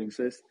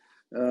Superlīgas esi.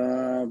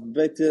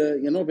 Bet,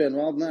 ja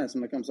nopietni Valdi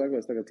neesmu nekam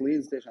sakojis tagad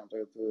līdzi, tiešām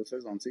tagad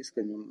sezonas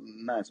izskaņu,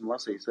 neesmu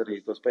lasījis arī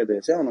tos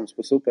pēdējos jaunumus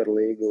par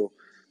Superlīgu.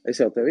 Es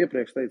jau tev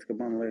iepriekš teicu, ka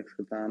man liekas,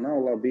 ka tā nav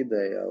laba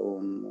ideja,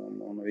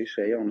 un visi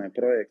šie jaunie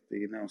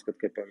projekti neuzskat,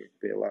 ka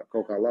pie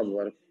kaut kā labi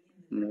var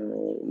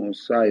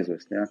mūs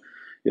aizvest. Ja?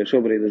 Jo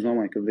šobrīd es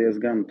domāju, ka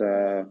diezgan tā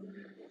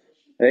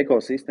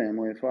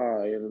ekosistēma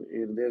UEFA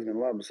ir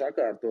diezgan labi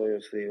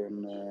sakārtojusi, un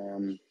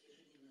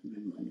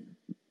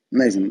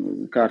nezinu,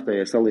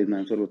 kārtējais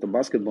salīdzinājums varbūt ar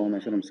basketbolu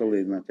mēs varam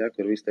salīdzināt, ja,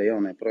 kur visi tie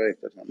jaunie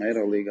projekti ar tām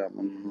Eirolīgām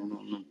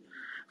un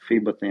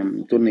FIBA tiem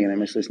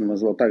turnīriem. Es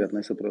nemaz vēl tagad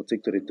nesaprotu,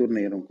 cik tur ir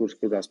turnīri un kurš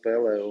kurā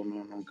spēlē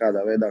un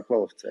kādā veidā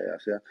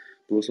kvalificējās. Ja.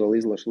 Plus vēl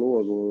izlašu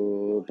logu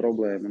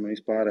problēmu un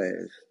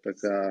vispārējais. Tā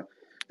kā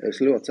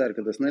es ļoti ceru,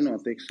 ka tas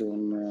nenotiks, un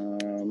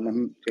man,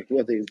 ja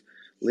godīgi,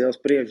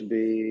 liels prieks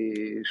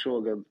bija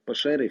šogad par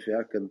Šerifu,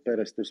 ja, kad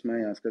Peres tur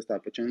smējās, kas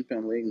tā pa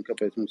Čempionu līgu un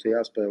kāpēc mums ir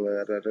jāspēlē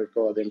ar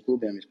kādiem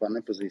klubiem vispār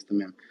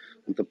nepazīstamiem.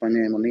 Un tad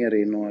paņēma un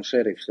ierīja no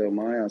Šerifu sev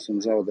mājās un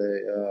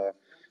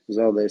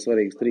zaudēja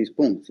svarīgas 3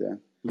 punktus. Ja.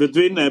 Bet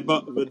vinnēja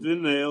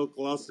El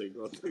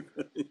Clasico.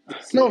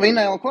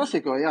 Vinnēja El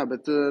Clasico, jā,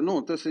 bet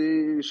tas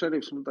ir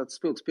Šerifs tāds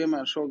spilgs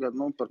piemērs šogad,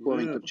 par ko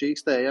viņi tur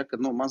čīkstēja, ja, kad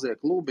mazie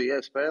klubi,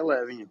 ja spēlē,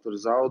 viņi tur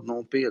zaud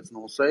 0-5,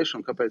 0-6,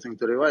 un kāpēc viņi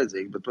tur ir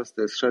vajadzīgi. Bet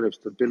pasties,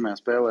 Šerifs tur pirmajā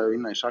spēlē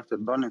vinnēja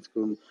Šaktar Donetsku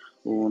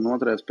un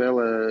otrajā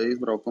spēlē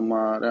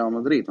izbraukumā Real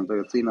Madrid, un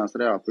tagad cīnās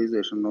Real pa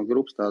iziešanu no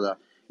grupas tādā,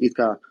 it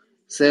kā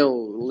sev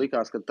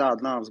likās, ka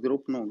tāda nāves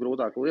grupa,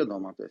 grūtāk vēl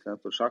iedomāties, ja,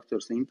 tur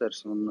Šaktars,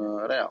 Inters un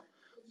Real.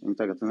 Viņi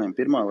tagad,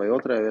 pirmā vai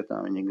otrajā vietā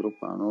viņi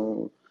grupā,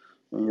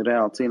 viņi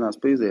reāli cīnās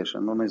par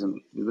iziešanu, nezinu,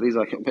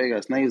 drīzāk jau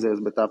beigās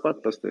neizies, bet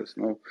tāpat pasties,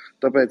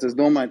 tāpēc es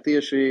domāju,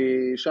 tieši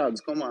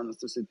šādas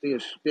komandas, tas ir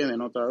tieši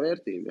pievienotā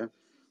vērtība, ja?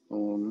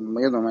 Un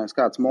iedomājies,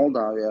 kāds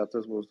Moldāvijā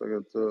tas būs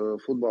tagad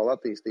futbola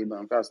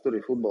attīstībā, un kāds tur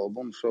ir futbola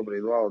bums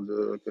šobrīd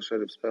valda, ka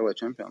Šerifs spēlē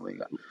Čempionu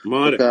līgā.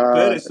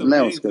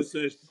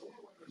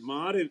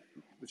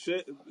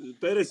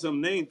 Peresam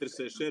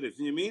neinteresē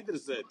Šerifs, viņam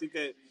interesē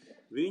tikai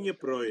viņa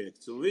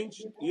projekts, un viņš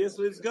ies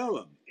līdz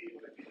galam.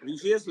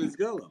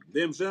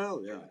 Diemžēl,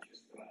 jā.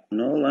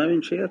 Lai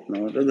viņš iet,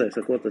 redzēs,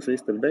 ar ko tas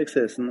viss tur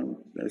beigsies,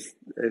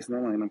 es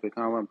domāju, pie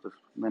kā labi tas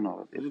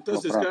nenovedīs.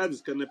 Tas ir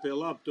skaidrs, ka ne pie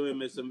labi, to ja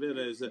mēs esam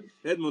vienreiz.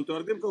 Edmund, tu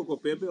grib kaut ko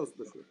piebilst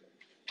par šo?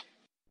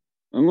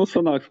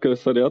 Sanāks, ka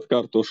es arī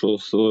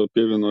atkārtošos,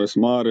 pievienojos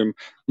Mārim.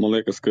 Man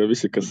liekas, ka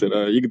visi, kas ir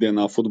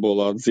ikdienā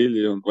futbolā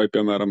dziļi, vai,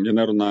 piemēram, ja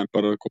nerunājam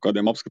par kaut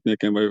kādiem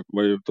apskatniekiem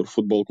vai tur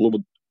futbola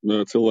klubu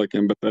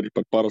cilvēkiem, bet arī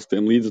par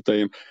parastiem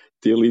līdzjutējiem,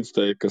 tie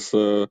līdzjutēji, kas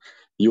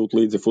jūt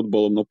līdzi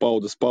futbolam no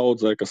paudzes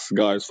paudzē, kas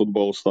gāja uz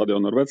futbola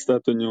stadionu ar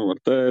vectētiņu,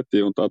 ar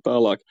tēti un tā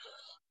tālāk,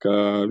 ka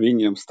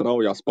viņiem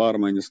straujās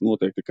pārmaiņas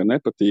noteikti, ka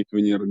nepatīk.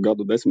 Viņi ir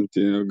gadu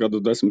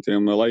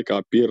desmitiem laikā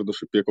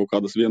pieraduši pie kaut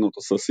kādas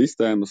vienotas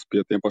sistēmas,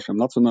 pie tiem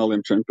pašiem nacionāliem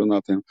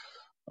čempionātiem.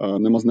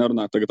 Nemaz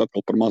nerunāju tagad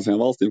atkal par mazajām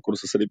valstīm,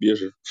 kuras es arī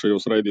bieži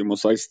šajos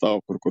raidījumos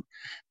aizstāvu,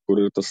 kur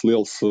ir tas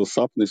liels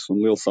sapnis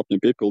un liels sapņu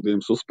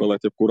piepildījums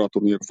uzspēlēt jebkurā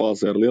turnīra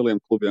fāzē ar lieliem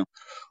klubiem.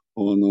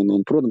 Un,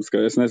 protams,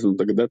 ka es nezinu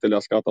tagad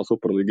detaļās, kā tā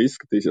Superlīga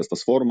izskatīsies,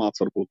 tas formāts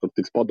varbūt tur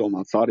tiks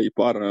padomāts arī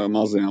par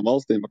mazajām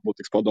valstīm,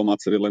 varbūt tiks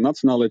padomāts arī, lai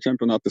nacionālajie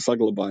čempionāti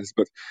saglabājas,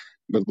 bet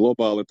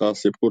globāli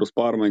tās jebkuras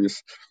pārmaiņas,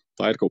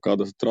 tā ir kaut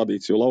kāda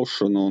tradīciju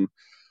laušana un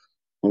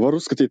var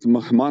uzskatīt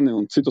mani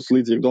un citus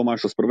līdzīgi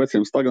domājušas par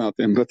veciem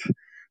stagnātiem, bet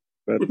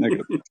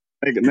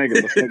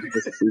negribas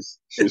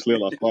šīs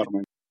lielās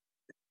pārmaiņas.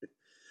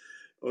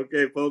 Ok,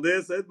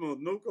 paldies, Edmund.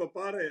 Nu, ko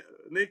pārējie?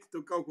 Nika,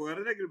 tu kaut ko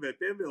arī negribēji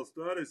piebilst?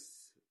 Tu arī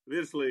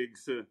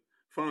virslīgas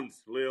fans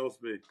liels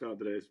bija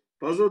kādreiz.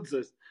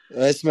 Pazudis?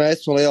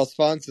 Esmu liels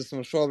fans.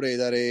 Esmu šobrīd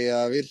arī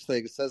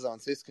virslīgas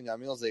sezonas izskaņā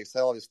milzīgs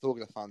Elvis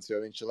Tugļa fans, jo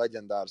viņš ir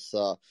leģendārs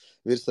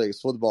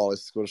virslīgas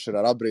futbolists, kurš ir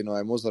ar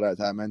apbrīnojumu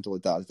uzvarētāju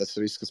mentalitāti. Tas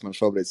ir viss, kas man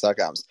šobrīd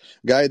sakāms.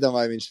 Gaidām,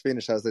 vai viņš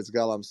finišēs līdz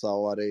galam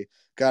savu arī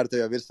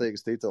kārtējo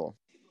virslīgas titulu.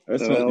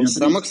 Es vēl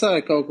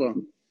samaksāju kaut ko?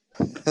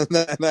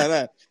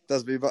 Nē.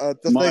 Tas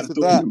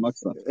teiktu tā.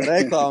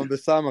 Reklāma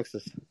bez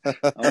samaksas.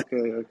 Ok.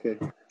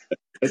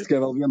 Es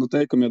tikai vēl vienu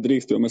teikumu, ja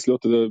drīkst, jo mēs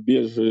ļoti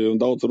bieži un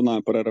daudz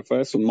runājam par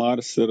RFS, un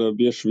Māris ir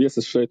bieži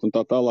viesis šeit un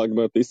tā tālāk,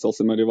 bet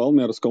izcelsim arī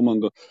Valmieras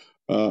komandu.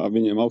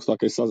 Viņiem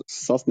augstākais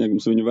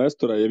sasniegums viņu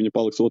vēsturē, ja viņi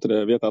paliks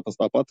otrajā vietā, tas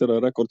tāpat ir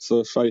rekords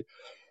šai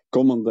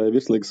komandai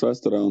virslīgas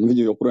vēsturē, un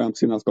viņi joprojām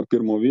cīnās par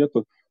pirmo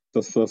vietu.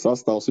 Tas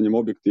sastāvs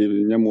viņam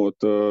objektīvi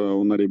ņemot,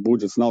 un arī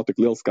budžets nav tik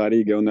liels kā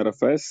Rīgai un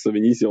RFS.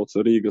 Viņi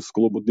izjauca Rīgas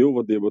klubu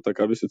divvadību, tā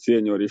kā visu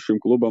cieņu arī šim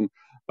klubam,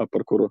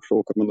 par kuru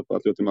šovakar,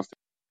 manuprāt, ļoti maz.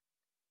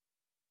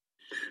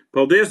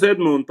 Paldies,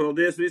 Edmund,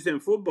 paldies visiem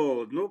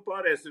futbolu. Nu,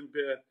 pāriesim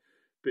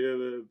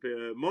pie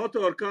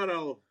motoru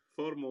karalu,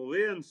 Formula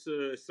 1.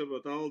 Es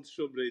saprotu, Aldis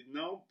šobrīd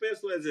nav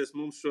pieslēdzies.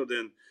 Mums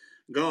šodien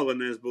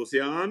galvenais būs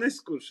Jānis,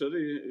 kurš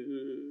arī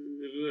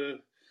ir,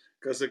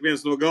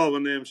 viens no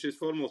galvenajiem šīs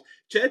formulas.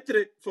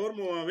 4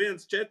 Formula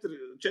 1,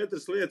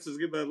 4 lietas es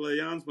gribētu, lai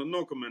Jānis man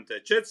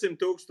nokomentē.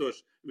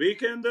 400,000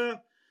 weekendā,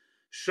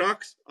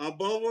 šaks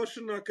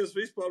apbalvošanā, kas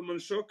vispār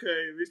man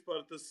šokēja,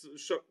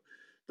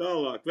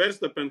 tālāk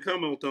Verstappen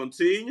Hamilton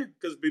cīņa,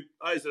 kas bija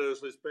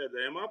aizraujusi līdz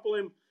pēdējiem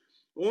aplim,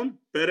 un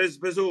Perez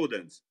bez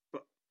ūdens.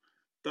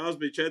 Tās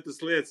bija 4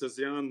 lietas, es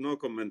Jāni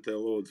nokomentē,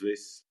 lūdzu,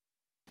 viss.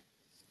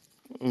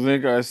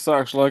 Zini, kā es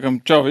sākšu laikam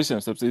čau visiem,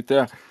 starp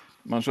citu, jā.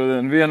 Man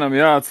šodien vienam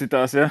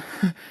jāatcitās, jā.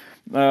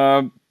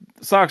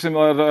 Sāksim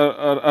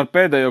ar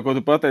pēdējo, ko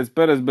tu pateici,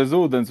 Perez bez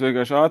ūdens,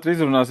 vienkārši ātri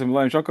izrunāsim,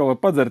 lai viņš atkal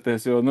var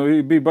padzerties, jo,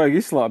 bija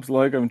baigi izslāpis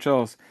laikam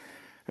čals.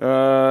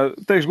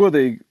 Teikšu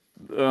godīgi,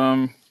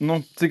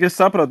 cik es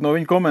sapratu no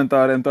viņa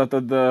komentāriem,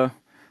 tātad,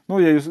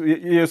 ja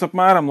jūs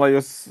apmēram, lai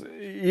jūs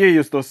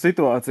iejustos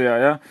situācijā,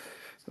 ja,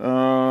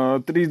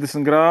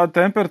 30 grādu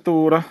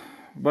temperatūra,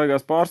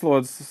 baigās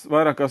pārslodzes,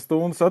 vairākās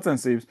stundas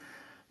sacensības.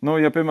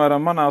 Ja,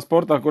 piemēram, manā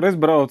sportā, kur es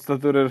braucu,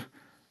 tad tur ir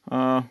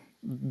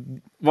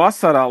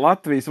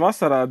Latvijas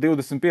vasarā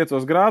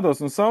 25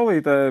 grādos un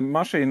saulītē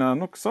mašīnā,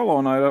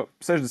 salonā ir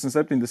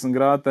 60-70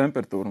 grādu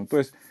temperatūra, un tu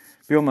esi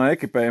pilnā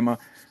ekipējumā.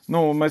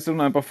 Mēs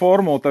runājam par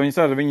formulu, tā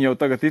viņi jau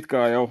tagad it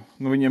kā jau,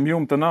 viņiem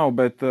jumta nav,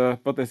 bet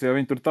patiesībā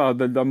viņi tur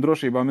tādām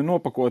drošībām ir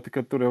nopakoti,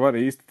 ka tur jau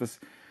arī īsti tas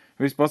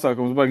viss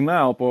pasākums baigi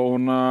neelpo,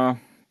 un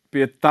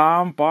pie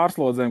tām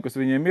pārslodzēm, kas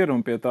viņiem ir,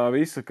 un pie tā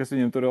visa, kas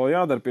viņiem tur vēl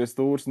jādara pie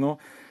stūras,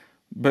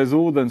 bez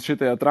ūdens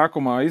šitajā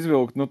trakumā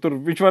izvilkt, tur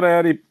viņš varēja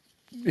arī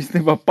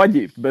īstenībā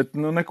paģībt, bet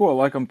neko,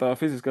 laikam tā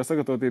fiziskā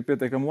sagatavotība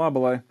pietiekami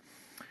laba,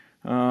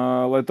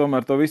 lai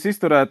tomēr to visu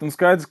izturētu, un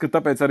skaidrs, ka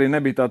tāpēc arī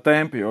nebija tā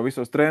tempi, jo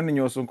visos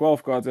treniņos un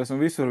kvalifikācijās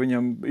un visur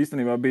viņam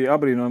īstenībā bija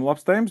abrīnojami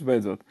labs temps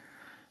beidzot.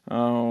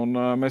 Un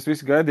mēs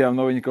visi gaidījām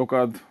no viņa kaut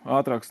kādu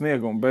ātrāku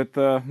sniegumu, bet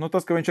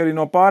tas, ka viņš arī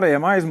no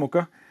pārējiem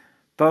aizmuka,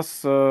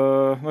 tas,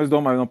 es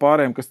domāju, no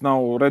pārējiem, kas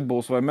nav Red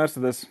Bulls vai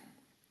Mercedes,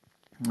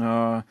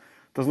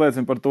 tas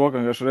liecina par to,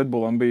 ka Red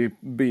Bullam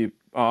bija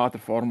ātra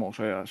formula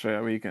šajā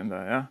weekendā,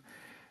 ja?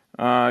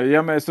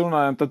 Ja mēs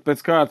runājam, tad pēc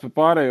kārtas par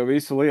pārējo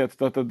visu lietu,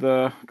 tad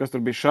kas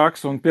tur bija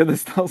šaks un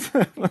piedestāls?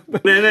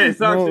 Nē,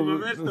 sāksim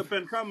ar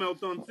Verstappen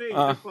Hamilton cīņu,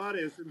 tad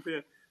pāriesim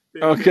pie...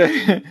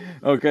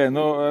 Ok,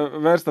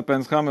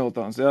 Verstappens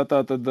Hamiltons, jā,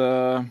 tātad,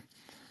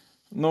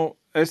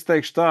 es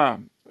teikšu tā,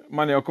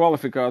 man jau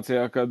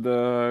kvalifikācijā, kad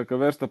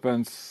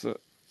Verstappens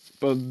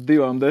pa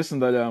 2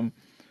 desmitaļām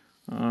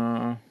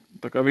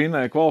tā kā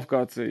vinēja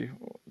kvalifikāciju,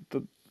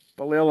 tad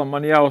pa lielam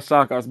man jau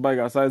sākās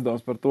baigās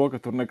aizdomas par to, ka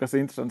tur nekas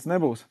interesants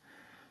nebūs.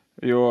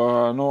 Jo,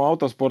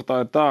 autosportā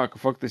ir tā, ka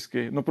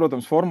faktiski,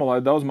 protams, formulā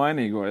ir daudz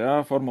mainīgo,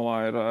 jā,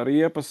 formulā ir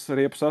riepu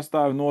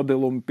sastāvi,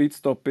 nodilumi,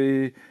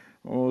 pitstopi,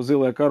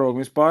 zilie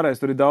karogi, vispārējais,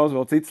 tur ir daudz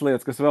vēl citas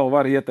lietas, kas vēl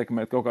var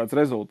ietekmēt kaut kāds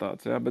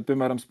rezultāts, jā, bet,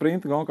 piemēram,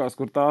 sprinta gonkās,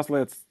 kur tās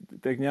lietas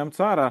tiek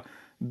ņemts ārā,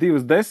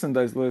 2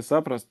 desmitaļas, lai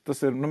saprast,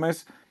 tas ir,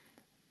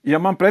 ja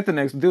man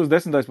pretinieks 2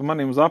 desmitaļas pa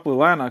maniem uz apli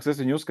lēnāks,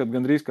 es viņu uzskatu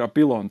gandrīz kā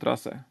pilonu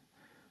trasē.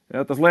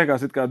 Jā, tas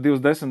liekas it kā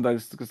 2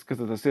 desmitaļas, kas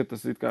tas ir,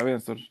 tas it kā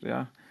viens tur,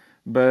 jā.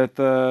 Bet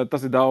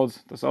tas ir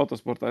daudz, tas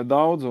autosportā ir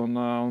daudz,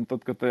 un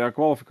tad, kad tajā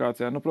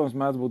kvalifikācijā, nu, protams,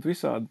 mēdz būt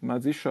visādi,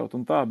 mēdz izšaut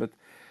un tā, bet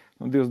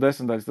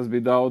 2/10 tas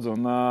bija daudz.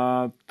 Un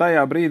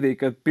tajā brīdī,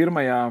 kad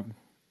pirmajā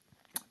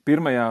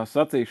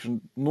sacīkšana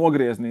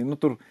nogrieznī, nu,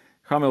 tur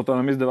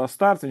Hamiltonam izdevās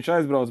starts, viņš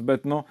aizbrauc,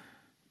 bet, nu,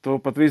 tu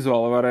pat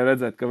vizuāli varēja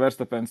redzēt, ka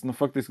Verstapens, nu,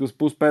 faktiski uz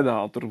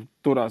puspedāli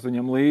turās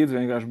viņam līdzi,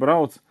 vienkārši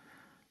brauc,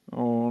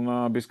 un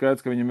bija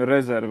skaidrs, ka viņam ir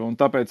rezerve, un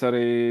tāpēc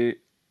arī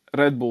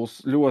Red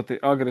Bulls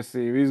ļoti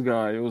agresīvi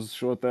izgāja uz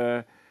šo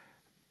te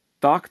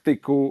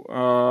taktiku,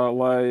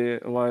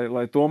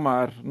 lai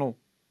tomēr, nu,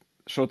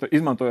 šo te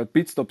izmantojot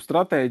pitstop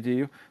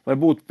stratēģiju, lai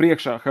būtu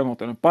priekšā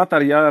Hamiltonam. Pat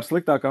arī ar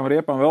sliktākām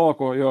riepām vēl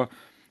ko, jo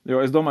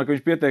es domāju, ka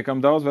viņš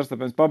pietiekami daudz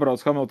Verstapens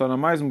pabrauc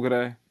Hamiltonam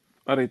aizmugurē,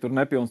 arī tur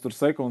nepilns tur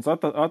sekundes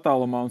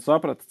attālumā un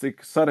saprata,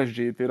 cik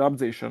sarežģīta ir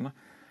apdzīšana.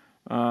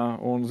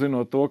 Un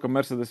zinot to, ka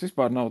Mercedes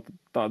vispār nav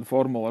tāda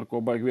formula, ar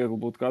ko baigi viegli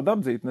būtu kādu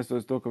apdzīt,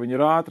 nesoties to, ka viņi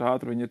ir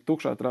ātri, viņi ir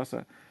tukšā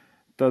trasē,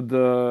 tad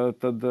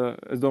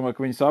es domāju,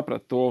 ka viņi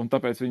saprata to, un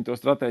tāpēc viņi to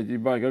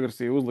stratēģiju baigi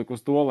agresīvi uzlika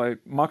uz to, lai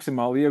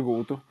maksimāli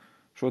iegūtu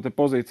šo te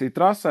pozīciju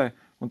trasē,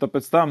 un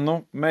tāpēc tam,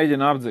 nu,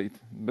 mēģina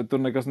apdzīt, bet tur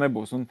nekas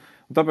nebūs. Un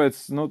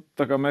tāpēc, nu,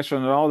 tā kā mēs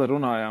šodien ar Aldi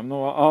runājām,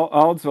 nu,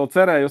 Aldis vēl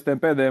cerēja uz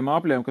tiem pēdējiem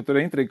apļiem, ka tur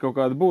intriga kaut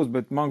kāda būs,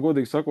 bet man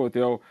godīgi sakot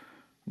jau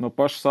no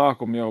paša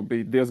sākuma jau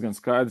bija diezgan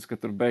skaidrs, ka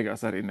tur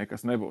beigās arī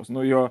nekas nebūs.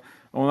 Nu,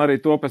 un arī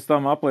to pēc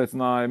tam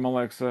apliecināja, man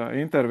liekas,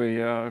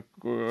 intervija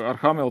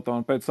ar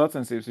Hamiltonu pēc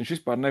sacensības. Viņš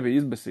vispār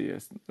nebija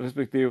izbesījies.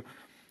 Respektīvi,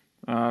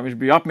 viņš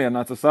bija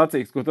apmierināts ar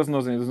sacīkstu. Ko tas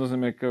nozīmē? Tas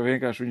nozīmē, ka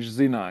vienkārši viņš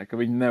zināja,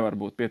 ka viņi nevar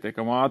būt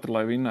pietiekami ātri,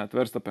 lai vinnētu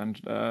Verstapenu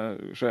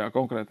šajā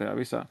konkrētajā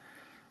visā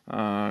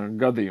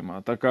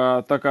gadījumā. Tā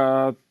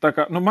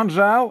kā, nu, man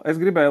žēl,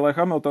 es gribēju, lai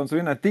Hamiltons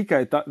vinnētu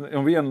tikai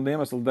un vienu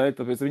iemeslu dēļ,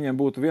 tāpēc viņiem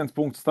būtu 1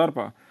 punkts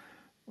starpā.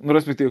 Nu,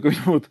 respektīvi, ka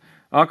viņi būtu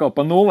atkal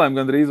pa nulēm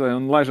gandrīz vai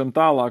un laižam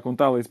tālāk un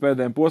tā līdz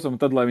pēdējiem posmam,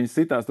 tad, lai viņi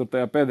sitās tur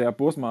tajā pēdējā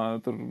posmā,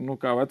 tur, nu,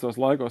 kā vecos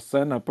laikos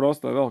Senna,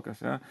 Prost vai vēl kas,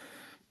 jā.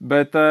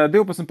 Bet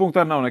 12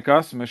 punkti arī nav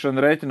nekas. Mēs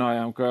šodien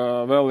rēķinājām, ka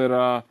vēl ir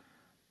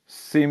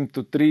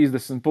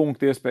 130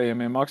 punkti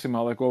iespējamie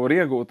maksimālai, ko var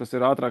iegūt. Tas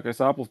ir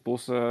ātrākais A++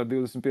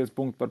 25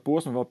 punkti par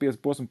posmu, vēl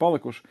 5 posmi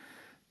palikuši.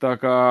 Tā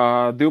kā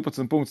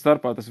 12 punktu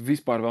starpā tas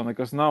vispār vēl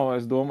nekas nav.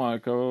 Es domāju,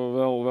 ka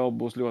vēl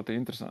būs ļoti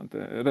interesanti.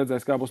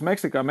 Redzēs, kā būs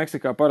Meksikā.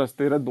 Meksikā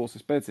parasti Red Bulls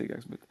ir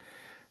spēcīgāks,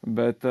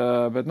 bet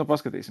nu,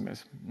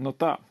 paskatīsimies. Nu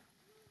tā.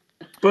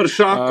 Par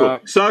šaku.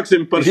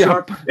 Sāksim par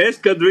šaku. Es,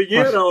 kad viņu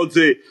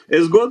ieraudzīju,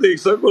 es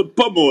godīgi sakot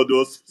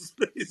pamodos.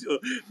 Jo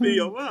bija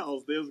jau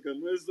vēls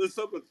diezgan. Es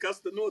saprotu, kas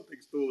te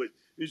notiks tūlīt.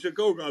 Viņš ar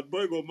kaut kādu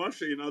baigo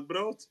mašīnu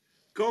atbrauc,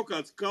 kaut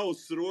kāds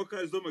kauss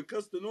rokā. Es domāju,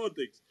 kas te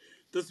notiks.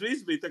 Tas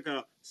viss bija tā kā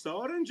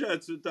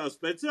sauranžēts, tā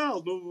speciāli,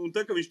 nu, un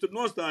tā, ka viņš tur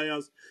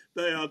nostājās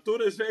tajā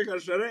tur, es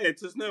vienkārši ar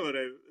ēci, es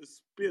nevarēju, es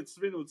 5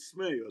 minūtes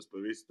smējos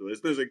par visu to.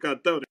 Es nezinu,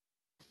 kāda tev.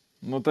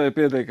 Nu, tā ir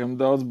pietiekami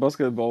daudz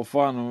basketbola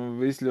fanu,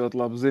 visi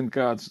ļoti labi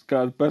zina,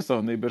 kāda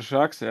personība ir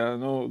šaks, jā.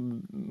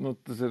 Nu,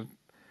 tas ir,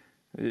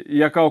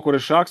 ja kaut kur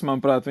ir šaks,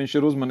 manuprāt, viņš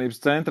ir uzmanības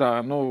centrā,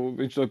 nu,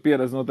 viņš to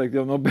pieredz noteikti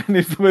jau no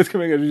bērnības, tāpēc,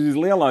 ka vienkārši viņš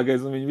ir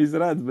lielākais, un viņi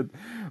visi redz,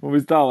 un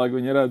vis tālāk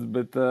viņi redz,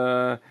 bet...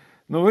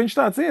 Nu, viņš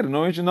tāds ir,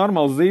 nu, viņš ir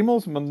normāls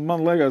zīmuls,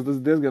 man liekas, tas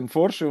ir diezgan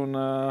forši,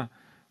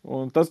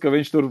 un tas, ka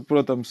viņš tur,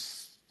 protams,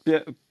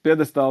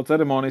 piedestāla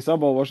ceremonijas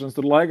apbalvošanas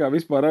tur laikā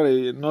vispār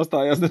arī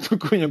nostājās ne tur,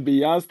 ko viņam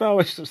bija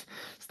jāstāv, viņš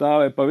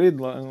stāvēja pa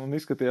vidu un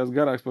izskatījās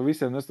garāks pa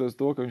visiem, nestoties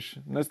to, ka viņš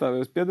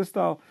nestāvēja uz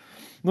piedestāla.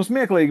 Nu,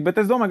 smieklīgi,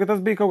 bet es domāju, ka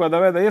tas bija kaut kādā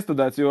veidā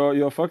iestudēts,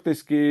 jo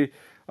faktiski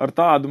ar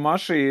tādu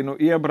mašīnu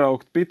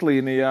iebraukt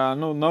pitlīnijā,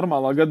 nu,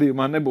 normālā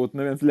gadījumā nebūtu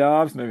neviens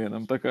ļāvis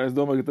nevienam. Tā kā es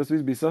domāju, ka tas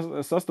viss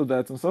bija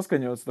sastudēts un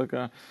saskaņots, tā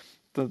kā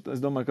tad es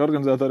domāju, ka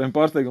organizatoriem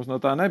pārsteigums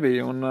no tā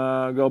nebija, un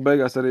gal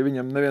beigās arī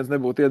viņam neviens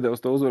nebūtu iedevis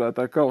to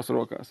uzvarētāju kausu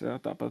rokās, jā,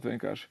 tāpat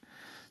vienkārši.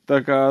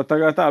 Tā kā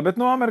tā, bet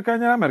no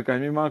amerikāņi ir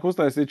amerikāņi, viņi māk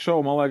uztaisīt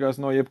šovu, man liekas,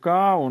 no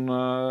jebkā,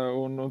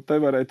 un te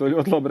varēja to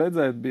ļoti labi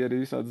redzēt, bija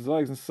arī visādas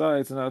zvaigznes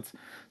saicināts.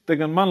 Te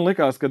gan man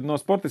likās, ka no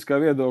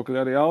sportiskā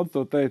viedokļa arī Aldi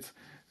to teica,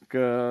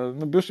 ka,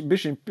 nu,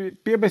 bišķiņ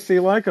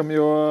piebesīja laikam,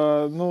 jo,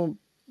 nu,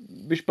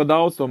 viņš pa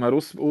daudz tomēr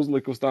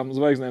uzlika uz tām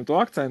zvaigznēm to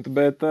akcentu,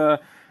 bet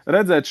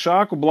redzēt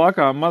šāku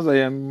blakām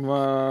mazajiem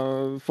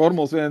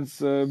Formulas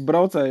 1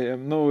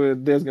 braucējiem, nu, ir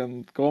diezgan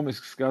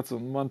komisks skats,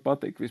 un man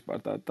patīk vispār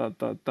tā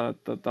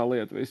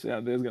lieta visi, jā,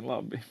 diezgan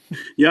labi.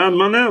 Jā,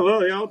 man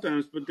vēl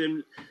jautājums par tiem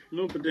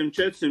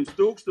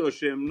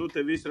 400,000, nu,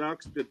 te viss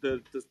raksta, ka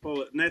tas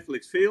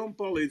Netflix filmu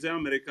palīdz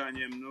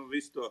amerikāņiem, nu,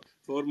 visu to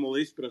formulu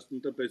izprast,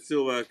 un tāpēc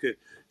cilvēki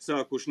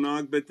sākuši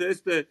nākt, bet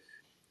es te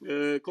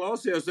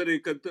klausījos arī,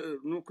 kad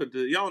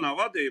jaunā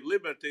vadība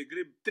Liberty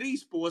grib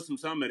 3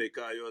 posmus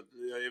Amerikā, jo,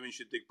 ja viņš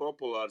ir tik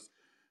populārs.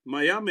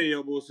 Miami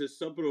jau būs, es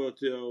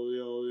saprotu,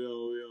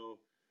 jau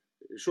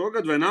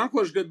šogad vai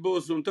nākošais gadu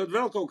būs, un tad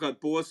vēl kaut kādu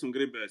posmu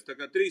gribēs. Tā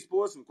kā 3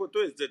 posmu, ko tu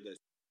esi dzirdējis?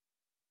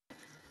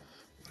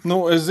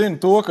 Nu, es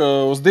zinu to, ka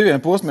uz 2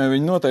 posmiem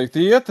viņi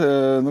noteikti iet.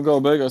 Nu,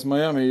 gala beigās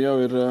Miami jau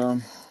ir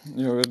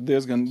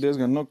diezgan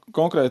nu,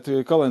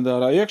 konkrēti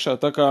kalendārā iekšā.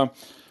 Tā kā,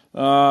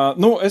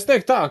 nu, es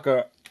teiktu tā, ka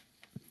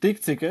tik,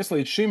 cik es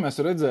līdz šim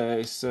esmu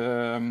redzējis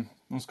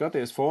un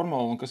skaties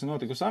formulu un kas ir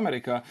notikusi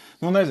Amerikā,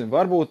 nu nezinu,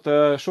 varbūt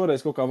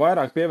šoreiz kaut kā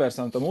vairāk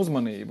pievērsām tam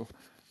uzmanību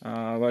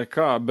vai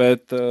kā,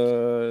 bet,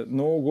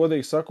 nu,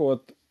 godīgi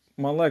sakot,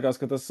 man liekas,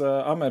 ka tas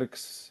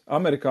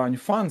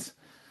amerikāņu fans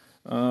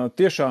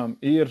tiešām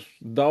ir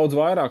daudz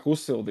vairāk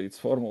uzsildīts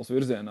formulas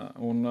virzienā.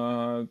 Un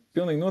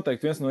pilnīgi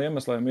noteikti viens no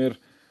iemesliem ir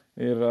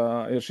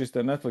šis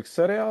te Netflix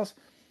seriāls.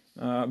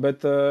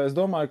 Bet es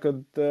domāju, ka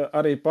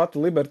arī pati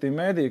Liberty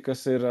Media, kas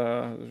ir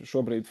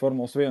šobrīd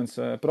Formulas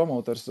 1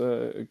 promoters,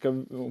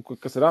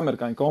 kas ir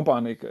amerikāņu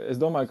kompānija,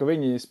 es domāju, ka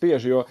viņi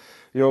spiež,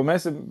 jo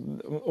mēs,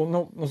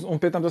 un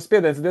pie tam tas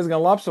spiediens ir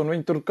diezgan labs, un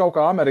viņi tur kaut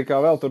kā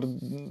Amerikā vēl tur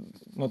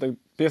noteikti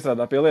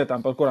piestrādā pie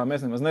lietām, par kurām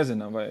mēs nemaz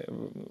nezinām, vai,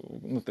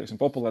 nu, teiksim,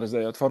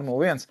 popularizējot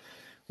Formulu 1.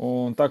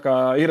 Un tā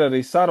kā ir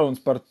arī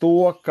sarunas par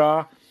to,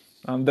 kā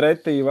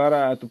Andretti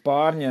varētu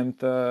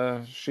pārņemt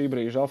šī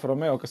brīža Alfa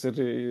Romeo, kas ir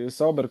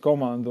Sauber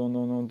komanda,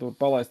 un tur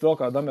palaist vēl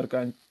kādu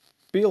amerikāņu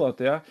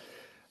pilotu, ja?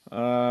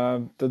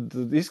 Tad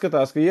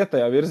izskatās, ka iet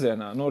tajā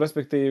virzienā. Nu,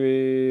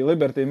 respektīvi,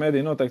 Liberty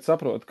Media noteikti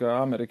saprot, ka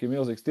Amerika ir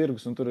milzīgs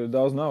tirgus, un tur ir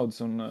daudz naudas,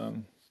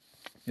 un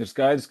ir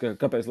skaidrs, ka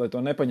kāpēc, lai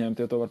to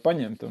nepaņemt, ja to var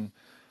paņemt.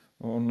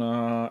 Un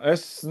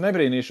es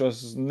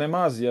nebrīnīšos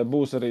nemaz, ja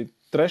būs arī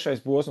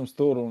trešais posms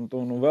tur,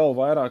 un vēl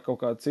vairāk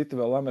kaut kādi citi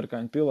vēl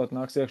amerikāņu piloti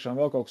nāks iekšā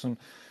vēl kaut kas, un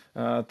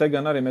te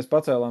gan arī mēs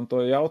pacēlām to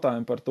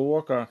jautājumu par to,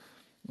 ka,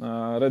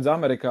 redz,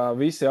 Amerikā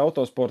visi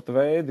autosporta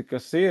veidi,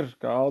 kas ir,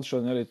 kā Aldis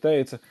šodien arī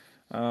teica,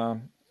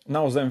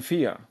 nav zem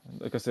FIA,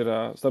 kas ir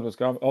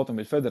Starptautiskā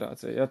automobiļu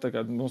federācija. Ja? Tā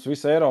kā mums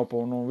visa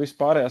Eiropa un viss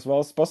pārējās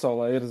valsts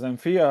pasaulē ir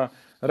zem FIA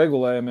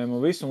regulējumiem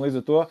un visu, un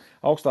līdz ar to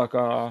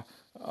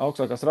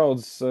augstākās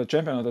raudzes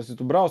čempionātos, ja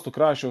tu brauc, tu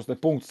krāj šos te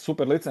punktus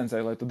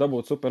superlicencei, lai tu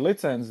dabūtu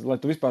superlicenci, lai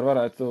tu vispār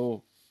varētu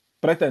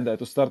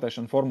pretendēt uz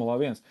startēšanu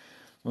Formulā 1.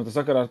 Un tas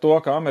sakarā ar to,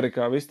 ka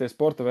Amerikā visi tie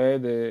sporta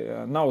veidi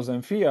nav zem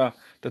FIA,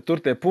 tad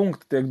tur tie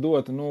punkti tiek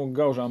doti, nu,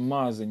 gaužām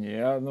maziņi,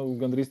 ja? Nu,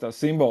 gandrīz tā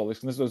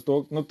simboliski.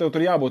 Nu, tev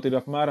tur jābūt ir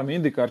apmēram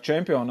indikāru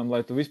čempionam,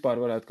 lai tu vispār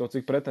varētu kaut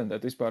cik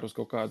pretendēt vispār uz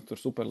kaut kādu tur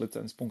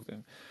superlicences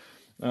punktiem.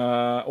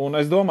 Un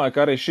es domāju,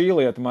 ka arī šī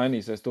lieta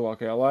mainīsies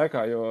tuvākajā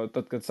laikā, jo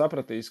tad, kad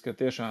sapratīs, ka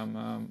tiešām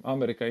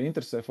Amerikai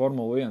interesē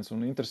Formula 1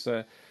 un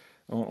interesē,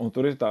 un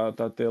tur ir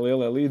tie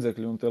lielie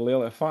līdzekļi un tie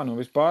lielie fani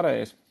un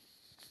vispārējais,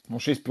 un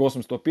šis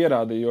posms to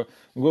pierādīja,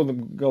 jo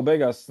gal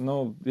beigās,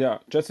 nu, jā,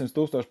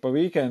 400,000 pa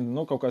weekendu,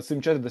 nu, kaut kā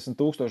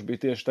 140,000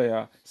 bija tieši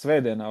tajā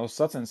svētdienā uz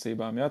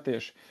sacensībām, jā,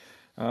 tieši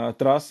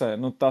trasē.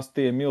 Nu, tas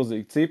tie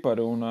milzīgi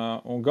cipari,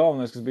 un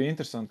galvenais, kas bija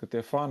interesanti, ka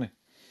tie fani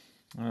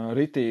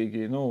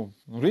ritīgi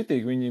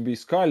viņi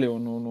bija skaļi,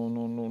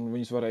 un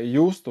viņus varēja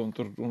just, un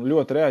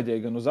ļoti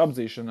reaģēja gan uz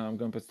apdzīšanām,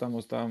 gan pēc tam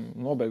uz tām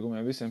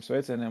nobeigumiem, visiem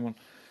sveicieniem,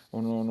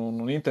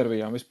 un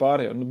intervijām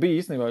vispār. Nu, bija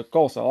īstenībā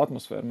kolosāla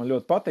atmosfēra, man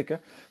ļoti patika.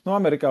 Nu,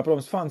 Amerikā,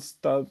 protams, fans,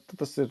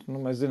 tas ir, nu,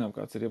 mēs zinām,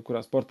 kāds ir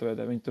jebkurā sporta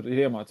veidē, viņi tur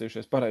ir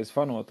iemācījušies pareizi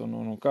fanot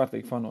un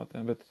kārtīgi fanot,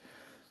 ja,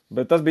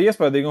 bet tas bija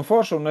iespaidīgi un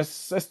forši, un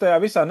es tajā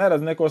visā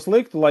neredzu neko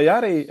sliktu, lai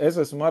arī es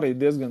esmu arī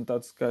diezgan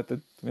tāds, kā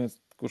viens,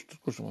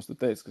 kurš mums te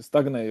teica, ka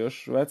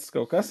stagnējošs vecs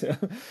kaut kas, ja.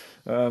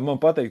 Man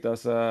patīk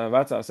tās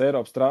vecās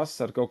Eiropas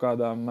trases ar kaut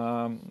kādām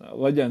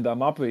leģendām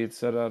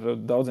apvītas ar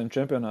daudziem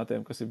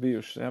čempionātiem, kas ir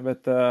bijuši, ja,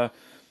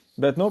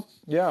 bet, nu,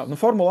 jā, nu,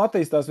 formula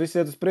attīstās, viss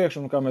iet uz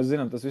priekšu, un, kā mēs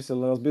zinām, tas viss ir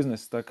liels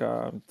bizness, tā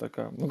kā,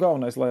 nu,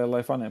 galvenais,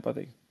 lai faniem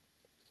patīk.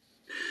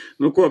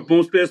 Nu, ko,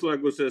 mums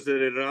pieslēgusies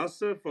arī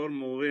Rasa,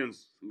 Formula 1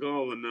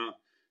 galvenā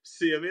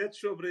sieviete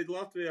šobrīd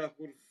Latvijā,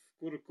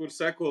 kur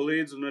seko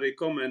līdzi un arī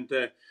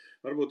komentē.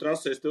 Varbūt,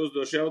 Rasa, es te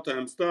uzdošu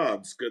jautājumus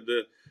tādus, kad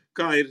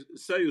kā ir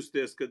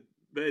sajusties, kad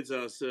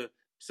beidzās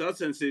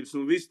sacensības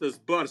un viss tas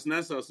bars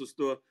nesās uz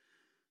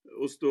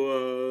to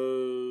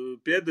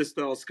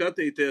piedestālu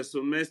skatīties,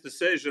 un mēs te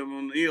sēžam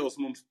un ielas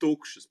mums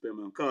tukšas,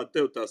 piemēram. Kāda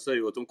tev tā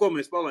sajūta? Un ko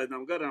mēs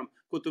palaidām garām?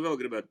 Ko tu vēl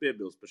gribētu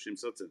piebilst par šīm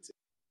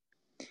sacensībām?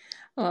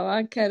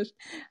 Labvakar.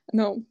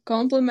 Nu,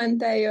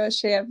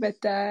 komplimentējošie,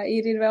 bet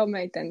ir vēl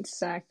meitenes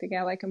sāk,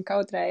 tikai laikam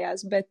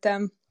kautrējās, bet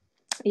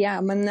jā,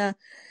 man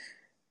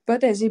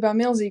patiesībā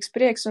milzīgs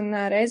prieks un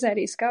reizē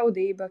arī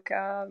skaudība, ka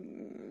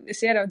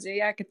es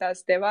ieraudzīju, jā, ka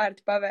tie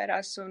vārti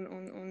pavērās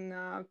un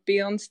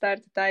pilna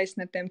starta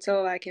taisna ar tiem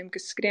cilvēkiem,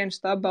 kas skrien uz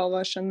to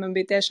apbalvošanu, man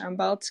bija tiešām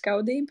balta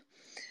skaudība.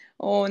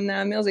 Un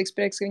milzīgs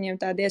prieks, ka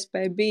viņiem tāda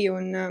iespēja bija,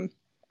 un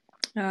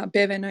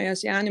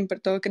pievienojos Jānim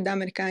par to, ka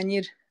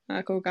amerikāņi ir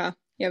kaut kā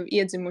jau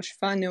iedzimuši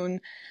fani,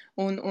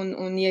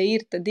 un ja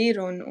ir, tad ir,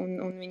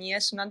 un viņi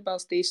ies un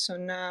atbalstīs,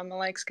 un man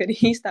liekas, ka arī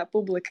īstā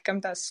publika, kam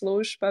tās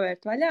slūžas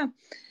pavērt vaļā.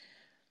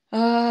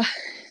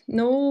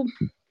 Nu,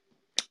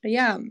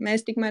 jā,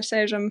 mēs tikmēr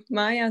sēžam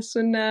mājās,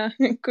 un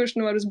kurš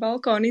nu var uz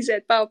balkonu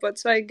iziet,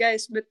 palpot svaigu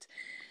gaisu, bet,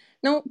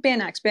 nu,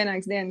 pienāks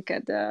diena,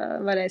 kad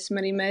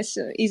varēsim arī mēs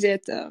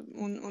iziet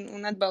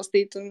un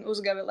atbalstīt un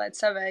uzgavilēt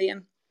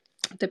savējiem.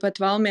 Tepat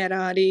Valmierā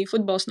arī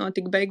futbols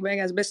notika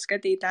beigās bez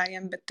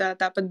skatītājiem, bet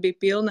tāpat bija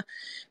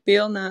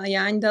pilna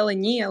Jāņa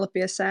Daliņa iela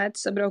pie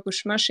sētas,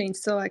 sabraukušas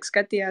mašīnas, cilvēki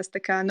skatījās,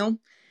 tā kā,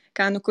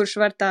 nu kurš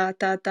var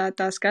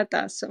tā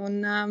skatās.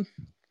 Un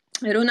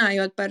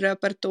runājot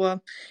par to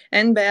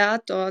NBA,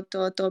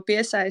 to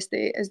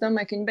piesaisti, es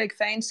domāju, ka viņi beig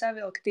feinu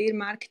savilkt tīri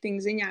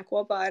marketinga ziņā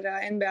kopā ar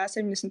NBA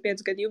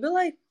 75 gadu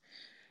jubileju.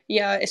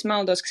 Ja es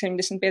maldos, ka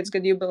 75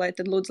 gadu jubileju,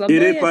 tad lūdzu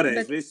labojiet. Ir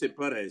pareizi, viss ir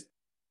pareizi.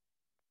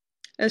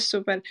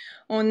 Super.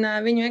 Un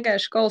viņi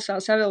vienkārši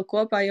kolosāli savilka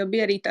kopā, jo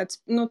bija arī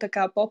tāds, tā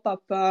kā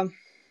pop-up,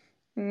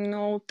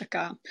 tā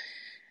kā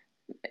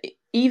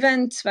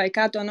events, vai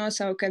kā to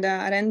nosaukt, kad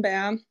ar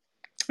NBA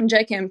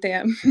džekiem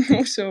tie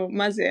mūsu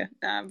mazie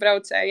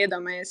braucēji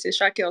iedomājies, ja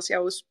Šakils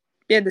jau uz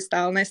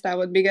piedestālu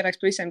nestāvot bija garāks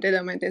par visiem,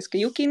 iedomājieties, ka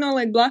Juki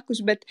noliek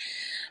blakus, bet,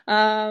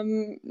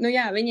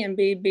 viņiem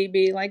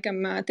bija laikam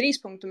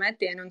 3 punktu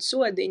metieni un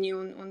sodiņi,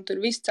 un tur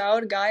viss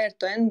cauri gāja ar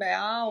to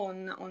NBA,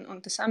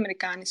 un tas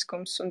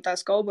amerikāniskums, un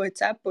tās kauboja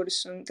cepures,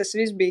 un tas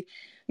viss bija,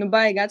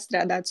 baigi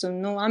atstrādāts, un,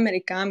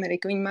 Amerika,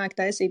 viņi māk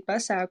taisīt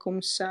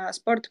pasākums,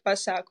 sporta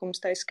pasākums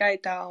tai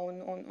skaitā,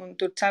 un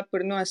tur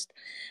cepuri nost.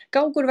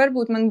 Kaut kur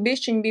varbūt man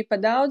bišķiņ bija pa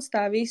daudz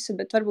tā visa,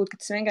 bet varbūt, ka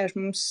tas vienkārši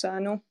mums,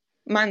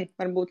 man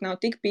varbūt nav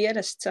tik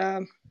pierasts,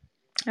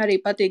 arī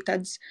patīk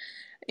tāds,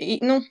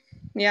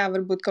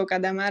 varbūt kaut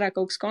kādā mērā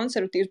kaut kas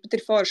konservatīvs, bet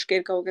ir forši, ka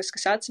ir kaut kas,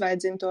 kas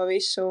atsvaidzina to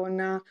visu,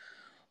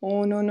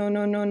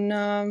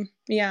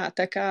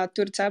 tā kā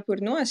tur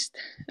cepuri nost.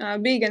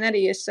 Bija gan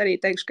arī, es arī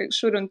teikšu, ka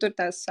šur un tur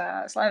tās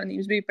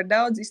slavenības bija par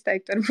daudz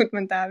izteikti, varbūt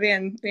man tā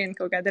vien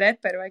kaut kāda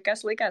repera vai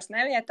kas likās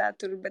nevietā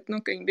tur, bet,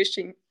 ka viņi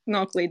bišķiņ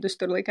noklīdus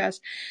tur likās.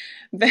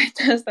 Bet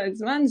tas tāds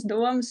manas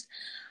domas.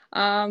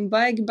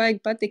 Baigi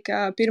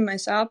patika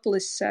pirmais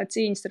aplis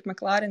cīņas starp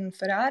McLaren un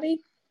Ferrari.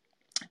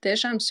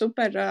 Tiešām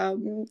super,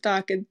 tā,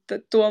 ka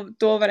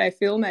to varēja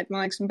filmēt,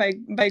 man liekas,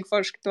 baigi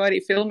forši, ka to arī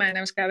filmē,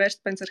 nevis kā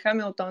Verstapens ar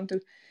Hamiltonu, tur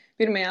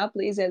pirmajā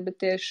aplī iziet, bet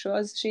tieši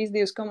šīs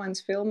divas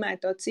komandas filmē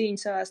to cīņu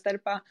savā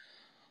starpā.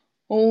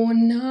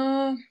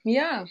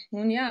 Ja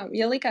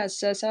likās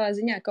savā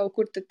ziņā kaut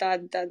kur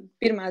tāda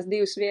pirmās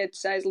 2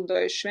 vietas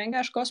aizlidojušas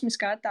vienkārši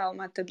kosmiskā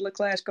attālumā, tad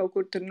Leclerc kaut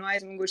kur tur no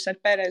aizmugurs ar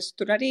Perezu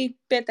tur arī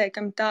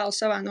pieteikami tālu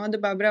savā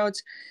nodabā brauc.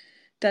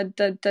 Tad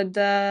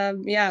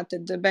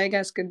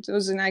beigās, kad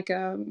uzzināja, ka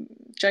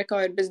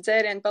Čeko ir bez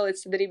dzēriena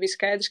palicis, tad arī bija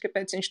skaidrs,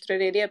 kāpēc viņš tur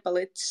arī ir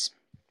iepalicis.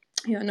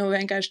 Jo,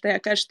 vienkārši tajā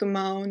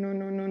karstumā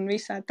un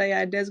visā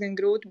tajā ir diezgan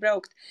grūti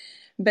braukt.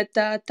 Bet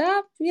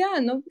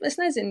es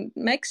nezinu,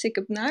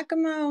 Meksika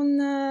nākamā, un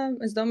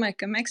es domāju,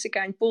 ka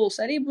meksikāņu puls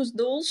arī būs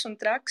duls un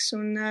traks,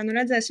 un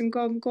redzēsim,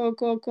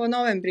 ko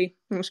novembrī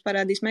mums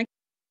parādīs Meksika.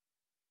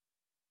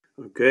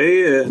 Ok,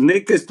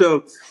 Nika, es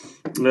tev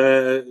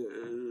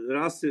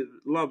rasi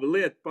labi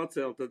lieta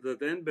pacelt, tad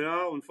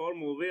NBA un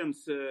Formula 1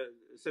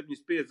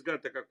 75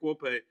 gadu tā kā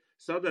kopēja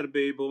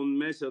sadarbība, un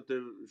mēs jau te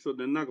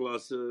šodien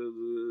naglās,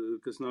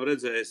 kas nav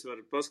redzējis,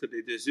 var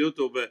paskatīties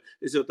YouTube,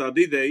 es jau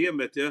tādu ideju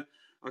iemetu, ja.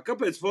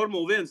 Kāpēc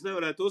Formula 1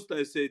 nevarētu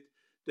uztaisīt,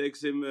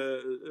 teiksim,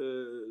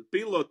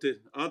 piloti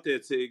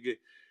attiecīgi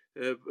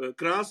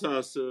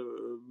krāsās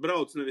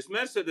brauc nevis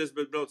Mercedes,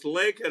 bet brauc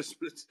Lakers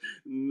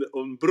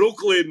un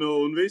Brooklynu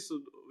un visu.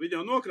 Viņi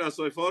jau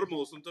nokrāsoja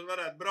formulas, un tad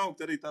varētu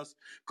braukt arī tās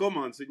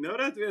komandas. Viņi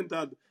nevarētu vienu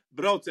tādu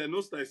braucienu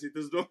uztaisīt.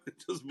 Es domāju,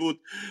 tas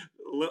būtu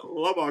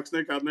labāks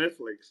nekā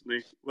Netflix.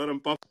 Varam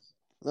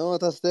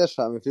Tas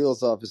tiešām ir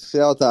filozofisks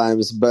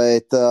jautājums,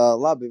 bet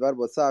labi,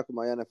 varbūt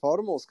sākumā, ja ne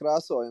formulas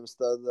krāsojums,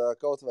 tad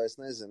kaut vai,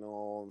 es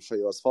nezinu,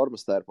 šajos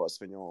formas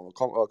tērpos viņu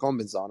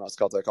kombinzonās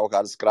kaut vai kaut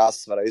kādas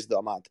krāsas varēja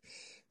izdomāt,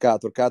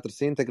 kā tur katrs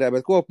integrē,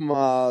 bet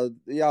kopumā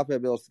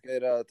jāpiebilst, ka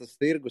ir tas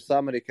tirgus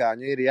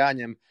amerikāņu ir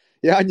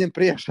jāņem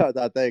priekšā,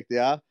 tā teikt,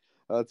 jā.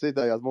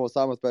 Citējot mūsu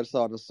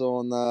amatpersonas,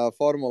 un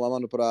formula,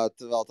 manuprāt,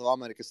 vēl to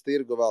Amerikas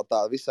tirgu vēl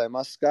tā visai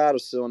maz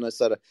skārusi, un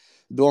es ar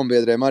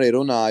dombiedriem arī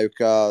runāju,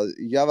 ka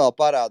ja vēl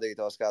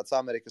parādītos kāds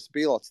Amerikas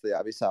pilots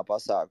tajā visā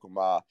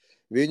pasākumā,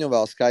 viņu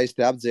vēl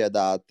skaisti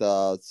apdziedāt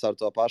ar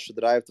to pašu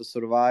Drive to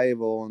Survive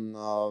un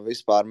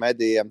vispār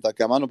medijiem, tā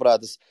kā,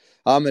 manuprāt, tas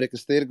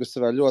Amerikas tirgus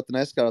vēl ļoti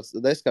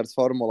neskarts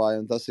formulai,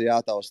 un tas ir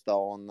jātausta,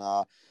 un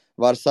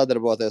var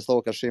sadarboties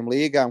ar šīm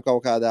līgām kaut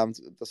kādām,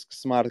 tas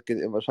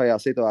šajā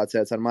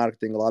situācijā ar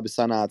marketingu labi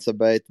sanāca,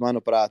 bet,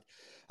 manuprāt,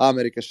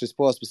 Amerikas šis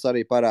posms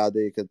arī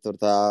parādīja, ka tur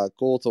tā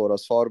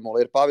kultūras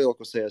formula ir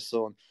pavilkusies,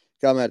 un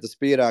kamēr tas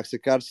pīrāgs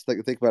ir karsts,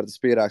 tikmēr tas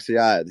pīrāgs ir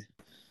jāēd.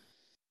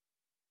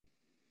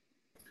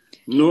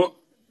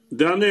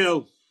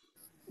 Daniel.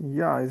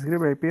 Jā, es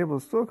gribēju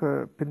piebilst to,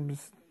 ka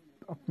pirms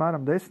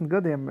apmēram 10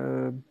 gadiem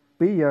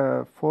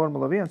bija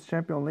Formula 1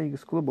 Čempionu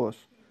līgas kluba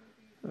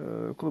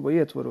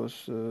ietvaros.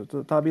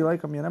 Tā bija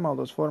laikam, ja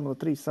nemaldos, Formula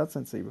 3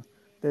 sacensība.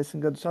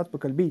 10 gadus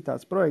atpakaļ bija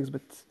tāds projekts,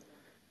 bet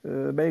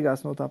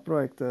beigās no tā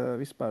projekta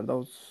vispār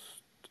daudz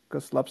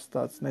kas labs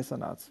tāds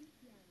nesanāca.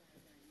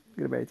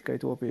 Gribēju tikai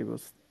to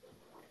piebilst.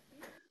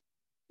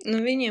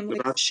 Viņiem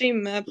līdz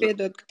šim,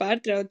 piedod, ka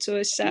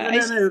pārtraucu,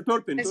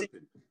 turpin.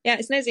 Jā,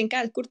 es nezinu,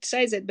 kur tas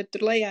aiziet, bet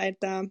tur lejā ir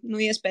tā,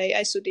 iespēja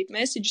aizsūtīt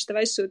messages, tev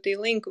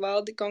aizsūtīja linku,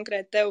 Valdi,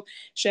 konkrēti tev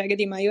šajā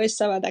gadījumā, jo es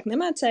savādāk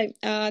nemācēju,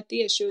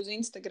 tieši uz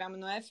Instagram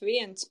no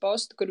F1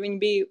 postu, kur viņi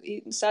bija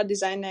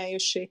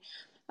sadizainējuši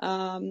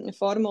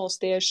formulas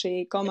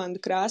tieši komandu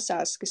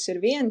krāsās, kas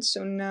ir viens,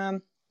 un...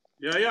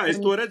 Jā,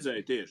 es to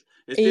redzēju tieši.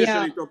 Es tieši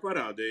arī to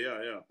parādīju,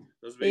 jā.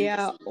 Tas bija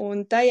interesanti.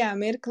 Un tajā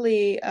mirklī,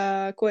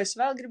 ko es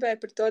vēl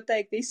gribēju par to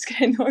teikt,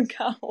 izskrēja no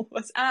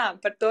galvas.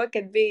 Par to,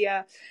 kad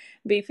bija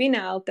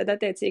fināli, tad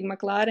attiecīgi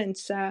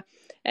McLarens.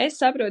 Es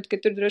saprotu, ka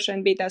tur droši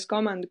vien bija tās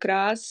komandu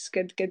krāsas,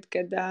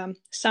 kad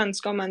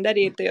Suns komanda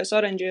arī ir tajos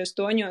oranžajos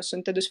toņos,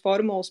 un tad uz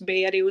formulas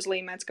bija arī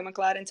uzlīmēts, ka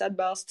McLarens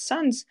atbalsta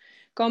Suns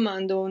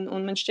komandu,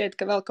 un man šķiet,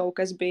 ka vēl kaut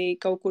kas bija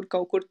kaut kur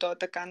to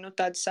tā kā,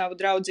 tādu savu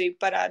draudzību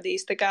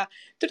parādījis. Tā kā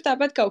tur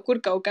tāpat kaut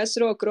kas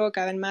roku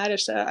rokā vienmēr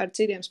ar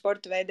citiem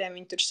sporta veidiem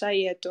viņi tur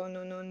sajiet,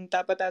 un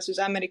tāpat tās uz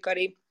Ameriku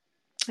arī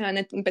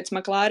pēc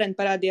McLaren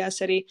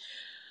parādījās arī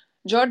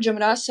Džordžam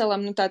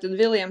Russellam, tātad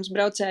Viljams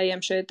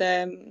braucējiem šie te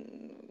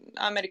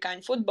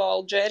amerikāņu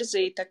futbola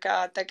džersī, tā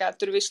kā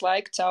tur visu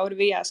laiku cauri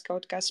vijās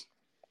kaut kas.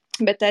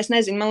 Bet es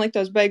nezinu, man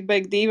liktos beig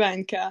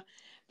dīvaini, ka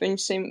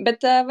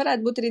bet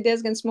varētu būt arī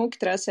diezgan smuki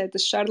trasē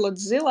tas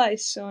Šarlots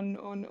zilais,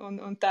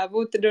 un tā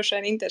būtu droši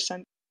vien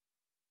interesanti.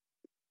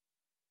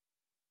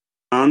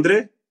 Andri,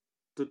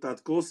 tu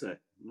tādu klusē,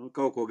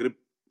 kaut ko grib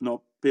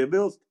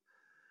piebilst?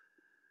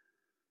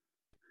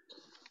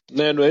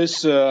 Nē,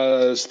 es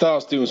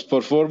stāstījums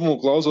par formulu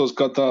klausos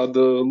kā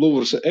tāda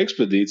Luvras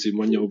ekspedīcija.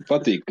 Man jau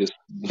patīk, ka es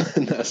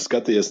neesmu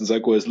skatījies un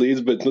sekojis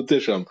līdzi, bet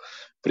tiešām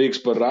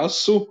prieks par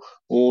rasu.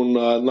 Un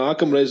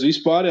nākamreiz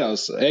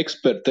vispārējās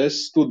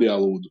ekspertes studijā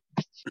lūdzu.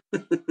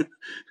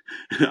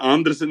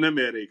 Andris ir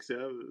nemierīgs,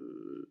 jā.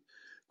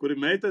 Kur ir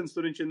meitenes,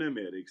 tur viņš ir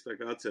nemierīgs, tā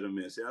kā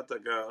atceramies, jā.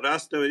 Tā kā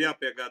ras tev ir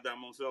jāpiegādā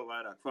mums vēl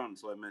vairāk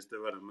fans, lai mēs te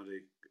varam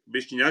arī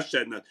bišķiņu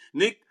atšķēdināt.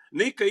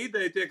 Nika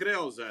ideja tiek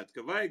realizēta,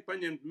 ka vajag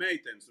paņemt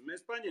meitenes, un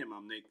mēs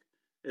paņēmām Nika.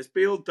 Es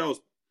pildu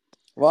tavs.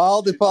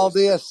 Valdi,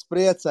 paldies,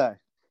 priecē.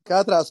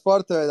 Katrā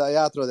sporta veidā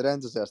jāatrod ir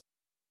entuziasti.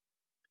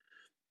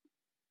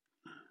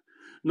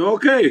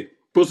 Ok,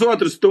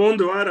 pusotru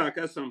stundu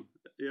vairāk esam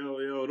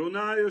jau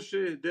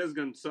runājuši,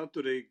 diezgan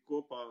saturīgi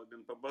kopā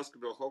gan par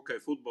basketbolu,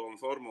 hokeju, futbolu un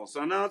formulu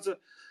sanāca.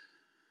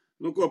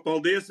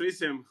 Paldies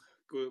visiem,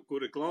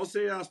 kuri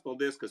klausījās,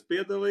 paldies, kas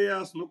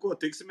piedalījās.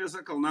 Tiksimies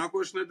atkal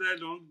nākošu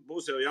nedēļu, un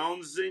būs jau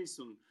jaunas ziņas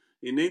un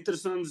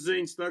interesantas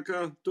ziņas, tā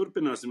kā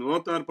turpināsim.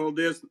 Lotāri,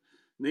 paldies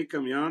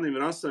Nikam, Jānim,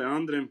 Rasai,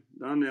 Andrim,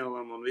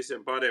 Danielam un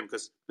visiem pāriem,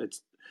 kas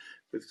pēc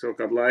kaut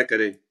kādu laiku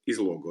arī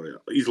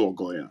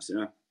izlogojās.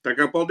 Jā. Tā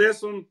kā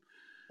paldies un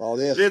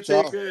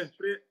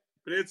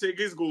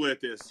priecīgi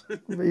izgulēties.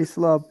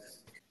 Visu labi.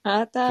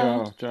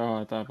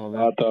 Čau,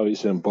 paldies.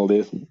 Visiem,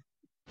 paldies.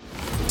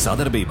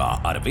 Sadarbībā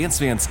ar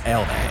 11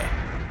 LV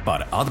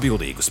par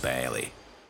atbildīgu spēli.